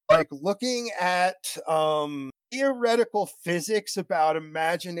are like looking at theoretical physics about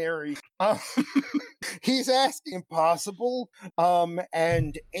imaginary. He's asking impossible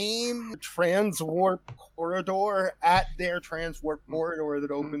and aim transwarp corridor at their transwarp corridor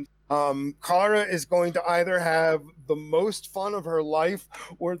that opens. Kara is going to either have the most fun of her life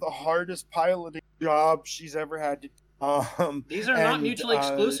or the hardest piloting job she's ever had to do. These are not mutually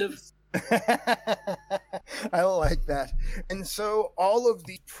exclusive. I like that. And so all of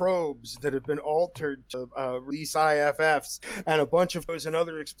these probes that have been altered to release IFFs and a bunch of those and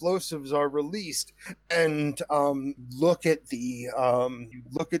other explosives are released. And look at the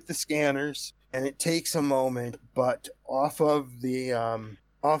scanners, and it takes a moment, but off of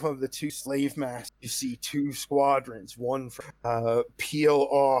the two slave masks, you see two squadrons, one peel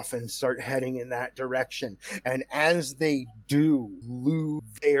off and start heading in that direction. And as they do, lose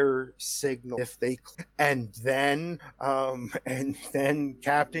their signal and then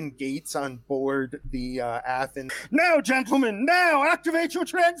Captain Gates on board the Athens. Now, gentlemen, now activate your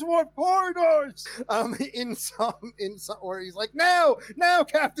transwarp corridors. In some, or he's like, now,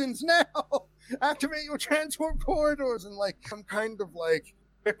 captains, now activate your transwarp corridors, and like I'm kind of like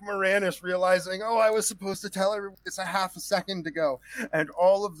Rick Moranis realizing, I was supposed to tell everyone it's a half a second to go. And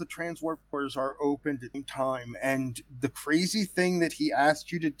all of the transwarp doors are opened at the same time. And the crazy thing that he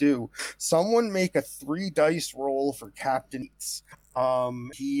asked you to do, someone make a 3 dice roll for Captain Eats.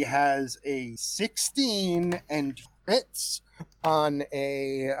 He has a 16 and crits on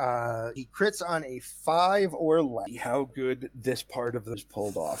a 5 or less. How good this part of this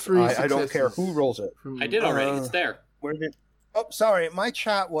pulled off. I don't care who rolls it. I did already. It's there. Where did? Oh, sorry, my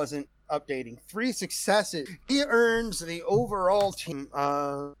chat wasn't updating. 3 successes. He earns the overall team.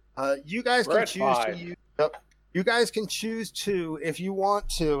 You guys can choose to use. You guys can choose to, if you want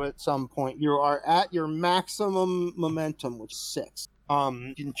to, at some point. You are at your maximum momentum, which is 6.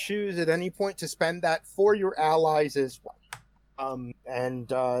 You can choose at any point to spend that for your allies as well.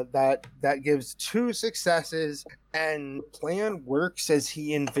 That gives 2 successes, and the plan works as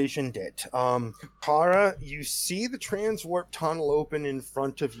he envisioned it. Kara, you see the transwarp tunnel open in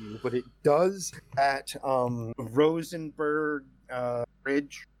front of you, but it does at Rosenberg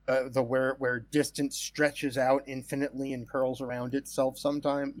Bridge. Where distance stretches out infinitely and curls around itself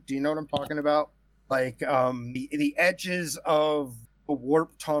sometime. Do you know what I'm talking about? Like the edges of the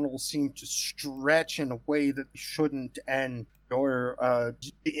warp tunnel seem to stretch in a way that they shouldn't, and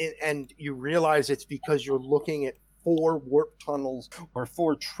you realize it's because you're looking at 4 warp tunnels or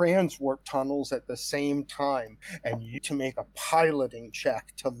 4 transwarp tunnels at the same time, and you need to make a piloting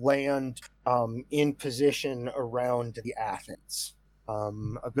check to land in position around the Athens.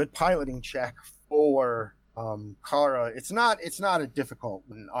 A good piloting check for Kara. It's not a difficult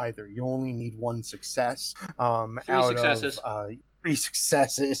one either. You only need 1 success. 3 successes. 3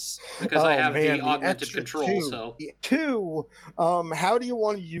 successes. Because I have the augmented control, 2, so 2. How do you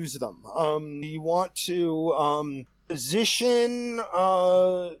want to use them? Do you want to position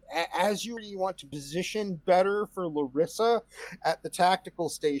you want to position better for Larissa at the tactical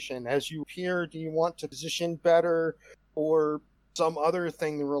station? As you appear, do you want to position better or some other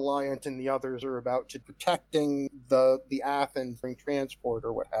thing the Reliant and the others are about to protecting the Athens during transport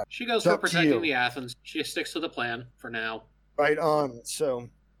or what have you? She goes for protecting the Athens. She sticks to the plan for now. Right on. So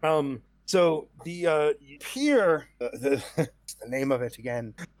the here the name of it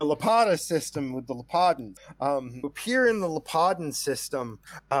again, the Lapada system with the Lapadans. Appear in the Lapadan system,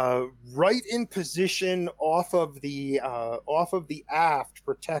 right in position off of the aft,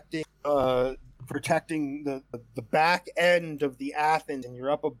 protecting the back end of the Athens, and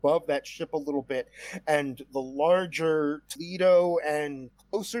you're up above that ship a little bit, and the larger Toledo and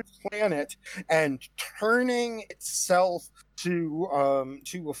closer planet, and turning itself to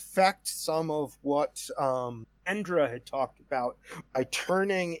affect some of what Endra had talked about by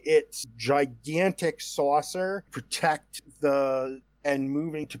turning its gigantic saucer, protect and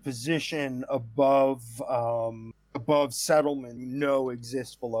moving to position above settlement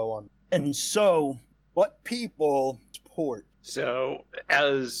exists below on. And so, what people support? So,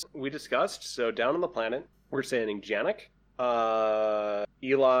 as we discussed, down on the planet, we're sending Janik,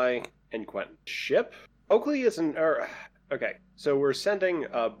 Eli, and Quentin. Ship? Oakley isn't... okay, so we're sending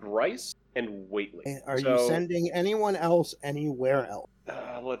Bryce and Waitley. Are you sending anyone else anywhere else?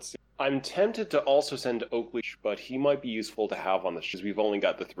 Let's see. I'm tempted to also send Oakley, but he might be useful to have on the ship, because we've only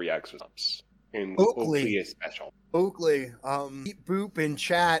got the 3 exosomes. And Oakley is special. Oakley, keep boop in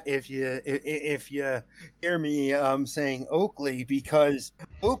chat if you hear me saying Oakley, because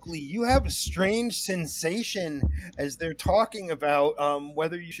Oakley, you have a strange sensation as they're talking about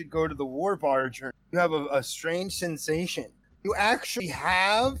whether you should go to the war barge. Or you have a strange sensation. You actually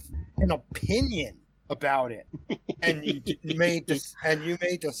have an opinion about it, and you may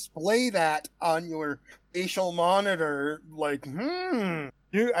display that on your facial monitor. Like, I'm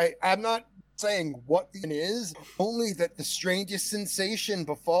not saying what it is, only that the strangest sensation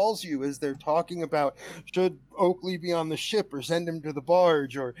befalls you as they're talking about should Oakley be on the ship or send him to the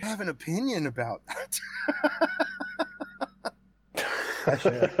barge, or have an opinion about that.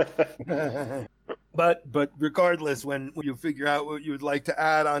 But regardless, when you figure out what you would like to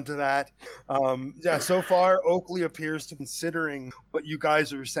add onto that, so far Oakley appears to be considering what you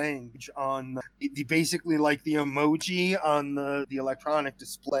guys are saying on the basically like the emoji on the electronic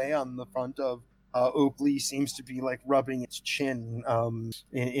display on the front of Oakley seems to be like rubbing its chin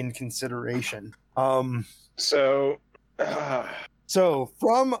in consideration. So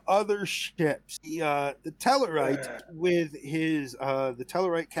from other ships, the Tellarite with his the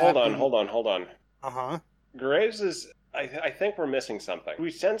Tellarite captain. Hold on. Uh-huh. Graves is... I think we're missing something. We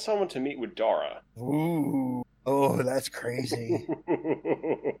sent someone to meet with Dara. Ooh. Oh, that's crazy.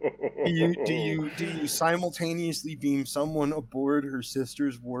 Do you simultaneously beam someone aboard her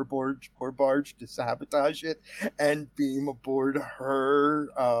sister's war barge to sabotage it, and beam aboard her,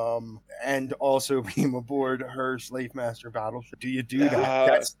 and also beam aboard her slave master battleship? Do you do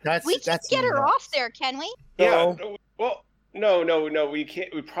that? We can get her off there, can we? Yeah. Well, no. We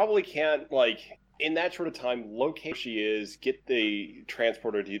can't. We probably can't. Like, in that sort of time, locate where she is, get the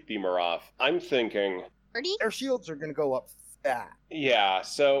transporter to beam her off. I'm thinking... Their shields are going to go up fast. Yeah,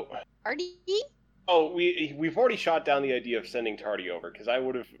 so... Artie? Oh, we've already shot down the idea of sending Tardy over, because I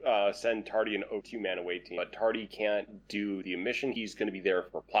would have sent Tardy an O2-man away team, but Tardy can't do the mission. He's going to be there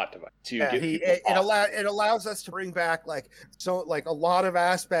for plot device to get people off. It allows us to bring back like a lot of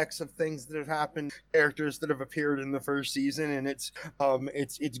aspects of things that have happened, characters that have appeared in the first season, and it's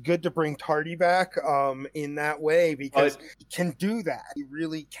good to bring Tardy back in that way, because he can do that. He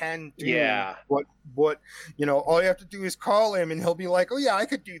really can do what all you have to do is call him and he'll be like, oh yeah, I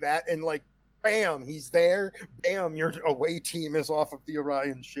could do that, and like bam, he's there. Bam, your away team is off of the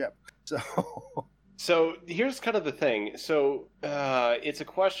Orion ship. So here's kind of the thing. So it's a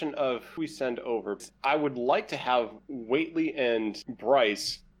question of who we send over. I would like to have Whately and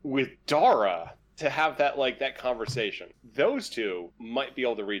Bryce with Dara to have that conversation. Those two might be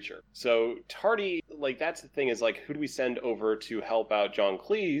able to reach her. So Tardy, that's the thing, is who do we send over to help out John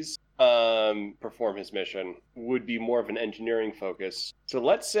Cleese perform his mission would be more of an engineering focus. So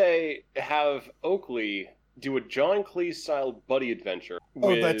let's say have Oakley do a John Cleese style buddy adventure.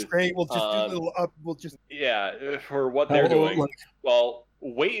 That's great. We'll just do a little up. For what they're doing. Well,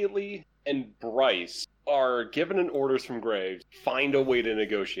 Whately and Bryce are given an orders from Graves. Find a way to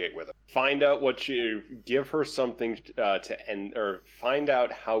negotiate with her. Find out give her something to end, or find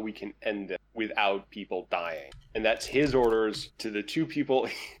out how we can end it without people dying. And that's his orders to the two people.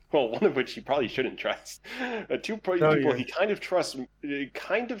 Well, one of which he probably shouldn't trust. Two people he kind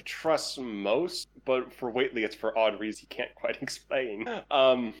of trusts most, but for Whately, it's for odd reasons he can't quite explain.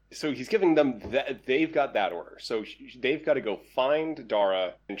 So he's giving them that. They've got that order. So they've got to go find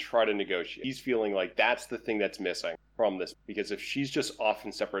Dara and try to negotiate. He's feeling like that's the thing that's missing from this, because if she's just off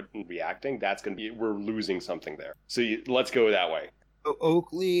and separate and reacting, that's going to be, we're losing something there. So let's go that way.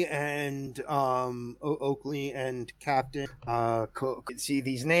 Oakley and Captain. See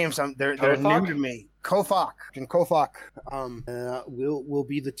these names? They're new to me. Kofak and Kofak will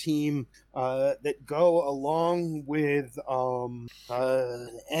be the team that go along with an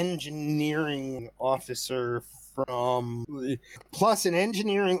engineering officer from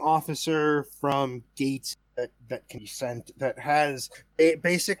Gates that can be sent, that has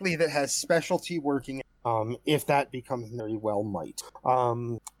specialty working. If that becomes very well might.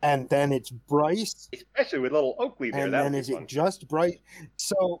 And then it's Bryce. Especially with little Oakley there. And then is it just Bryce?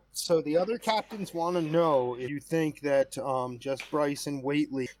 So the other captains want to know if you think that just Bryce and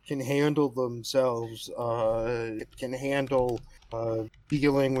Whately can handle themselves, can handle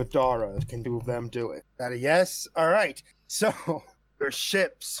dealing with Dara. Can two of them do it? Is that a yes? All right. So your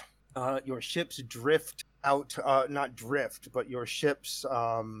ships drift out, not drift, but your ships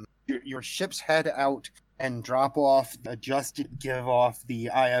head out and give off the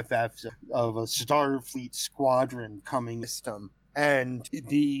IFFs of a Starfleet squadron coming system. And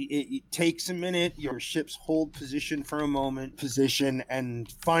it takes a minute, your ships hold position for a moment, and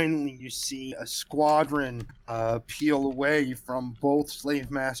finally you see a squadron peel away from both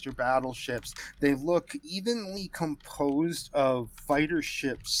Slave Master battleships. They look evenly composed of fighter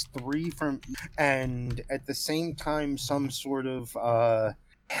ships, 3 from each, and at the same time some sort of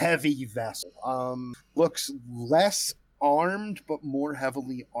heavy vessel. Looks less armed but more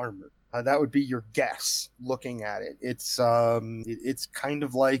heavily armored. That would be your guess looking at it. It's kind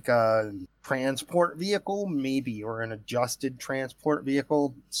of like a transport vehicle, maybe, or an adjusted transport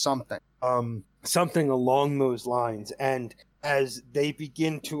vehicle, something along those lines. And as they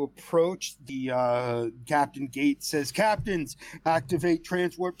begin to approach, the Captain Gates says, "Captains, activate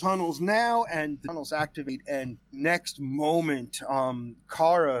transwarp tunnels now," and the tunnels activate. And next moment,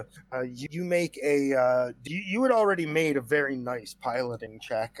 Kara, you make you had already made a very nice piloting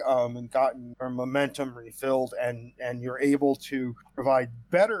check, and gotten your momentum refilled, and you're able to provide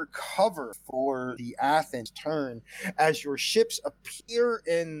better cover for the Athens turn as your ships appear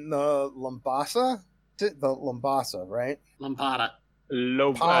in the Lambasa. The Lambasa, right? Lampada.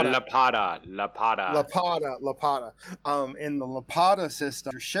 Lapada. In the Lapada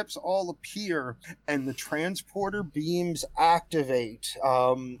system, your ships all appear and the transporter beams activate.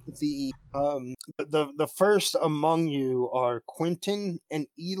 The first among you are Quentin and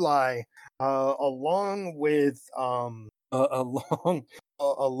Eli, along with Janek.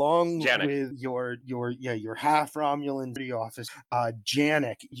 with your half Romulan duty office,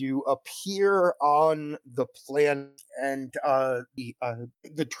 Janek. You appear on the planet, and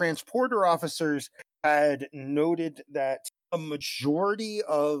the transporter officers had noted that a majority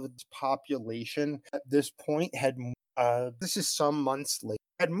of the population at this point had this is some months later,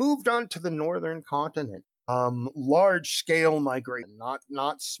 had moved on to the northern continent. Large scale migration,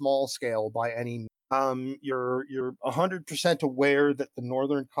 not small scale by any means. You're 100% aware that the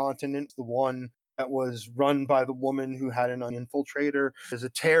northern continent is the one that was run by the woman who had an infiltrator. Is a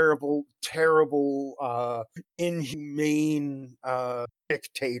terrible, terrible, inhumane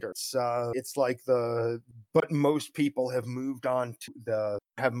dictator. It's like but most people have moved on to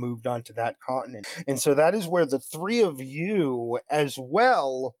that continent, and so that is where the three of you, as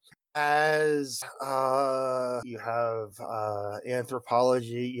well as you have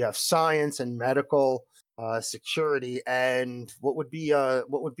anthropology, you have science and medical, security, and what would be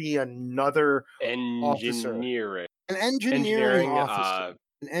another officer? Engineering. An engineering officer.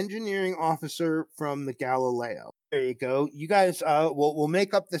 An engineering officer from the Galileo. There you go. You guys, we'll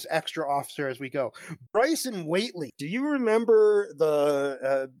make up this extra officer as we go. Bryce and Waitley. Do you remember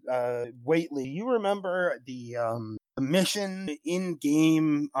Waitley? You remember the mission in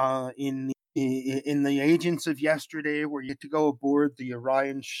game in the Agents of Yesterday, where you get to go aboard the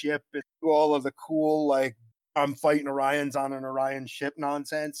Orion ship and do all of the cool, like, I'm fighting Orions on an Orion ship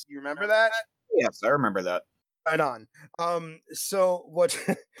nonsense? You remember that? Yes, I remember that. Right on. So what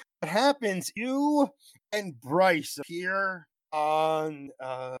happens? You and Bryce appear on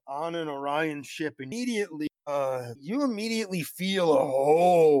an Orion ship. Immediately, you immediately feel a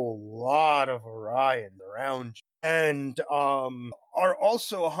whole lot of Orion around you, and are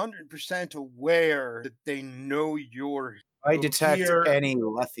also 100% aware that they know you're. I detect here. any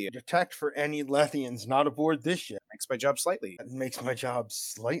Lethian. Detect for any Lethians not aboard this ship. Makes my job slightly. That makes my job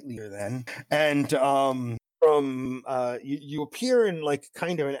slightly then. And you appear in like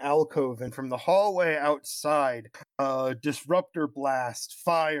kind of an alcove, and from the hallway outside, disruptor blast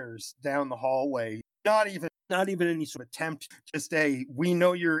fires down the hallway. Not even any sort of attempt. Just we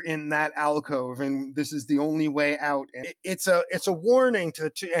know you're in that alcove, and this is the only way out. And it's a warning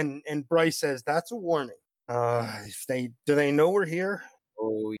and Bryce says that's a warning. Do they know we're here?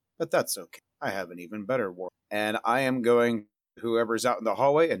 Oh, but that's okay. I have an even better warning, and I am going whoever's out in the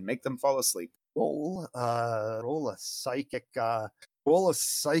hallway and make them fall asleep. Roll a psychic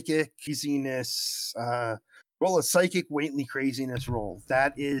craziness. Roll a psychic Waitley craziness roll.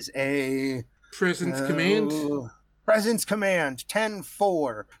 That is a Presence command. Presence command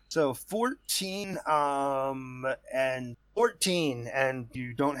 10-4. So 14 and 14, and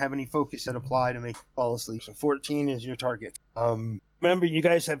you don't have any focus that apply to make you fall asleep. So 14 is your target. Remember, you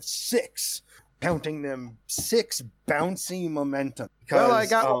guys have 6, counting them, 6 bouncy momentum. Because, well, I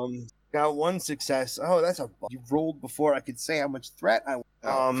got one success. Oh, that's you rolled before I could say how much threat I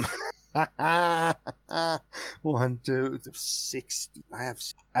 1, 2, 60. I have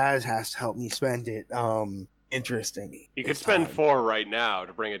Az has to help me spend it. Interesting. You could spend 4 right now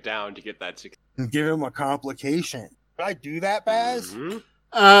to bring it down to get that 60. Give him a complication. Could I do that, Baz? Mm-hmm.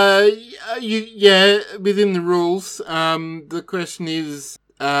 Yeah, within the rules. The question is,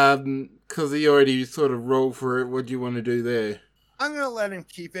 because he already sort of rolled for it, what do you want to do there? I'm going to let him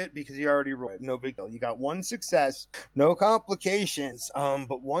keep it because he already rolled. No big deal. You got 1 success, no complications,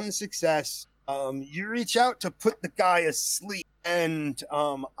 but 1 success. You reach out to put the guy asleep, and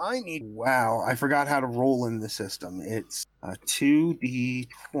wow, I forgot how to roll in the system. It's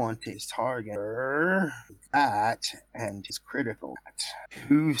 2d20 is target that, and his critical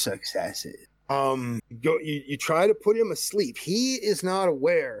 2 successes. You try to put him asleep. He is not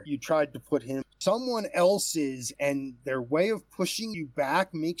aware you tried to put him. Someone else's, and their way of pushing you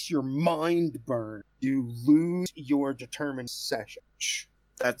back makes your mind burn. You lose your determined session.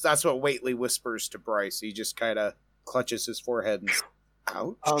 That's what Waitley whispers to Bryce. He just kind of clutches his forehead and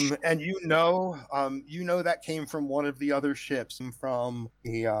ouch. And you know that came from one of the other ships. From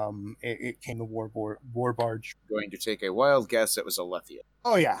it came the war barge. Going to take a wild guess. It was a Lethian.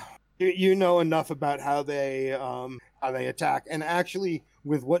 Oh yeah. You know enough about how they attack, and actually,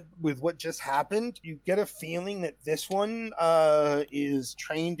 with what just happened, you get a feeling that this one is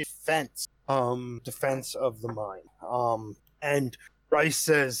trained defense of the mine. And Bryce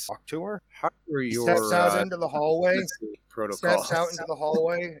says, "Talk to her." How are your steps out into the hallway. Protocol. Steps out into the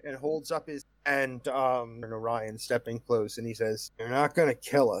hallway and holds up his and Orion stepping close, and he says, "You're not gonna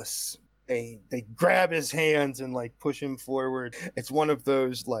kill us." They grab his hands and like push him forward. It's one of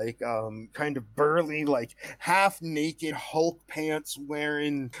those like kind of burly, like half naked Hulk pants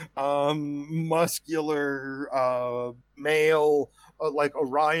wearing muscular male like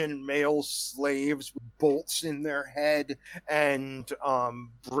Orion male slaves with bolts in their head and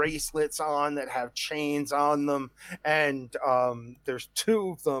bracelets on that have chains on them, and there's 2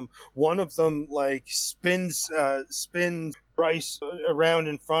 of them. One of them like spins Bryce around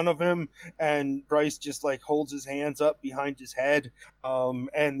in front of him, and Bryce just like holds his hands up behind his head,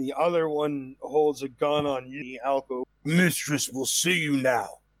 and the other one holds a gun on you, Alco. Mistress will see you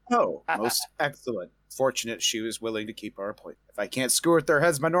now. Oh, most excellent. fortunate she was willing to keep our appointment. If I can't screw with their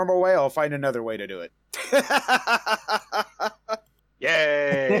heads my normal way, I'll find another way to do it.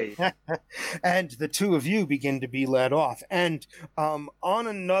 Yay! And the two of you begin to be led off. And on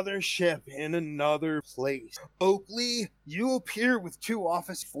another ship in another place, Oakley, you appear with two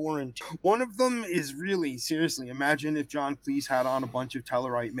Office 4 and 2. One of them is really, seriously, imagine if John Cleese had on a bunch of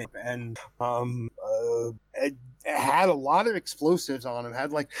Tellarite makeup and had a lot of explosives on him,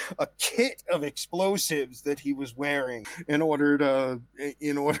 had like a kit of explosives that he was wearing in order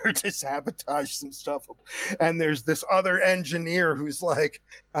to sabotage some stuff. And there's this other engineer who's like,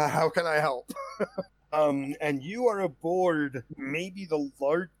 how can I help? And you are aboard maybe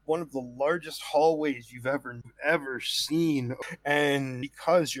one of the largest hallways you've ever seen. And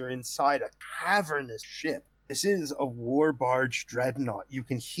because you're inside a cavernous ship, this is a war barge dreadnought. You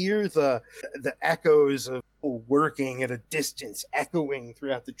can hear the echoes of people working at a distance, echoing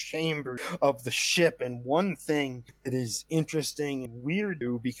throughout the chamber of the ship. And one thing that is interesting and weird,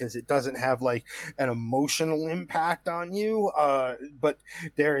 because it doesn't have like an emotional impact on you, but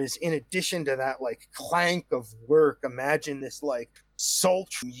there is, in addition to that, like clank of work, imagine this like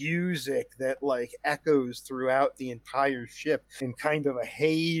sultry music that like echoes throughout the entire ship in kind of a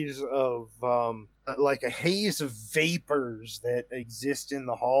haze of vapors that exist in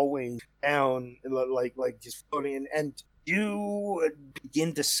the hallway down, like just floating. And you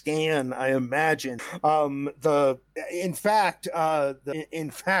begin to scan, I imagine. In fact,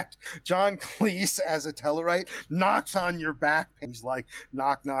 John Cleese as a Tellarite knocks on your back. He's like,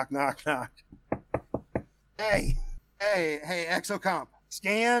 knock, knock, knock, knock. Hey, Exocomp,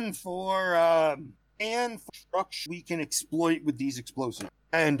 scan for structure we can exploit with these explosives.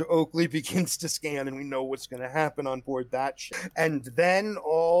 And Oakley begins to scan, and we know what's going to happen on board that ship. And then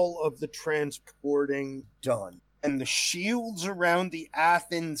all of the transporting done. And the shields around the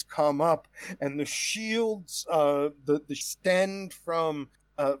Athens come up, and the shields, the extend from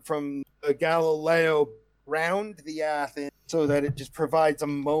Galileo around the Athens, so that it just provides a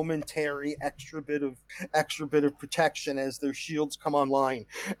momentary extra bit of protection as their shields come online.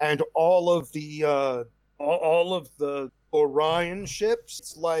 And all of the Orion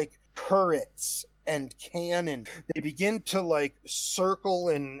ships, like turrets and cannon, they begin to like circle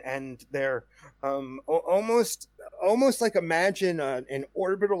and they're almost like, imagine an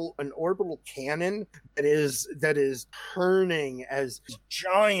orbital cannon that is turning as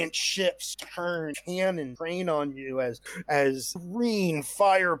giant ships train on you as green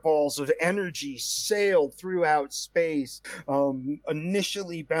fireballs of energy sail throughout space,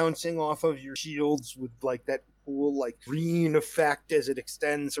 initially bouncing off of your shields with like that cool like green effect as it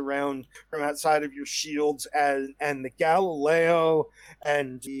extends around from outside of your shields, and the Galileo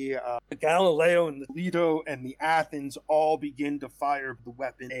and the Lido and the Athens all begin to fire the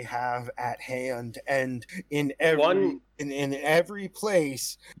weapon they have at hand. And in every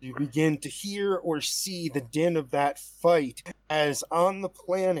place you begin to hear or see the din of that fight, as on the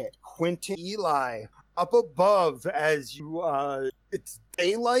planet Quentin Eli up above, as you it's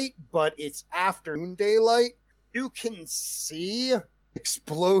daylight but it's afternoon daylight, you can see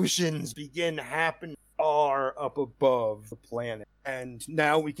explosions begin happening far up above the planet. And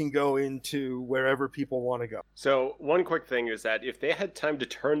now we can go into wherever people want to go. So one quick thing is that if they had time to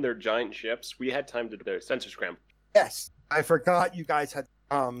turn their giant ships, we had time to do their sensor scramble. Yes, I forgot you guys had.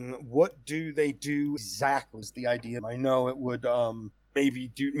 What do they do exactly is the idea. I know it would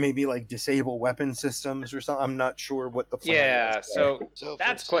maybe like disable weapon systems or something. I'm not sure what the plan is. So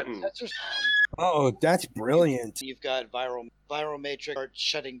that's Quentin. Oh, that's brilliant. You've got Viromatrix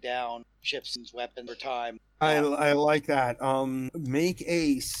shutting down ships and weapons for time. I like that. Make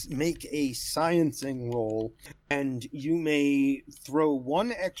a sciencing roll, and you may throw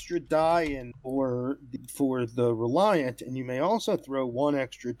one extra die in for the Reliant, and you may also throw one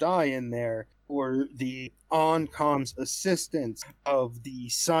extra die in there for the on-comms assistants of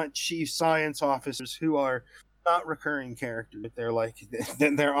the chief science officers, who are not recurring characters. They're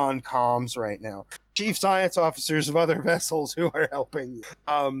they're on comms right now. Chief science officers of other vessels who are helping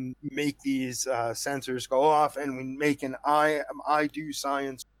make these sensors go off, and we make an I do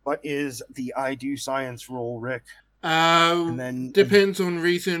science. What is the I do science roll, Rick? And then depends on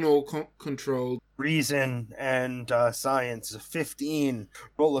reason or control. Reason and science. 15.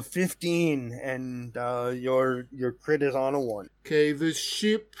 Roll a 15, and your crit is on a 1. Okay, the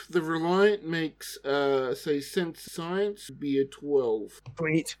ship, the Reliant, makes say sense science be a 12.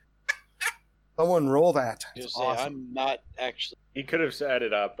 Sweet. Someone roll that. Just Awesome. say, I'm not actually. He could have set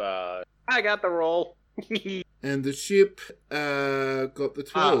it up. I got the roll. And the ship got the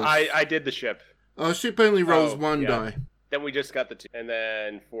 12. I did the ship. Ship only rolls one die. Then we just got the 2. And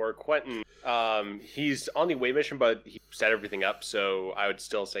then for Quentin, he's on the away mission, but he set everything up, so I would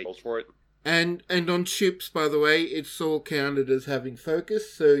still say goals for it. And on ships, by the way, it's all counted as having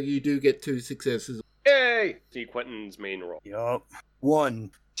focus, so you do get 2 successes. Yay! See Quentin's main role. Yup.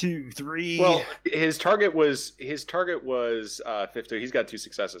 1, 2, 3. Well, his target was 50. He's got 2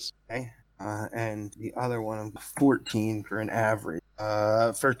 successes. Okay. And the other one, 14 for an average.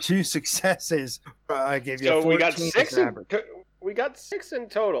 For 2 successes, I gave you So 14 we got as an 6. average. We got 6 in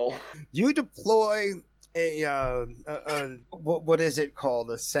total. You deploy what is it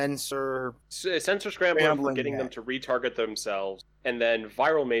called? A sensor. Sensor scrambler for Scrambling getting them net. to retarget themselves, and then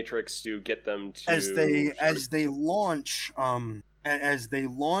viral matrix to get them to As they launch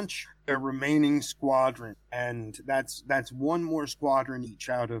their remaining squadron, and that's one more squadron each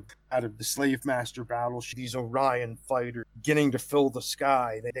out of the Slave Master battleship. These Orion fighters beginning to fill the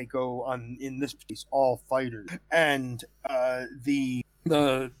sky. They go on, in this case, all fighters, and the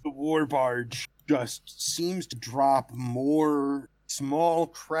war barge just seems to drop more small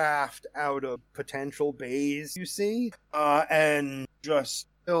craft out of potential bays, you see, and just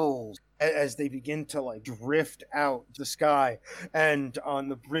fills as they begin to like drift out the sky. And on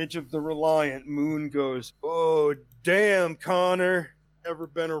the bridge of the Reliant, Moon goes, "Oh damn, Connor, never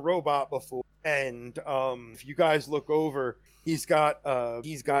been a robot before." And if you guys look over, he's got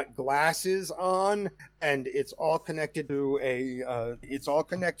glasses on, and it's all connected to a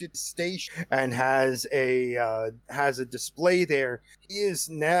station, and has a display there. He is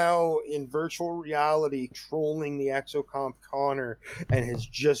now in virtual reality trolling the exocomp Connor, and has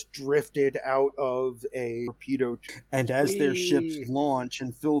just drifted out of a torpedo. And as their ships launch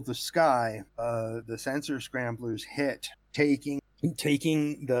and fill the sky, the sensor scramblers hit, taking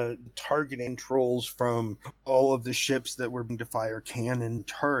the targeting controls from all of the ships that were being to fire cannon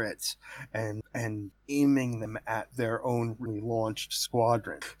turrets and aiming them at their own relaunched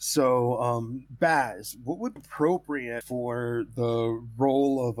squadron. So, Baz, what would be appropriate for the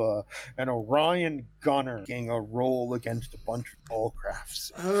role of an Orion gunner getting a roll against a bunch of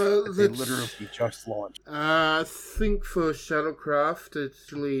Ballcrafts that they literally just launched? I think for Shuttlecraft, it's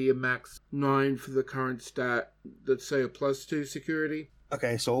actually a max 9 for the current stat. Let's say a +2 security.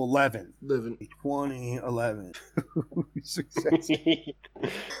 Okay, so 11. 20, 11. Success.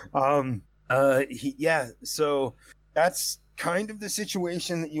 So that's kind of the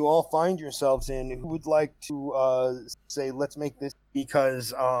situation that you all find yourselves in. Who would like to say, let's make this?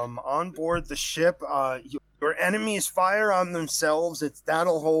 Because on board the ship, your enemies fire on themselves.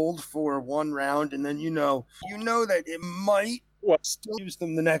 That'll hold for 1 round, and then you know that it might still use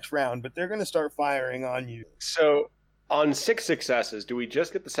them the next round, but they're going to start firing on you. So on 6 successes, do we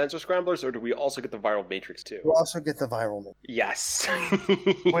just get the sensor scramblers, or do we also get the viral matrix too? You also get the viral matrix. Yes.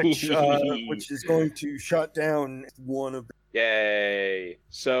 which is going to shut down one of them. Yay!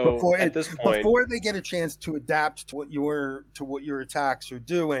 So at this point, before they get a chance to adapt to what your attacks are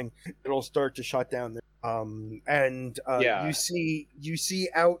doing, it'll start to shut down their you see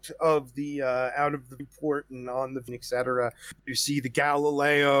out of the port and on the etc. You see the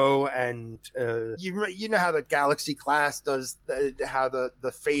Galileo, and you know how the Galaxy class does how the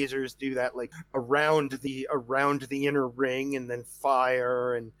phasers do that, like around the inner ring and then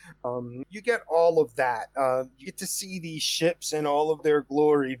fire, and you get all of that. You get to see these ships in all of their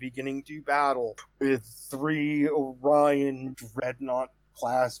glory beginning to battle with 3 Orion Dreadnought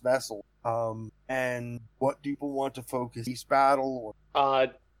class vessels. And what do people want to focus each battle?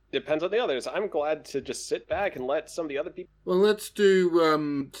 Depends on the others. I'm glad to just sit back and let some of the other people. Well, let's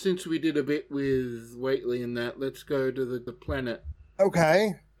do, since we did a bit with Whately and that, let's go to the planet.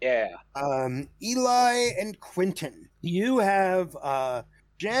 Okay. Yeah. Eli and Quentin, you have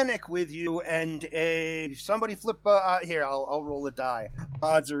Janik with you, and somebody flip here. I'll roll a die.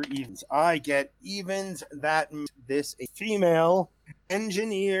 Odds or evens. I get evens. That means this a female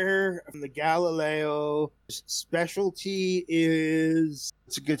engineer from the Galileo. Specialty is,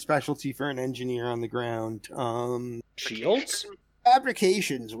 it's a good specialty for an engineer on the ground. Shields?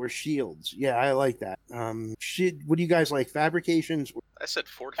 Fabrications or shields. Yeah, I like that. What do you guys like? Fabrications? I said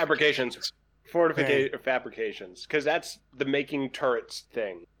fortifications. Fabrications, because that's the making turrets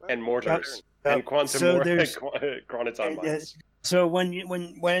thing, and mortars, and chronoton mines. So when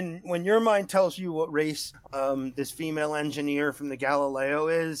your mind tells you what race this female engineer from the Galileo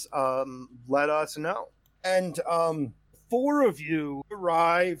is, let us know. And 4 of you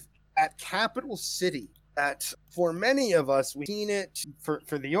arrive at Capital City. That for many of us, we've seen it. For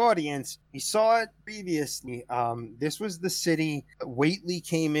the audience, we saw it previously. This was the city that Whately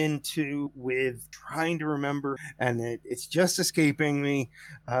came into with, trying to remember, and it's just escaping me,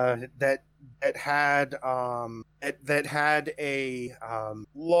 that had that had a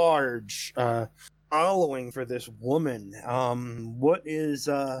large following for this woman. What is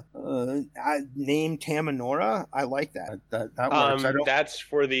name Tamanora? I like that. That works. I don't. That's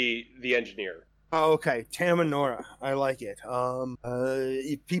for the engineer. Oh, okay, Tamanora. I like it.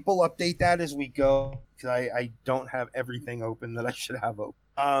 If people update that as we go, because I don't have everything open that I should have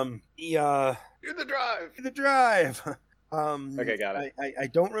open. You're the drive. The drive. Okay, got it. I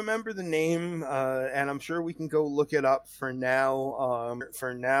don't remember the name, and I'm sure we can go look it up for now.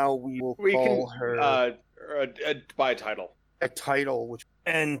 For now, we will call her by title. A title,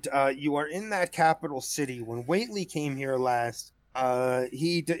 and you are in that capital city. When Whately came here last,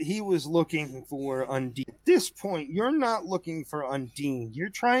 he was looking for Undine. At this point, you're not looking for Undine. You're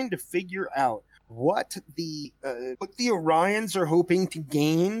trying to figure out what the Orions are hoping to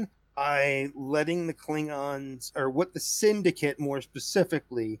gain by letting the Klingons, or what the Syndicate more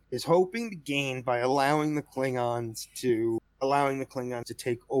specifically is hoping to gain by allowing the Klingons to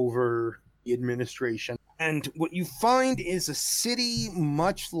take over the administration. And what you find is a city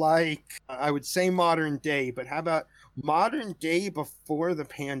much like, I would say, modern day, but how about modern day before the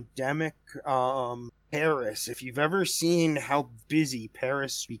pandemic? Paris. If you've ever seen how busy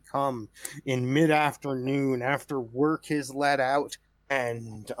Paris become in mid-afternoon after work has let out,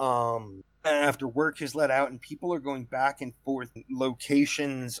 and people are going back and forth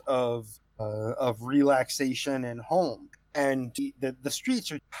locations of relaxation and home, and the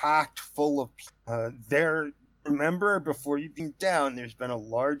streets are packed full of people. Remember, before you came down, there's been a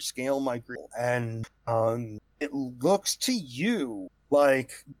large scale migration, and it looks to you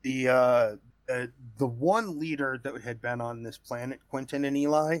like the one leader that had been on this planet, Quentin and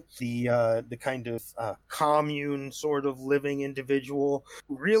Eli, the kind of commune sort of living individual,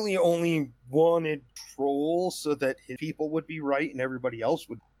 really only wanted control so that his people would be right and everybody else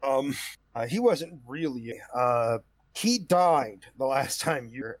would. He wasn't really. He died the last time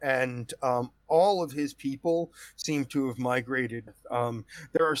you were, and all of his people seem to have migrated.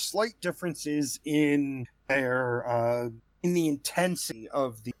 There are slight differences in their in the intensity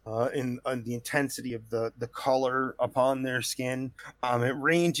of the the color upon their skin. It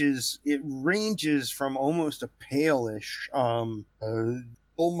ranges from almost a palish,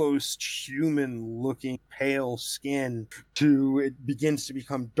 almost human looking pale skin to it begins to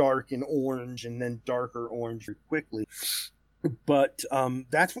become dark and orange, and then darker orange quickly. But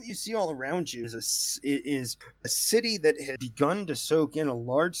that's what you see all around you. It is a city that has begun to soak in a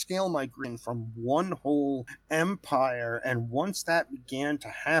large-scale migration from one whole empire, and once that began to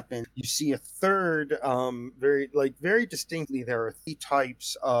happen, you see a third, very distinctly, there are 3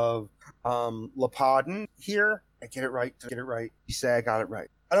 types of Lapadan here. I get it right. You say I got it right.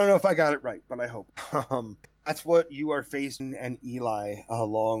 I don't know if I got it right, but I hope. That's what you are facing, and Eli,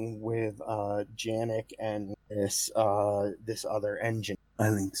 along with Janik and this other engine. I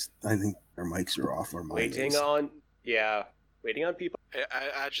think our mics are off. Waiting on people.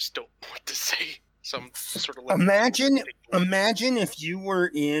 I just don't know what to say. Some sort of imagine if you were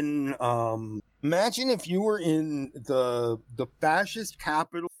in the fascist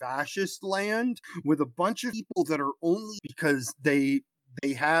capital, fascist land, with a bunch of people that are only because they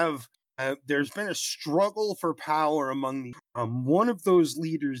have. There's been a struggle for power among the. One of those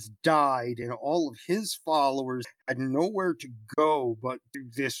leaders died, and all of his followers had nowhere to go but to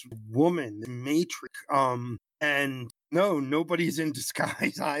this woman, the Matrix. And no, nobody's in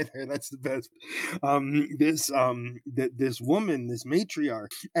disguise either. That's the best. This woman, this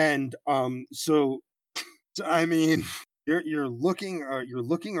matriarch, and so I mean. You're looking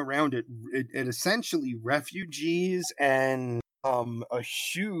around at essentially refugees and a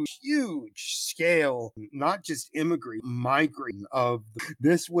huge scale, not just migrating of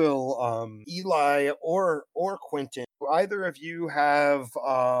this will Eli or Quentin. Either of you have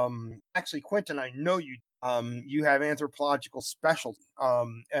actually Quentin, I know you have anthropological specialty.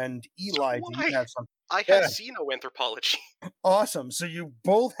 And Eli, do you have something? I have xenoanthropology. Awesome. So you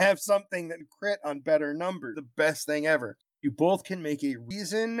both have something that crit on better numbers. The best thing ever. You both can make a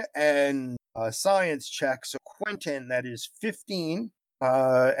reason and science check. So Quentin, that is 15,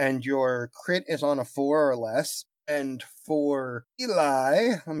 and your crit is on a 4 or less. And for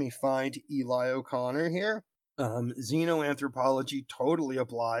Eli, let me find Eli O'Connor here. Xenoanthropology totally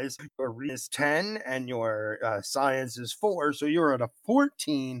applies. Your reason is 10 and your science is 4, so you're at a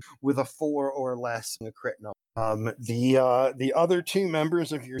 14 with a 4 or less in a crit number. The other 2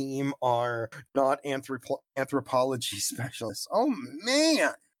 members of your team are not anthropology specialists. Oh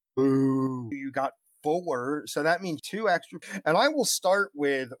man! Boo! You got 4, so that means 2 extra. And I will start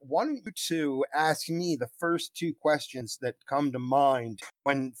with one of you two ask me the first 2 questions that come to mind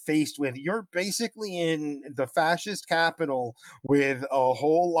when faced with you're basically in the fascist capital with a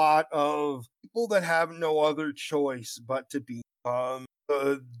whole lot of people that have no other choice but to be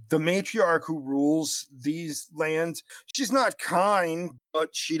the matriarch who rules these lands. She's not kind, but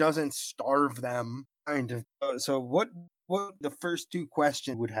she doesn't starve them. Kind of. So what the first 2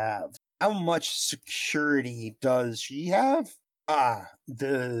 questions would have? How much security does she have?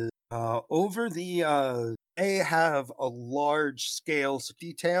 They have a large scale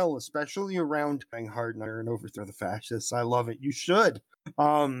detail, especially around trying hard and overthrow the fascists. I love it. You should.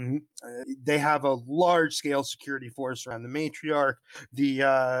 They have a large scale security force around the matriarch.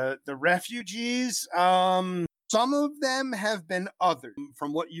 The refugees, some of them have been othered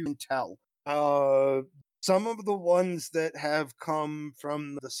from what you can tell. Some of the ones that have come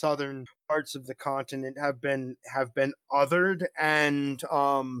from the southern parts of the continent have been othered, and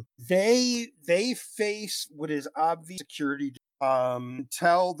they face what is obvious security.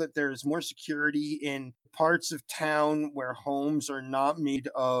 Tell that there's more security in parts of town where homes are not made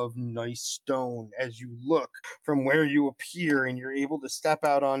of nice stone as you look from where you appear and you're able to step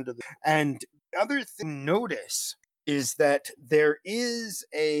out onto the. And the other thing notice is that there is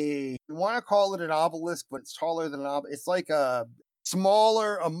you want to call it an obelisk, but it's taller than an obelisk. It's like a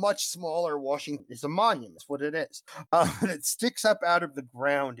much smaller Washington. It's a monument. That's what it is. It sticks up out of the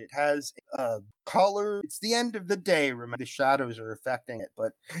ground. It has a color. It's the end of the day. Remember, the shadows are affecting it,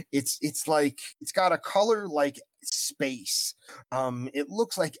 but it's got a color like space. It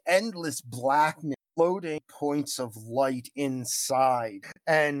looks like endless blackness, floating points of light inside,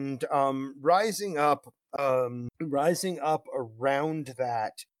 and rising up around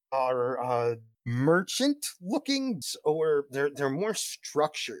that are merchant looking, or they're more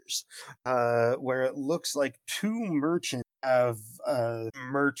structures where it looks like 2 merchants have I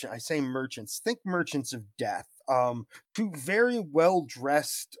say merchants, think merchants of death, 2 very well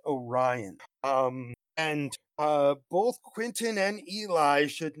dressed Orion, and both Quentin and Eli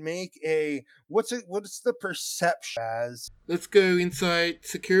should make a what's the perception as? Let's go insight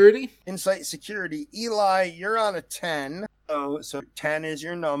security. Insight security. Eli, you're on a 10. So 10 is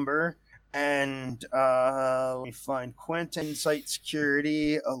your number. And let me find Quentin. Insight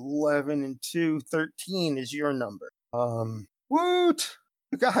security 11 and 2, 13 is your number. Woot!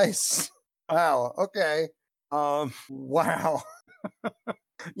 You guys. Wow. Okay. Wow.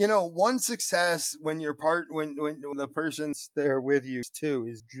 One success when when the person's there with you too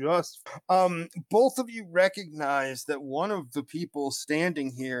is just both of you recognize that one of the people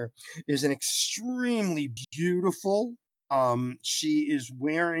standing here is an extremely beautiful. She is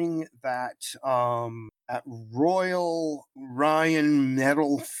wearing that royal Orion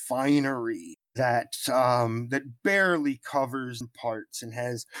metal finery that barely covers parts and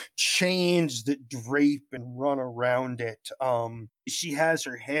has chains that drape and run around it. She has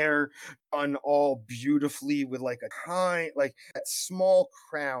her hair done all beautifully with like that small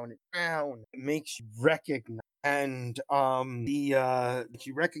crown that makes you recognize. And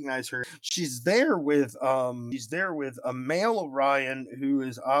you recognize her. She's there with a male Orion who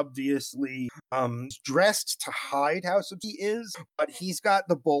is obviously dressed to hide how he is, but he's got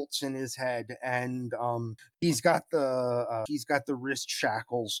the bolts in his head, and he's got the wrist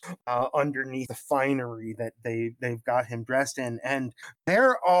shackles underneath the finery that they've got him dressed in. And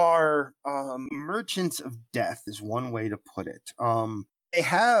there are merchants of death is one way to put it. They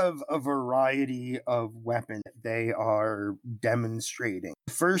have a variety of weapons they are demonstrating.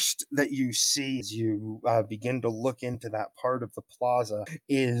 The first that you see as you begin to look into that part of the plaza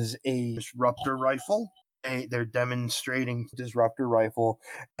is a disruptor rifle. They're demonstrating disruptor rifle,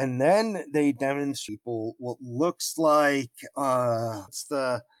 and then they demonstrate what looks like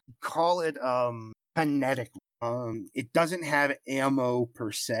kinetic. It doesn't have ammo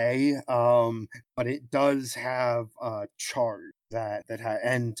per se, but it does have charge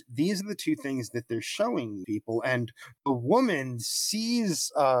and these are the 2 things that they're showing people. And the woman sees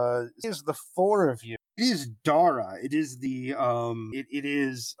the 4 of you. It is Dara. It is the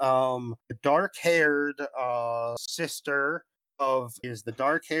dark-haired sister is the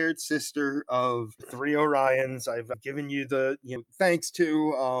dark-haired sister of 3 Orions. I've given you thanks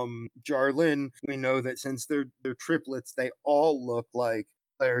to Jarlin, we know that since they're triplets, they all look like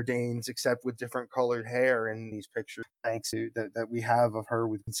Claire Danes, except with different colored hair in these pictures. Thanks to that we have of her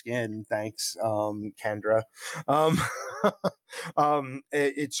with skin. Thanks, Kendra.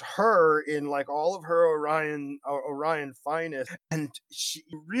 It's her in like all of her Orion finest, and she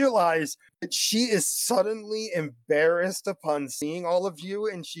realized that she is suddenly embarrassed upon seeing all of you,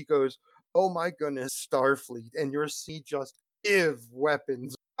 and she goes, oh my goodness, Starfleet, and your sea just give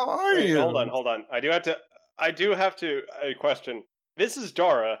weapons. How are Wait, you? hold on. I do have to question. This is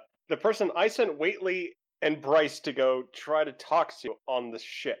Dara, the person I sent Waitley and Bryce to go try to talk to on the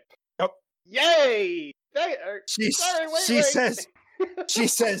ship. Yep. Yay! She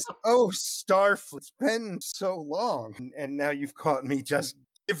says, "Oh, Starfleet, it's been so long, and now you've caught me just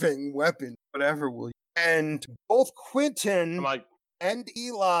giving weapons, whatever will you?" And both Quentin I'm like, and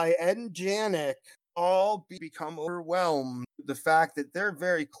Eli and Janik all become overwhelmed with the fact that they're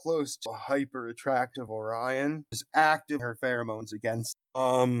very close to a hyper attractive Orion who's active her pheromones against.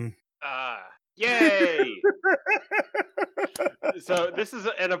 Yay! So this is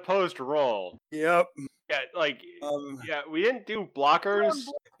an opposed roll. Yep. Yeah, we didn't do blockers.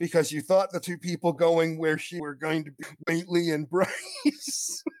 Because you thought the two people going where she were going to be Waitley and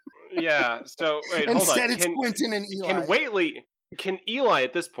Bryce. Yeah, so wait, hold on. Instead it's Quentin and Eli. Can Eli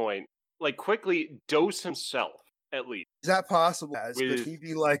at this point, quickly dose himself, at least? Is that possible? Could he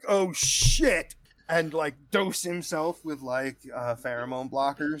be like, oh shit, and dose himself with pheromone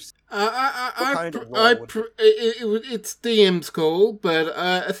blockers? It's DM's call, but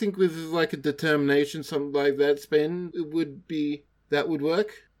I think with a determination, something like that spin, that would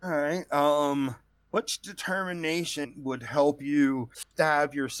work. All right. Which determination would help you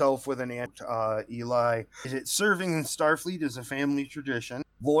stab yourself with an ant, Eli? Is it serving in Starfleet as a family tradition,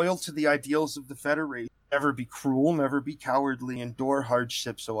 loyal to the ideals of the Federation, never be cruel, never be cowardly, endure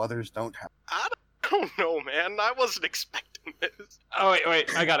hardship so others don't have? I don't know, man. I wasn't expecting this. Oh,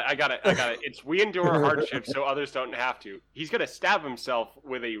 wait. I got it. It's we endure hardship so others don't have to. He's going to stab himself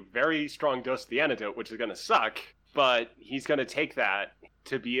with a very strong dose of the antidote, which is going to suck, but he's going to take that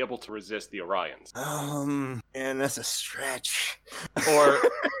to be able to resist the Orions. And that's a stretch. Or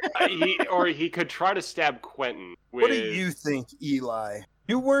he could try to stab Quentin with... What do you think, Eli?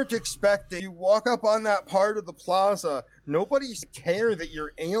 You weren't expecting. You walk up on that part of the plaza. Nobody's care that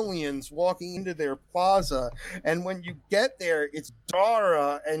you're aliens walking into their plaza. And when you get there, it's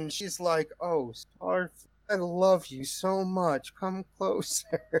Dara, and she's like, "Oh, Starfleet, I love you so much. Come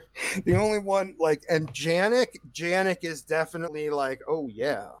closer." The only one, and Janik is definitely like, "Oh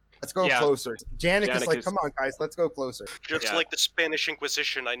yeah, let's go closer." Janik is like, "Come on, guys, let's go closer." Just like the Spanish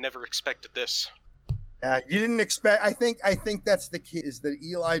Inquisition, I never expected this. You didn't expect. I think that's the key, is that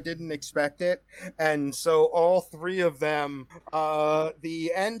Eli didn't expect it, and so all three of them,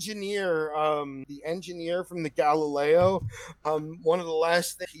 the engineer from the Galileo, one of the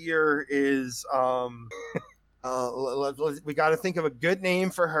last things here is we got to think of a good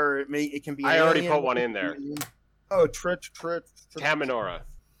name for her. It can be. I already put one in there. Oh, Tamanora.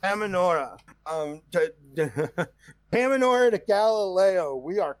 Tamanora. Tamanora to Galileo.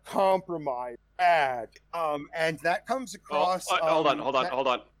 We are compromised. Bad. And that comes across. Hold on.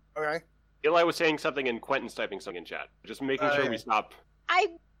 All right. Eli was saying something and Quentin's typing something in chat. Just making sure we stop.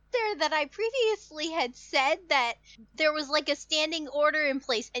 That I previously had said that there was a standing order in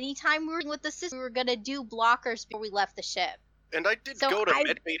place. Anytime we were with the system, we were gonna do blockers before we left the ship. And I did go to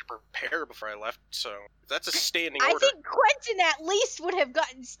Medbay to prepare before I left, so that's a standing order. I think Quentin at least would have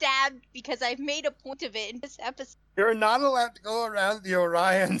gotten stabbed because I've made a point of it in this episode. You're not allowed to go around the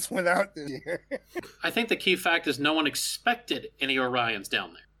Orions without this here. I think the key fact is no one expected any Orions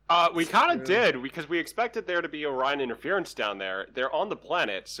down there. We kind of did, because we expected there to be Orion interference down there. They're on the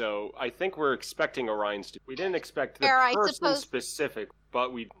planet, so I think we're expecting Orions. We didn't expect the person specific,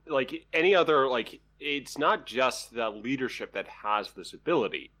 but we, any other, it's not just the leadership that has this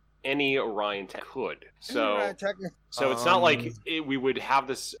ability. Any Orion could. So it's not we would have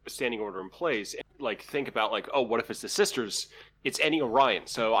this standing order in place. Think about, what if it's the sisters? It's any Orion.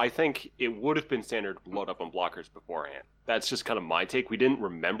 So I think it would have been standard to load up on blockers beforehand. That's just kind of my take. We didn't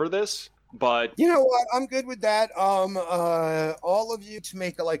remember this, but... You know what? I'm good with that. All of you to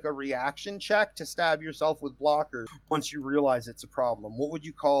make a reaction check to stab yourself with blockers once you realize it's a problem. What would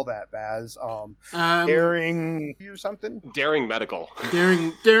you call that, Baz? Daring or something? Daring medical.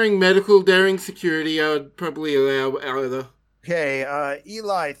 Daring medical, daring security. I would probably allow either. Okay,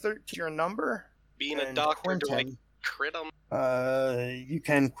 Eli, 13 your number. Being a doctor, do I crit on? You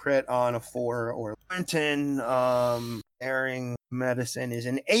can crit on a 4 or Quentin. Daring medicine is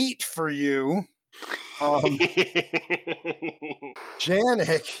an 8 for you.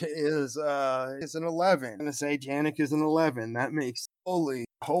 Janik is an 11. I'm gonna say Janik is an 11. That makes holy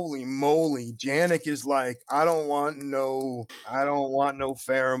moly. Janik is like, I don't want no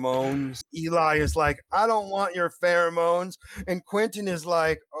pheromones. Eli is like, I don't want your pheromones. And Quentin is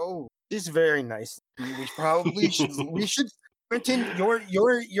like, oh, this is very nice. We should Quentin,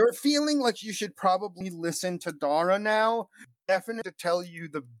 you're feeling like you should probably listen to Dara now. definitely to tell you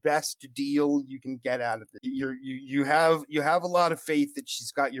the best deal you can get out of it. You have a lot of faith that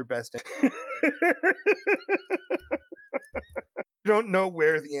she's got your best. You don't know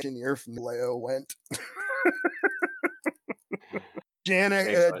where the engineer from Leo went.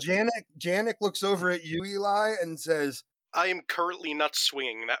 Janek looks over at you, Eli, and says, I am currently not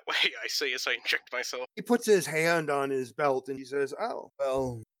swinging that way, I say as I inject myself. he puts his hand on his belt and he says, oh,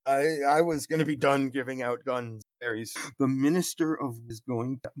 well, I was going to be done giving out guns. The minister is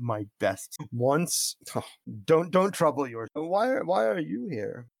going to my best. Once, don't trouble yourself. Why are you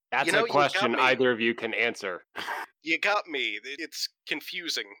here? That's a question either of you can answer. You got me. It's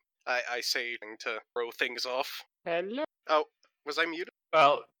confusing, I say, to throw things off. Hello? Oh, was I muted?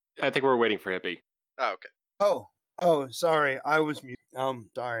 Well, I think we're waiting for Hippie. Oh, okay. Oh, sorry. I was muted.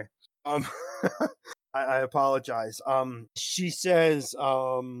 Sorry. I apologize. She says,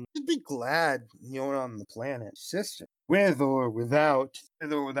 you'd be glad you're on the planet, sister. With or without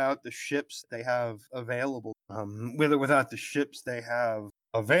the ships they have available. With or without the ships they have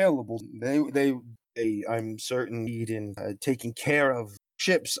available, they I'm certain need in taking care of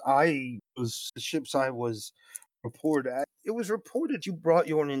ships. The ships I was reported at. It was reported you brought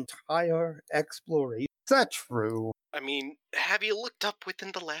your entire exploration. Is that true? I mean, have you looked up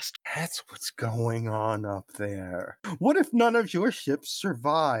within the last... That's what's going on up there. What if none of your ships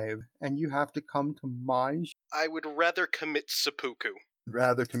survive and you have to come to my ship? I would rather commit seppuku.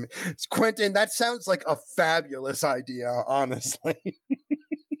 Quentin, that sounds like a fabulous idea, honestly.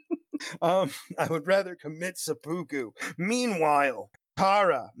 I would rather commit seppuku. Meanwhile,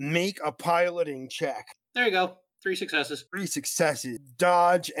 Kara, make a piloting check. There you go. 3 successes. 3 successes.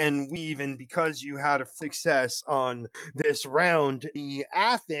 Dodge and weave, and because you had a success on this round, the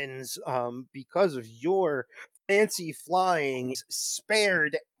Athens, because of your fancy flying,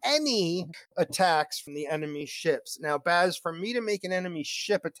 spared any attacks from the enemy ships. Now, Baz, for me to make an enemy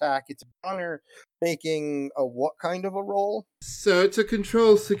ship attack, it's Gunner making a what kind of a roll? So it's a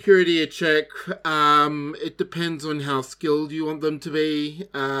control security check. It depends on how skilled you want them to be.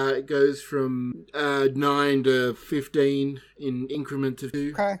 It goes from 9 to 15 in increments of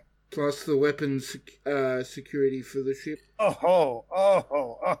 2. Okay. Plus the weapons security for the ship.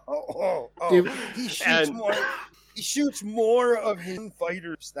 He shoots more of his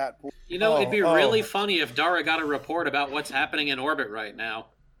fighters that point. You know, it'd be really funny if Dara got a report about what's happening in orbit right now.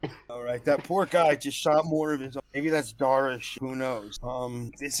 All right, that poor guy just shot more of his own. Maybe that's Darish. Who knows?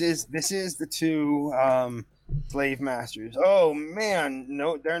 This is the 2 slave masters. Oh man,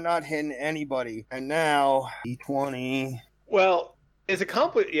 no, they're not hitting anybody. And now D20. Well, it's a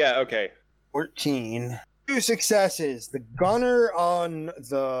complete. Yeah, okay. 14. 2 successes. The gunner on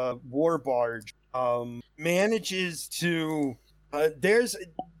the war barge manages to. There's.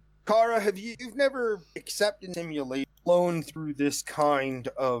 Kara, you've never accepted simulation flown through this kind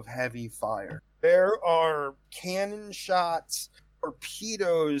of heavy fire. There are cannon shots,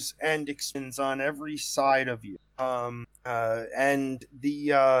 torpedoes, and extends on every side of you. And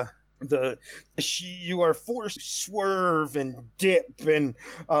you are forced to swerve and dip and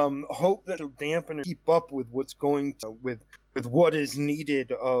hope that it'll dampen and keep up with what's going to with what is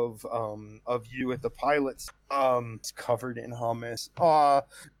needed of you at the pilots. It's covered in hummus.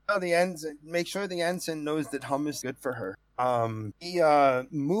 The ensign, make sure the ensign knows that hummus is good for her. The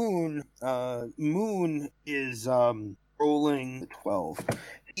Moon is rolling 12.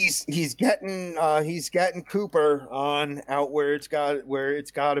 He's getting Cooper on out where it's got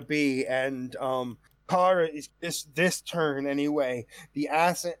to be, and Kara is this turn anyway. The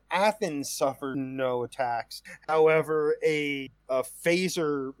Athens suffered no attacks. However, a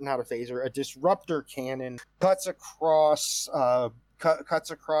disruptor cannon cuts across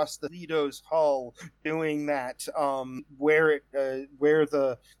the Lido's hull, doing that where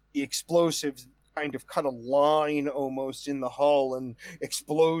the explosives kind of cut a line almost in the hull, and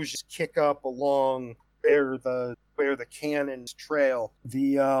explosions kick up along where the cannons trail.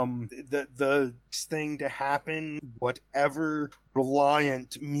 The thing to happen, whatever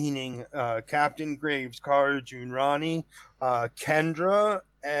Reliant, meaning Captain Graves, Kara Junrani, Kendra,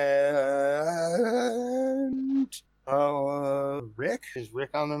 and Rick? Is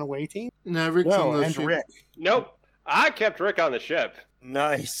Rick on an away team? No, Rick's on the ship. Rick. Nope. I kept Rick on the ship.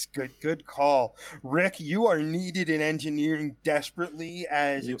 Nice. Good call. Rick, you are needed in engineering desperately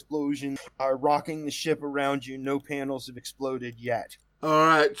as explosions are rocking the ship around you. No panels have exploded yet.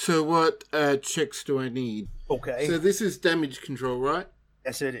 Alright, so what checks do I need? Okay. So this is damage control, right?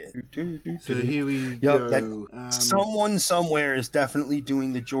 Yes, it is. So here we go. Someone somewhere is definitely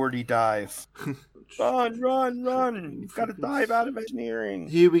doing the Geordie dive. Run! You've got to dive out of engineering.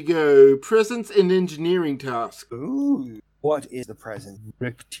 Here we go. Presence and engineering task. Ooh. What is the present?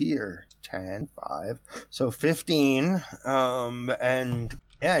 Rick tier 10, 5. So 15. And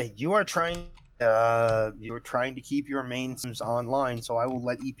yeah, you're trying to keep your main systems online, so I will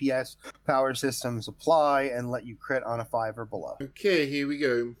let EPS power systems apply and let you crit on a 5 or below. Okay, here we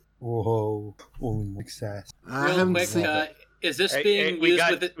go. Whoa, only success. I Real haven't quick, seen- is this Hey, being we used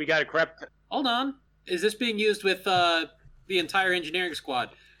got with it? we got a crap. Hold on. Is this being used with the entire engineering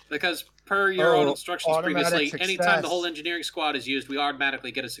squad? Because per your own instructions automatic previously, anytime the success. whole engineering squad is used, we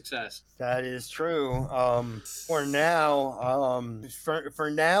automatically get a success. That is true. For now, for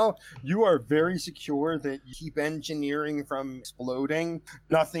now, you are very secure that you keep engineering from exploding.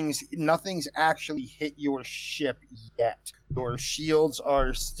 Nothing's actually hit your ship yet. Your shields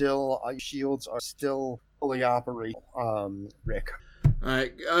are still fully operational. Rick.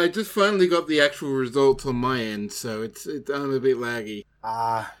 Alright, I just finally got the actual results on my end, so it's I'm a bit laggy.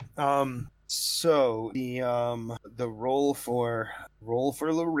 So the roll for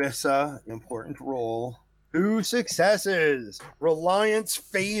Larissa, important roll. 2 successes. Reliance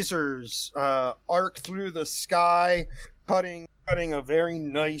phasers arc through the sky, cutting a very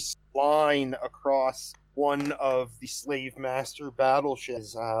nice line across one of the slave master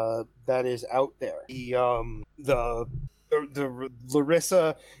battleships that is out there. The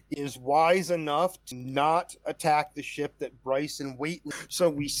Larissa is wise enough to not attack the ship that Bryson Waitley. So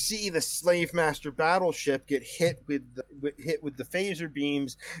we see the slave master battleship get hit with the phaser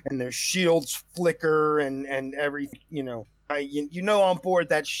beams, and their shields flicker and everything. You know, on board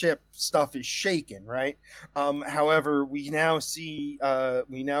that ship, stuff is shaken, right? However, we now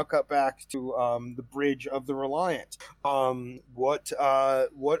cut back to the bridge of the Reliant. What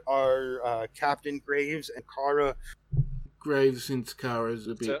are Captain Graves and Kara? Graves since Kara's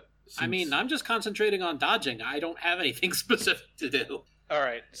a bit. So, I mean, I'm just concentrating on dodging. I don't have anything specific to do. All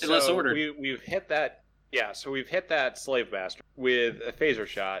right, Unless so ordered. we've hit that. Yeah, so we've hit that slave master with a phaser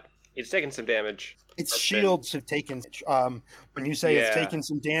shot. It's taken some damage. Its Or shields have taken. When you say it's Yeah. taken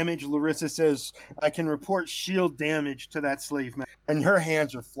some damage, Larissa says, "I can report shield damage to that slave man," and her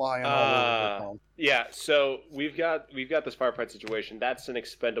hands are flying all over the phone. Yeah, so we've got this firefight situation. That's an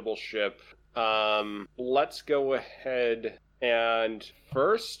expendable ship. Let's go ahead and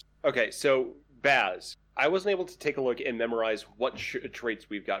first. Okay, so Baz, I wasn't able to take a look and memorize what traits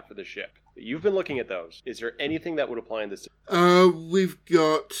we've got for the ship. You've been looking at those. Is there anything that would apply in this? We've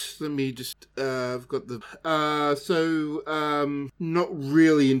got. Let me just. I've got the. Not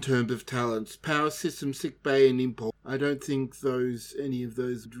really in terms of talents. Power system, sick bay, and impulse. I don't think any of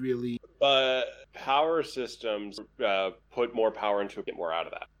those would really. Power systems put more power into it, get more out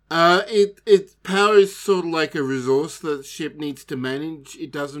of that. Power is sort of like a resource that the ship needs to manage.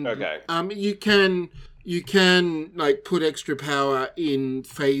 It doesn't. Okay. You can like put extra power in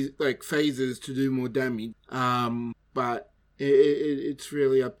phasers to do more damage. But it's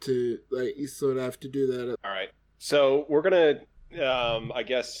really up to you sort of have to do that. All right. So we're gonna, I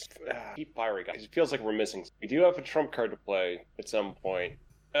guess, keep firing, guys. It feels like we're missing. We do have a trump card to play at some point.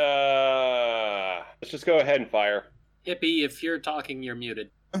 Let's just go ahead and fire. Hippie, if you're talking, you're muted.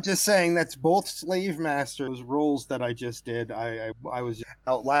 I'm just saying that's both slave masters rolls that I just did. I was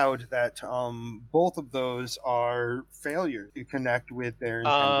out loud that both of those are failures to connect with their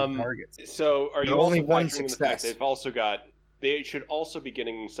intended targets. So are you Only also one factoring in the fact success. they should also be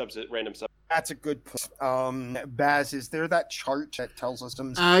getting random subs? That's a good point. Baz, is there that chart that tells us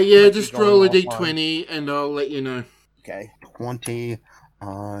some? Yeah, might be just going roll a offline? d20 and I'll let you know. Okay, 20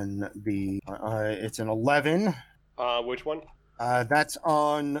 on the. It's an 11. Which one? That's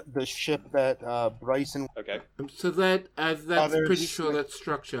on the ship that Bryson. Okay. So that's Others- pretty sure that's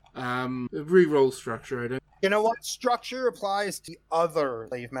structure. Reroll structure. I don't. You know what? Structure applies to the other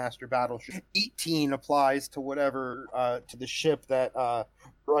slave master battleship. 18 applies to whatever to the ship that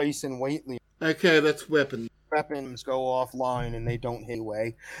Bryson Waitley. Okay, that's weapon. Weapons go offline and they don't hit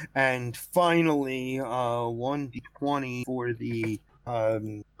away. And finally, 1d20 for the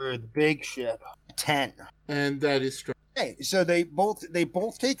big ship. 10. And that is structure. Okay, so they both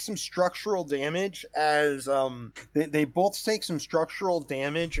take some structural damage as they both take some structural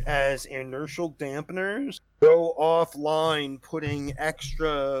damage as inertial dampeners go offline, putting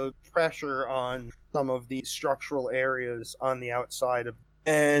extra pressure on some of the structural areas on the outside of.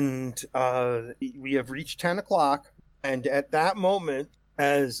 And we have reached 10 o'clock, and at that moment,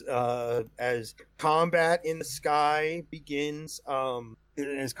 as combat in the sky begins,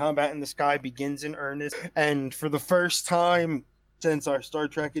 in earnest, and for the first time since our Star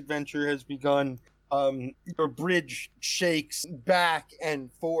Trek adventure has begun, your bridge shakes back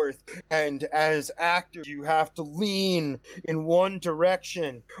and forth, and as actors you have to lean in one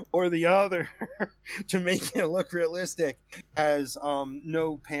direction or the other to make it look realistic, as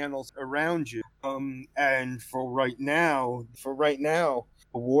no panels around you. And for right now,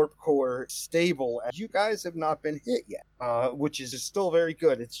 the warp core is stable. You guys have not been hit yet, which is still very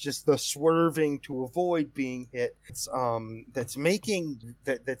good. It's just the swerving to avoid being hit. It's that's making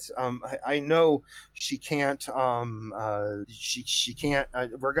that. I know she can't. She can't.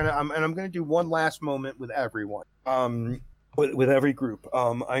 We're gonna. I'm gonna do one last moment with everyone. With every group.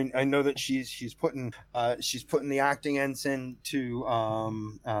 I know that she's putting the acting ensign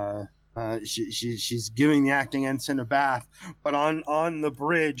to she's giving the acting ensign a bath, but on the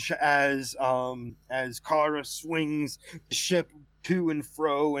bridge, as Kara swings the ship to and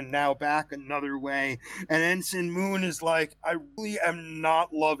fro and now back another way, and Ensign Moon is like, I really am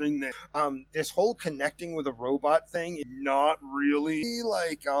not loving this. This whole connecting with a robot thing is not really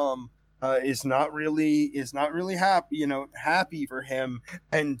like is not really happy for him.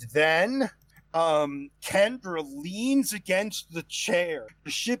 And then Kendra leans against the chair.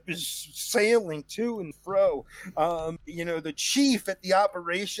 The ship is sailing to and fro. The chief at the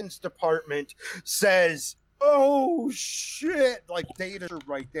operations department says, "Oh shit!" Like Data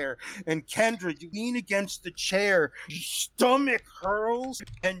right there. And Kendra, you lean against the chair, your stomach hurls,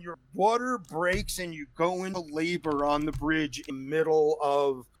 and your water breaks, and you go into labor on the bridge in the middle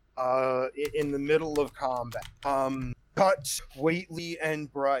of combat. Cut Waitley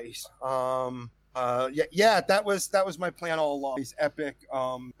and Bryce. That was my plan all along. This epic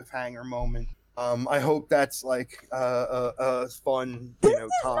cliffhanger moment. I hope that's like a fun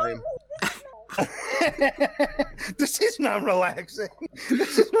time. This is not relaxing.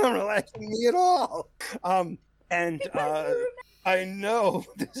 This is not relaxing me at all. I know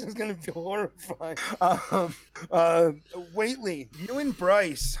this is going to be horrifying. Waitley, you and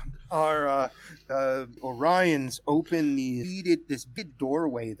Bryce are Orions open this big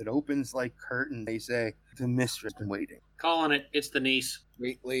doorway that opens like curtain. They say the mistress is waiting. Calling it. It's the niece.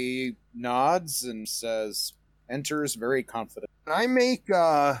 Waitley nods and says, enters very confident. Can I make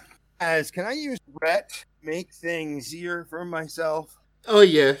can I use threat make things easier for myself? Oh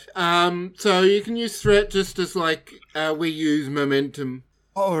yeah. So you can use threat just as like we use momentum.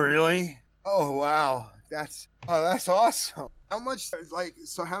 Oh really? Oh wow. That's awesome. How much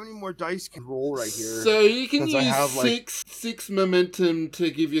how many more dice can roll right here? So you can use six momentum to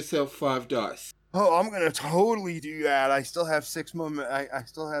give yourself 5 dice. Oh, I'm gonna totally do that. I still have 6 I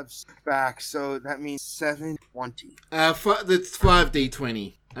still have back, so that means 720. That's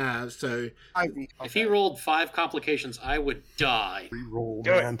 5d20. So 5d. If he rolled 5 complications, I would die. Reroll,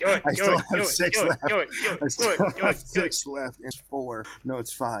 man. I still have 6 left. I still have 6 left. It's 4. No,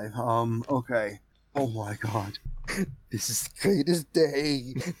 it's 5. Okay. Oh my god. This is the greatest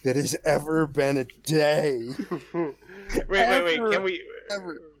day that has ever been a day. Wait. Can we?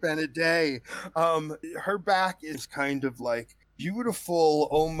 Ever been a day. Her back is kind of like beautiful,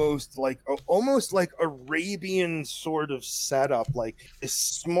 almost like Arabian sort of setup, like this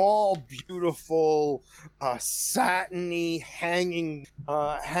small, beautiful, satiny, hanging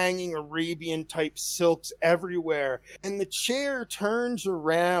Arabian type silks everywhere, and the chair turns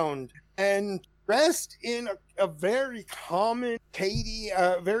around and dressed in a very common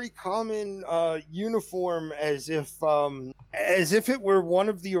uniform, as if it were one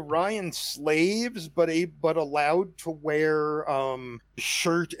of the Orion slaves, but allowed to wear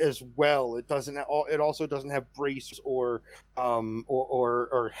shirt as well. It also doesn't have braces or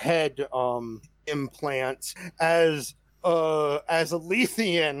head implants. As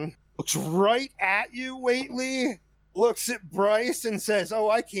Alethian looks right at you, Waitley, looks at Bryce and says, "Oh,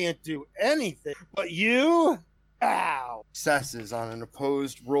 I can't do anything, but you." Ow! Successes on an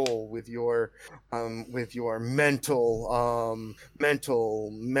opposed roll with your mental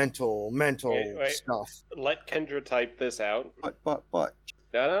Wait. stuff. Let Kendra type this out. But.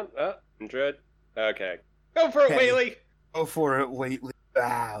 No, Kendra. Okay. Go for it, Waitley! Go for it, Waitley.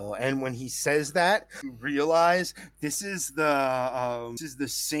 Wow! And when he says that, you realize this is the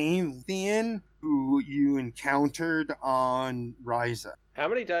same Thean who you encountered on Ryza. How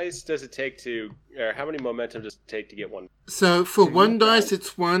many dice does it take or how many momentum does it take to get one? So for one dice,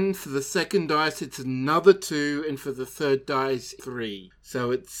 it's 1. For the second dice, it's another 2. And for the third dice, 3.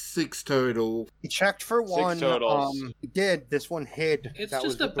 So it's 6 total. He checked for 1. 6 totals. He did. This one hid. It's that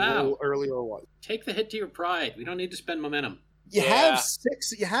just was a bow. earlier one. Take the hit to your pride. We don't need to spend momentum. You Yeah.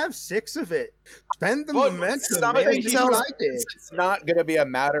 have six of it. Spend the Well, momentum, something man. Do what tells- I did. It's not going to be a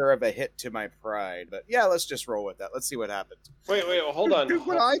matter of a hit to my pride, but yeah, let's just roll with that. Let's see what happens. Wait, hold on. Do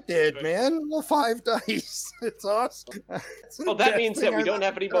what I did, man. Well, 5 dice. It's awesome. It's the Well, that best means thing that we I've don't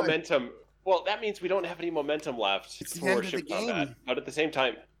have ever any done. momentum. Well, that means we don't have any momentum left It's the for end of ship the combat. game. But at the same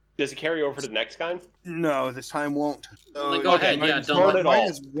time, does it carry over to the next kind? No, this time won't. Then go ahead, might yeah, as don't well- burn it might all.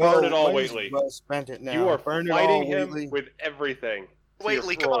 as well- Burn it all, might as Whately. well spend it now. You are Burn it fighting all, him Whately. with everything. So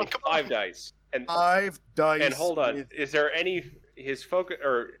Whately, you're come on, throwing come on. 5 dice. And 5 dice. and hold on, with- is there any his focus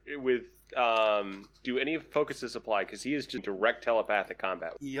or with do any focuses apply? Because he is just direct telepathic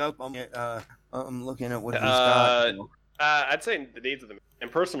combat. Yep, I'm looking at what he's Uh, got. I'd say the needs of them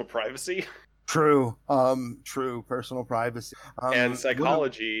and personal privacy True. True. Personal privacy. and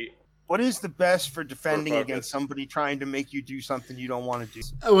psychology. What is the best for defending focus. against somebody trying to make you do something you don't want to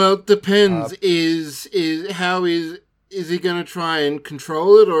do? Well, it depends. Is he going to try and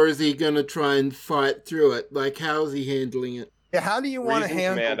control it, or is he going to try and fight through it? Like, how is he handling it? Yeah, how do you want to Reason,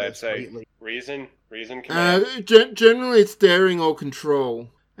 handle command, I'd this say. lately? Reason, command. Generally, it's staring or control,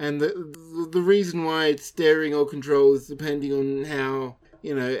 and the reason why it's staring or control is depending on how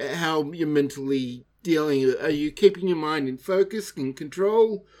you're mentally dealing with it. Are you keeping your mind in focus and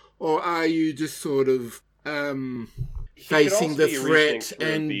control, or are you just sort of facing also the be reasoning threat through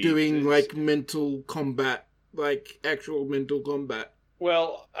and the- doing like mental combat, like actual mental combat?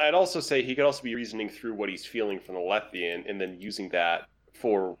 Well, I'd also say he could also be reasoning through what he's feeling from the Lethian and then using that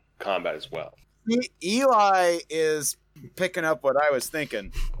for combat as well. Eli is picking up what I was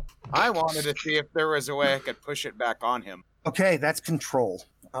thinking. I wanted to see if there was a way I could push it back on him. Okay, that's control.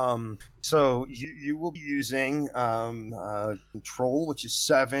 So you will be using control, which is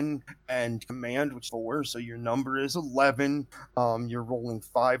 7, and command, which is 4. So your number is 11. You're rolling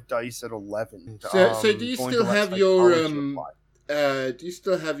 5 dice at 11. So do you going still to let have your psychology apply. do you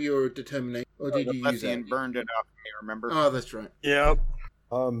still have your determination, or did The you use Lethian that? burned it up, remember? Oh, that's right. Yep.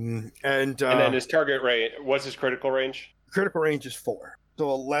 And And then his target range, what's his critical range? critical range is 4. So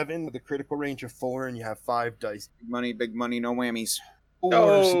 11 with a critical range of 4, and you have 5 dice. Big money, no whammies. 4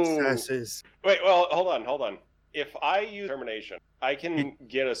 Oh. successes. Wait, well, hold on. If I use determination, I can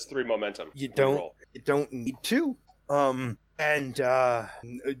get us 3 momentum. You when we don't. roll. You don't need to.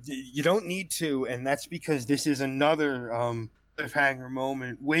 You don't need to, and that's because this is another cliffhanger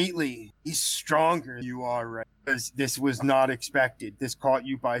moment. Whately, he's stronger than you are, right? Because this was not expected. This caught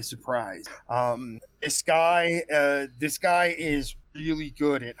you by surprise. This guy is really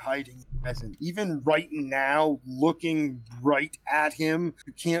good at hiding presence. Even right now, looking right at him,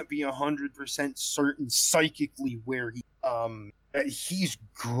 you can't be 100% certain psychically where he's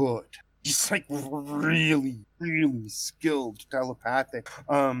good. He's like really, really skilled telepathic.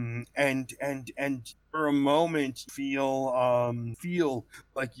 And for a moment you feel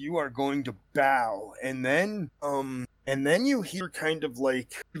like you are going to bow, and then you hear kind of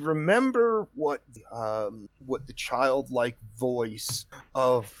like, you remember what the childlike voice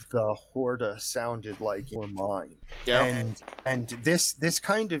of the Horda sounded like in your mind. Yeah. And this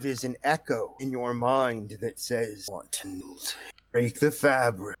kind of is an echo in your mind that says, "Want to break the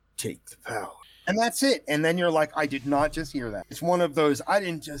fabric, take the power." And that's it. And then you're like, I did not just hear that. It's one of those, I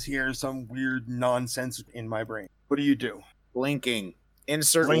didn't just hear some weird nonsense in my brain. What do you do? Blinking.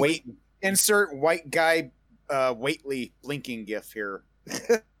 Insert white guy Whately blinking gif here.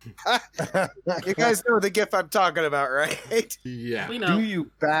 You guys know the gif I'm talking about, right? Yeah. We know. Do you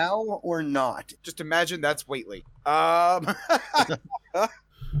bow or not? Just imagine that's Whately.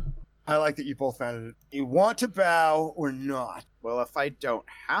 I like that you both found it. You want to bow or not? Well, if I don't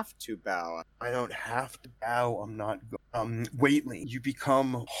have to bow, I don't have to bow. I'm not going. Whately, you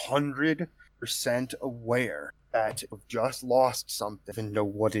become 100% aware that you've just lost something and know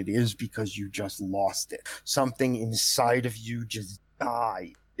what it is because you just lost it. Something inside of you just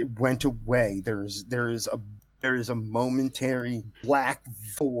died. It went away. There is a momentary black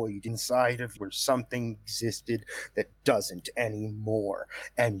void inside of you where something existed that doesn't anymore.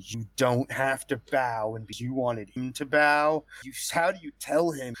 And you don't have to bow, and you wanted him to bow. How do you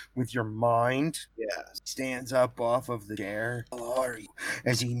tell him with your mind? yeah. Stands up off of the chair. How are you?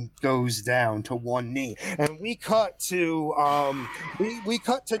 As he goes down to one knee. And we cut to we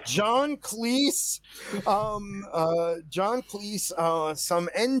cut to John Cleese. John Cleese, some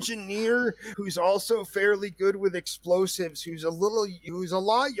engineer who's also fairly good with explosives, who's a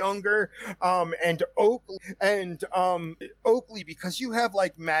lot younger, and Oakley, because you have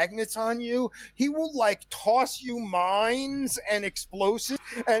like magnets on you, he will like toss you mines and explosives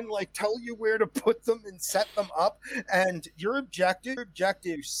and like tell you where to put them and set them up. And your objective,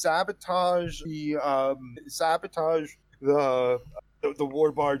 sabotage the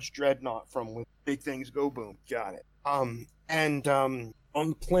war barge dreadnought from when big things go boom. Got it. On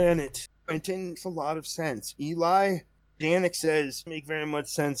the planet, Quentin makes a lot of sense. Eli, Danik says make very much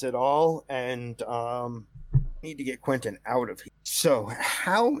sense at all, and need to get Quentin out of here. So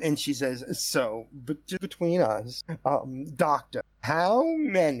how? And she says, so between us, Doctor, how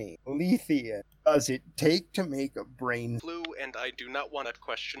many Lethian does it take to make a brain? Blue, and I do not want that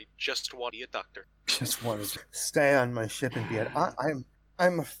question. I just want to be a doctor. Just want to stay on my ship and be it.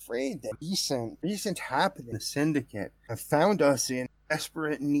 I'm afraid that recent happening in the Syndicate have found us in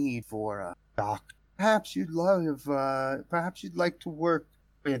desperate need for a doctor. Perhaps you'd like to work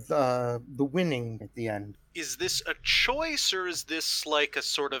with the winning at the end. Is this a choice, or is this like a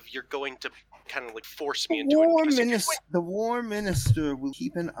sort of you're going to kind of like force me into it? The War Minister will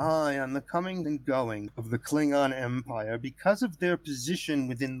keep an eye on the coming and going of the Klingon Empire because of their position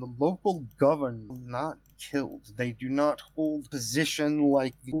within the local government. Not killed. They do not hold position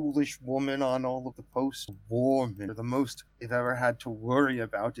like the foolish woman on all of the post-war. The most they've ever had to worry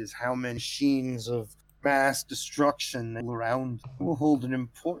about is how many machines of mass destruction around will hold an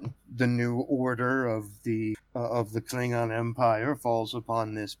important. The new order of the Klingon Empire falls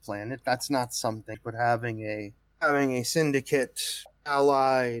upon this planet. That's not something, but having a syndicate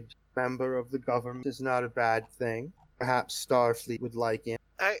allied member of the government is not a bad thing. Perhaps Starfleet would like it.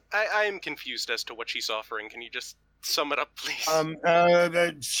 I am confused as to what she's offering. Can you just sum it up, please?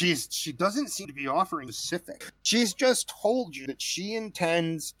 She doesn't seem to be offering specific. She's just told you that she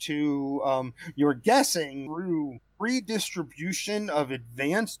intends to, you're guessing through redistribution of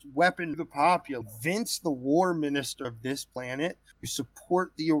advanced weapon to the populace, convince the war minister of this planet to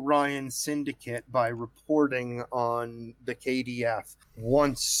support the Orion Syndicate by reporting on the KDF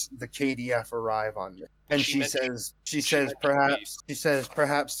once the KDF arrive on it. And she says perhaps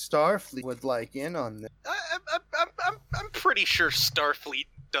Starfleet would like in on this. I'm pretty sure Starfleet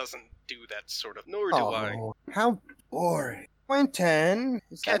doesn't do that sort of. Nor do I. How boring. Quentin,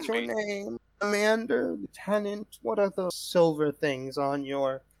 is that your name? Commander, Lieutenant, what are those silver things on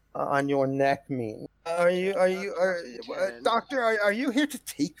your neck mean? Doctor, are you here to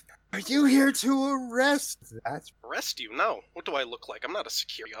take? Are you here to arrest? Arrest you? No. What do I look like? I'm not a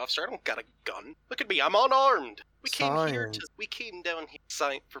security officer. I don't got a gun. Look at me. I'm unarmed. We came down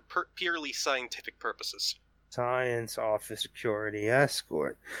here for purely scientific purposes. Science office security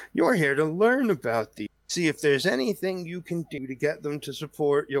escort. You're here to learn about these. See if there's anything you can do to get them to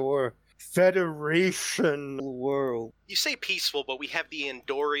support your Federation world. You say peaceful, but we have the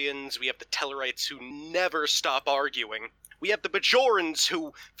Andorians, we have the Tellarites who never stop arguing. We have the Bajorans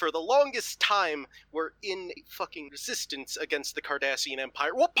who, for the longest time, were in fucking resistance against the Cardassian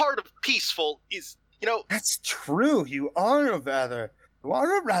Empire. What part of peaceful is, That's true. You are a rather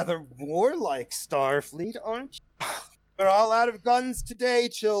warlike Starfleet, aren't you? We're all out of guns today,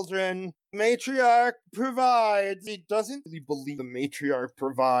 children. Matriarch provides. He doesn't really believe the matriarch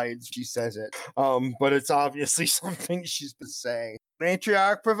provides. She says it. But it's obviously something she's been saying.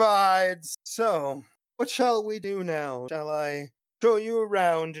 Matriarch provides. So, what shall we do now? Shall I show you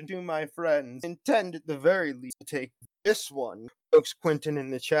around and do my friends? Intend at the very least to take this one. Pokes Quentin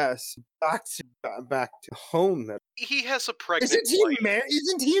in the chest. Back to home. He has a pregnant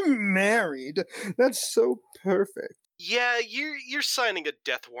Isn't he married? That's so perfect. Yeah, you're signing a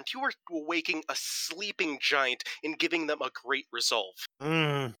death warrant. You are awaking a sleeping giant and giving them a great resolve.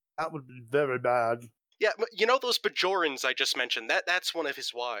 That would be very bad. Yeah, those Bajorans I just mentioned. That's one of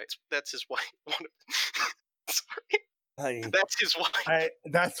his wives. That's his wife. Sorry. That's his wife.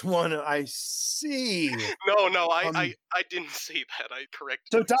 That's one I see. No, I didn't say that. I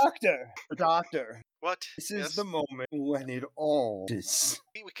corrected. So, Doctor. What? This is the moment when it all is.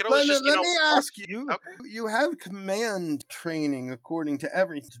 We could always let me ask you. Okay. You have command training according to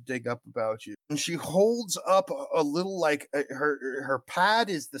everything to dig up about you. And she holds up a little, like, her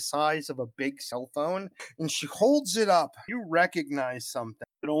pad is the size of a big cell phone, and she holds it up. You recognize something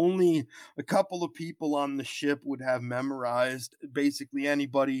that only a couple of people on the ship would have memorized. Basically,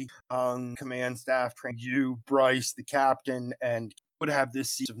 anybody on command staff training, you, Bryce, the captain, and would have this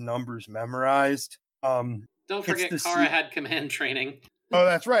series of numbers memorized. Don't forget Kara had command training. Oh,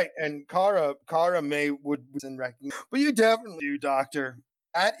 that's right. And Kara would recognize. But you definitely do, Doctor.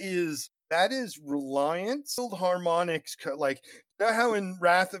 That is Reliance harmonics. Like, you know how in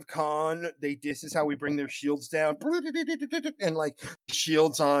Wrath of Khan, this is how we bring their shields down? And like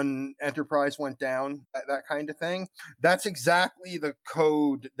shields on Enterprise went down, that kind of thing. That's exactly the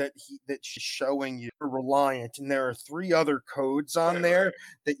code that she's showing you for Reliant. And there are 3 other codes on there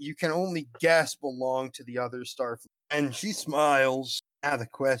that you can only guess belong to the other Starfleet. And she smiles. Now the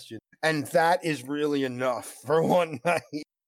question, and that is really enough for one night.